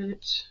 22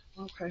 minutes.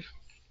 Okay.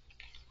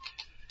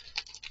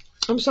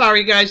 I'm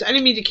sorry, guys. I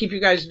didn't mean to keep you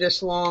guys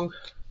this long.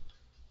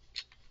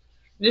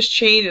 This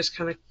chain is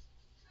kind of...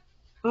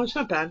 Oh, it's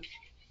not bad.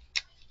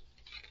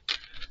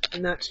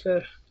 And that's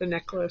the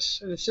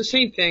necklace. And it's the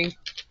same thing.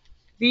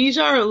 These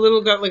are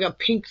got like a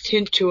pink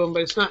tint to them,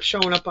 but it's not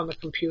showing up on the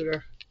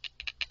computer.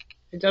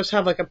 It does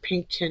have like a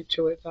pink tint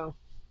to it, though.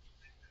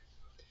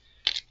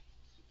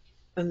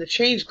 And the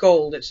chain's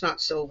gold. It's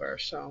not silver,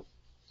 so...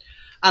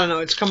 I don't know.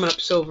 It's coming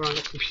up silver on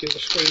the computer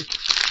screen.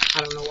 I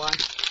don't know why.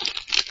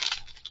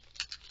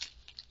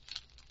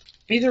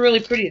 These are really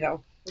pretty,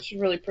 though. This is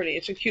really pretty.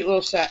 It's a cute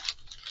little set.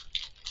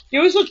 You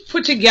always look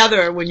put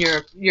together when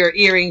your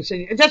earrings,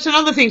 and that's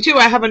another thing too.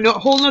 I have a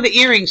whole nother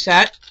earring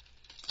set.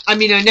 I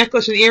mean, a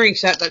necklace and earring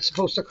set that's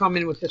supposed to come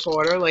in with this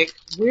order. Like,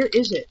 where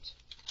is it?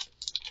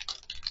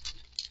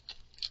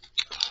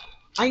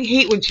 I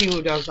hate when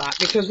Temu does that,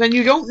 because then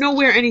you don't know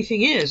where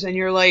anything is, and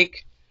you're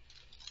like,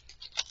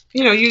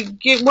 you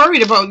get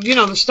worried about,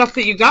 the stuff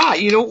that you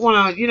got. You don't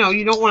want to, you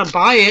don't want to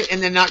buy it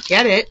and then not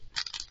get it.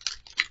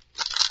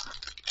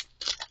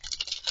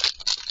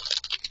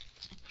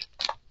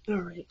 All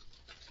right.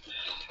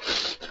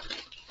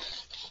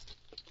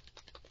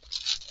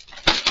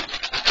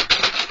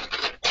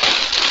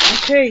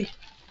 Okay.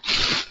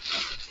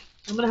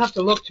 I'm going to have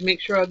to look to make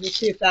sure to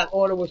see if that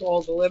order was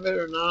all delivered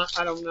or not.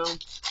 I don't know.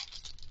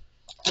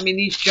 I mean,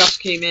 these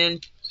just came in,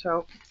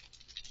 so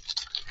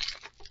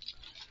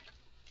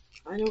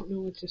I don't know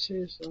what this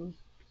is, though.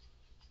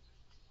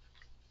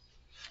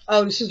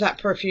 Oh, this is that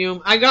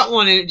perfume. I got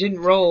one and it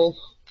didn't roll.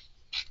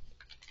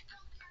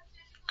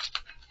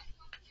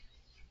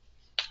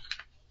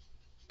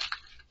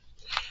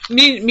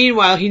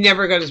 Meanwhile, he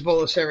never got his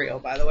bowl of cereal,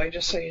 by the way,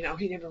 just so you know.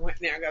 He never went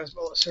in there and got his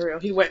bowl of cereal.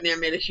 He went in there,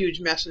 made a huge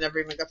mess, and never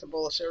even got the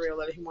bowl of cereal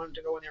that he wanted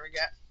to go in there and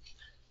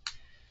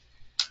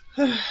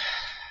get.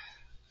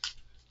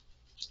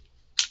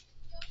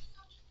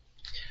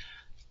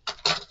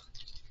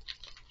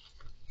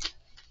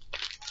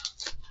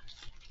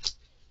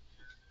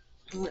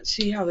 Let's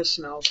see how this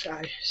smells,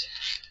 guys.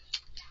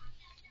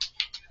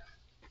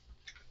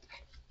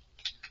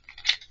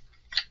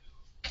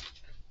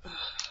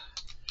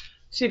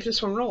 See if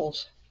this one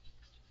rolls.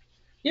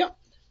 Yep.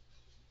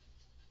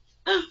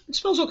 It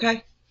smells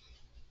okay.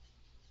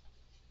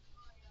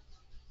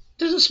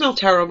 Doesn't smell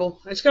terrible.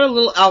 It's got a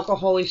little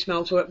alcohol-y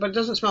smell to it, but it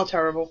doesn't smell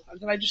terrible.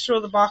 Did I just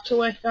throw the box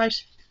away,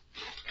 guys?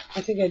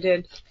 I think I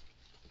did.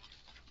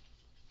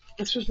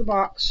 This was the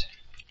box.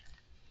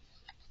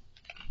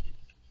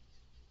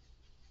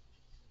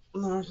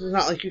 Well, it's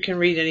not like you can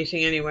read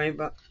anything anyway,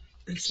 but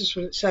it's just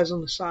what it says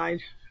on the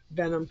side.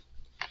 Venom.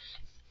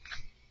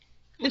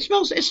 It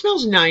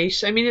smells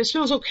nice. I mean, it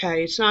smells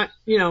okay. It's not,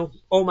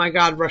 oh my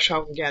God, rush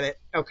out and get it.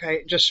 Okay,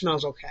 it just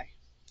smells okay.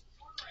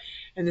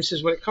 And this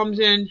is what it comes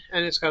in,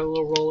 and it's got a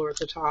little roller at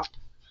the top.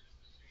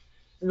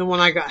 And the one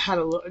I got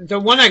the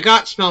one I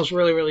got smells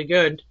really, really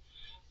good,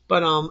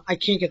 but I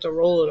can't get the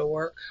roller to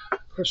work.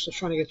 Crystal's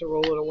trying to get the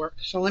roller to work.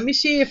 So let me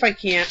see if I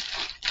can't.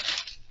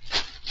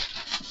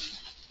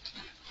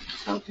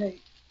 Okay,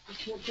 I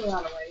can't throw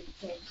that away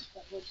because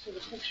that looks to the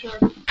picture.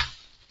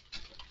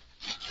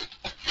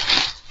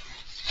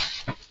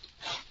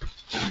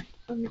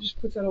 Let me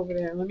just put that over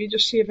there. Let me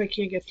just see if I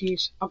can't get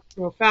these up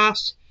real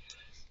fast.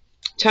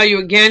 Tell you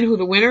again who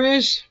the winner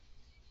is.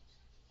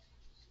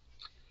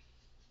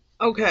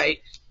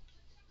 Okay.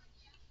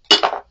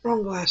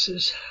 Wrong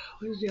glasses.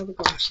 Where's the other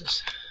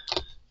glasses?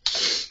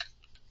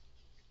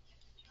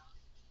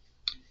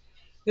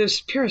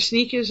 There's a pair of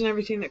sneakers and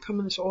everything that come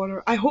in this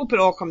order. I hope it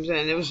all comes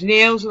in. There was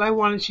nails that I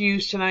wanted to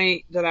use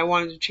tonight that I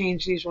wanted to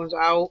change these ones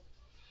out.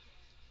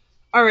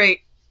 All right.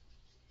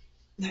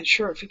 That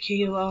shirt for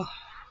Kayla.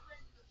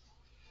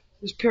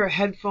 There's a pair of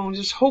headphones.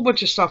 There's a whole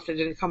bunch of stuff that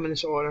didn't come in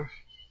this order.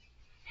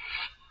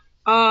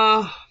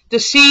 The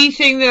C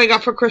thing that I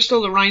got for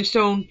Crystal, the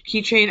rhinestone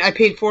keychain, I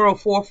paid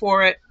 $404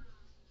 for it.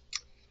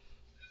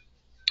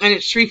 And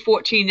it's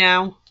 $314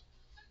 now.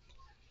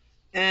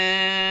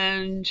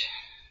 And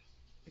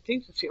I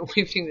think that's the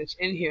only thing that's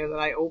in here that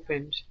I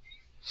opened.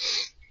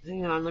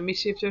 Hang on, let me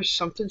see if there's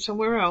something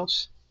somewhere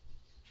else.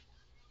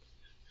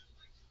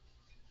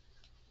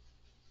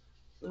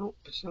 Nope,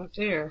 it's not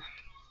there.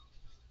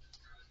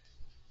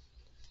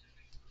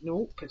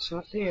 Nope, it's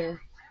not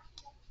there.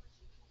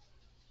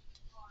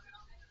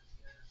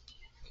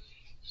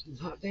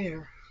 It's not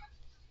there.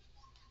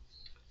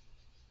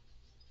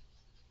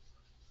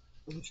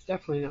 It's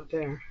definitely not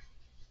there.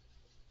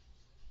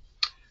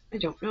 I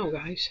don't know,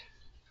 guys.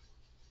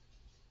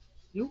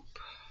 Nope.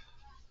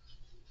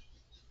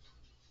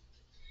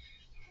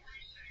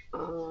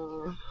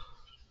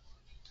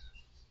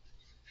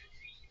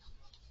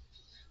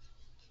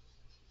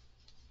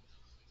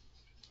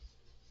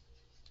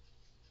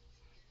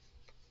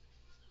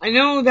 I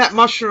know that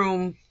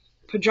mushroom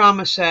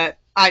pajama set.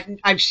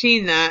 I've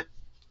seen that.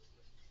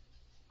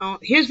 Oh,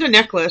 here's the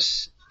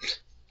necklace.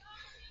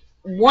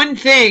 One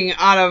thing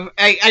out of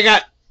I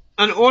got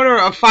an order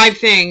of 5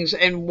 things,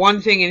 and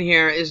one thing in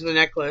here is the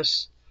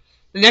necklace.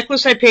 The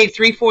necklace I paid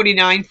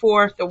 $349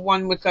 for, the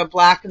one with the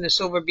black and the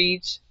silver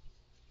beads.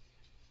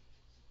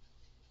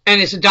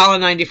 And it's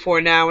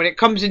 $1.94 now, and it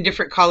comes in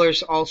different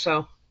colors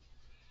also.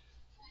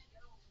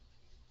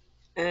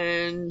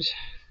 And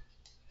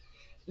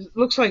it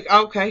looks like,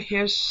 okay,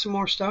 here's some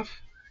more stuff.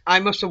 I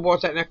must have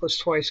bought that necklace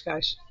twice,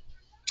 guys.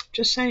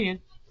 Just saying.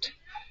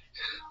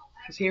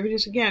 Because here it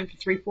is again for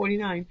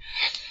 $349.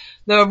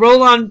 The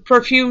roll-on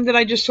perfume that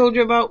I just told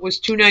you about was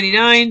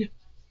 $2.99,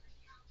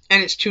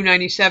 and it's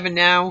 $2.97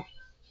 now.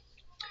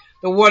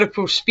 The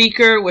waterproof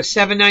speaker was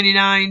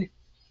 $7.99,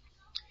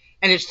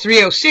 and it's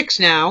 $3.06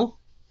 now.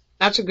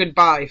 That's a good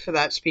buy for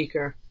that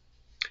speaker.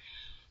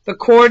 The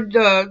cord,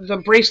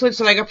 the bracelets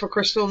that I got for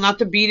Crystal, not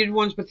the beaded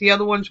ones, but the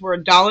other ones were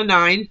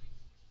 $1.09,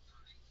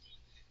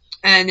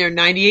 and they're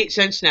 98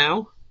 cents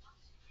now.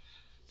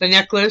 The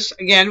necklace,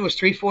 again, was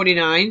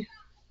 $349,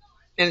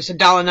 and it's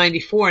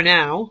 $1.94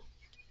 now.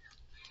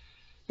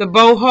 The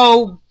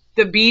boho,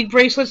 the bead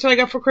bracelets that I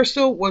got for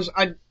Crystal was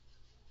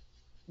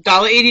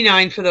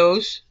 $1.89 for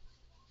those,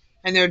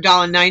 and they're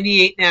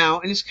 $1.98 now,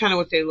 and it's kind of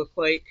what they look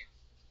like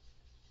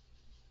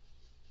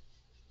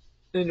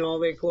in all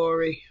their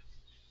glory.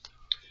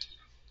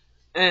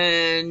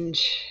 And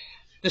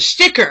the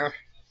sticker,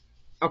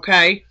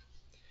 okay,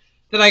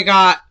 that I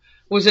got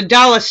was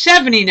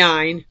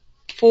 $1.79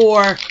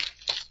 for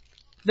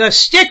the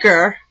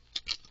sticker,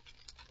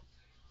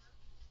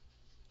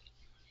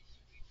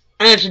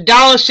 and it's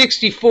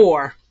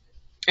 $1.64.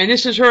 And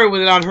this is her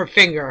with it on her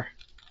finger,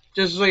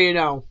 just so you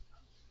know.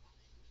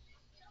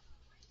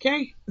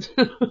 Okay?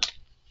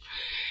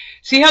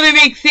 See how they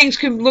make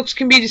things looks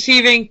can be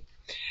deceiving?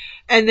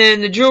 And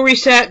then the jewelry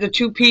set, the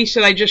 2-piece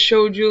that I just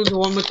showed you, the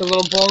one with the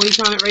little ballies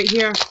on it right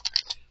here,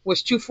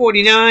 was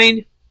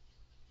 $249,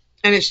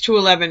 and it's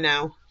 $211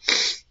 now.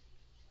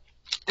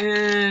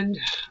 And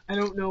I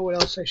don't know what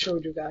else I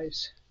showed you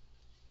guys.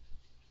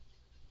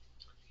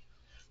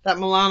 That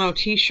Milano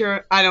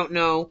t-shirt, I don't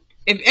know.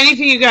 If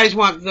anything you guys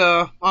want,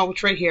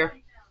 it's right here.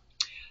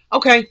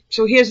 Okay,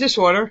 so here's this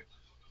order.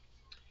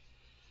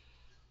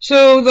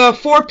 So the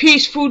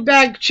 4-piece food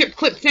bag chip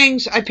clip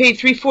things, I paid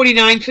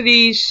 $3.49 for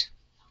these,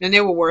 and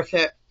they were worth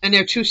it. And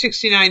they're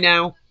 $2.69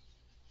 now.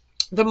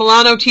 The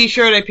Milano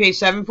t-shirt I paid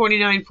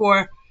 $7.49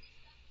 for,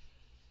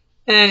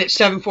 and it's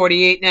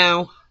 $7.48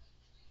 now.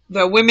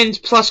 The women's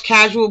plus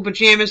casual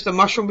pajamas, the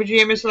mushroom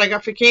pajamas that I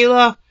got for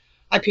Kayla,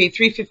 I paid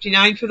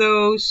 $3.59 for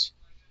those,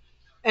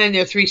 and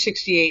they're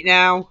 $3.68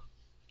 now.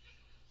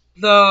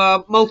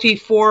 The multi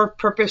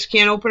 4-purpose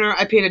can opener,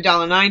 I paid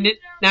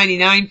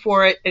 $1.99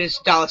 for it, and it's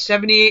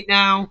 $1.78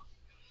 now.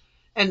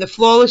 And the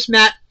Flawless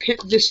Matte,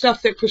 this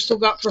stuff that Crystal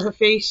got for her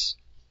face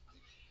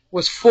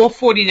was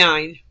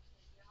 $4.49.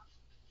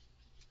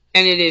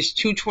 And it is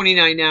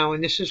 $2.29 now,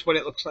 and this is what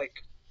it looks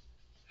like.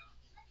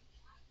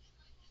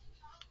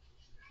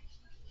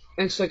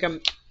 And it's like a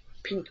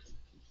pink,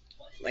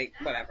 like,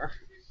 whatever,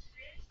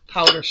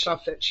 powder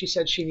stuff that she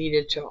said she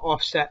needed to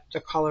offset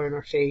the color in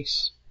her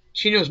face.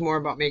 She knows more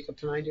about makeup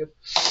than I do.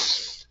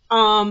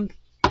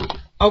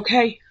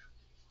 Okay,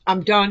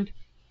 I'm done.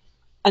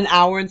 An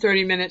hour and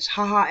 30 minutes.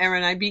 Haha,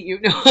 Erin, I beat you.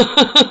 No.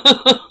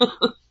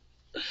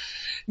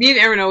 Me and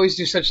Erin always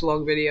do such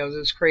long videos.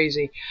 It's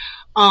crazy.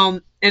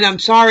 And I'm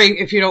sorry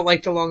if you don't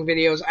like the long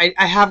videos.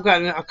 I have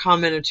gotten a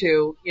comment or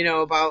two, you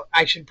know, about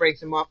I should break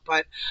them up,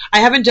 but I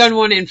haven't done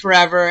one in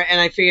forever, and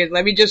I figured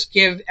let me just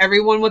give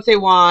everyone what they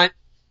want.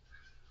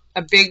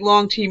 A big,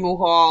 long Temu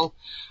haul.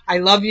 I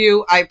love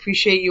you. I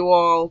appreciate you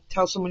all.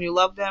 Tell someone you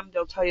love them.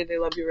 They'll tell you they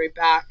love you right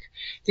back.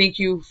 Thank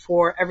you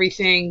for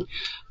everything.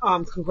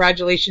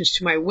 Congratulations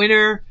to my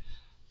winner.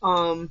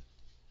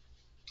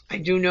 I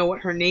do know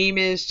what her name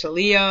is,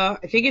 Talia.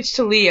 I think it's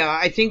Talia.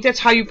 I think that's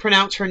how you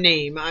pronounce her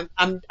name.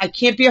 I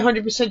can't be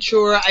 100%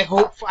 sure. I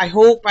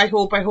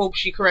hope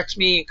she corrects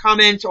me in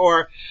comments,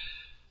 or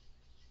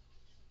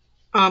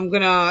I'm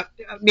gonna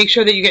make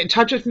sure that you get in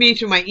touch with me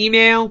through my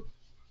email.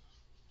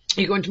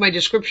 You go into my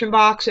description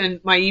box,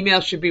 and my email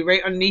should be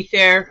right underneath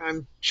there.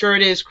 I'm sure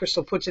it is.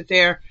 Crystal puts it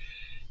there.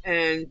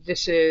 And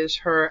this is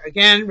her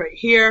again, right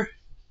here.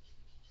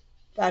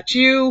 That's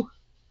you.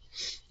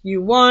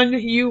 You won,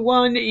 you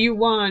won, you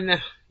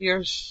won.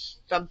 You're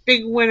the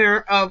big winner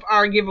of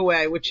our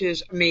giveaway, which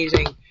is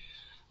amazing.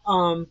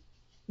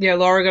 Yeah,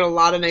 Laura got a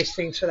lot of nice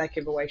things for that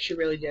giveaway. She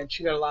really did.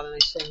 She got a lot of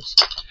nice things.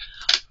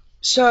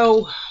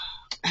 So,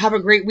 have a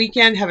great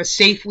weekend. Have a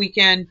safe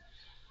weekend.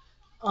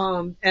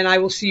 And I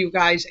will see you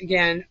guys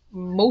again.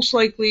 Most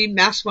likely,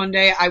 Mask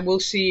Monday, I will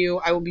see you.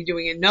 I will be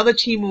doing another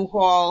Temu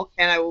haul,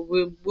 and I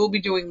will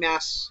be doing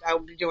masks. I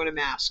will be doing a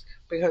mask,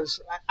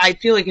 because I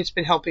feel like it's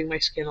been helping my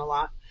skin a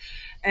lot.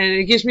 And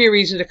it gives me a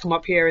reason to come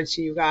up here and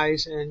see you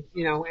guys, and,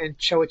 you know, and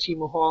show a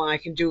Temu haul, and I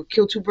can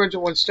kill two birds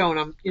with one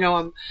stone.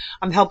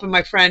 I'm helping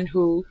my friend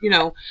who, you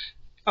know,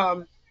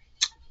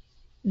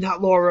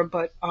 not Laura,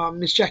 but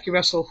Miss Jackie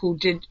Russell, who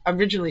did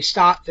originally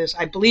start this.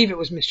 I believe it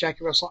was Miss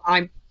Jackie Russell.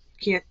 I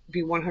can't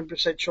be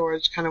 100% sure.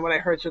 It's kind of what I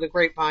heard through the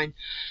grapevine.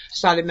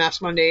 Started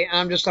Mask Monday, and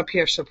I'm just up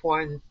here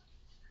supporting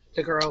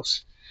the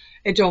girls.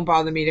 It don't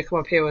bother me to come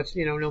up here with,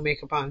 you know, no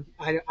makeup on.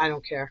 I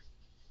don't care.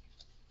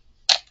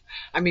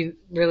 I mean,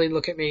 really,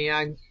 look at me.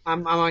 I'm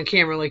on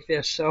camera like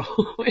this, so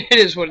it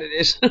is what it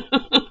is.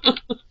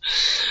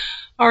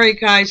 All right,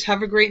 guys,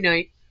 have a great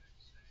night.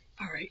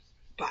 All right,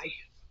 bye.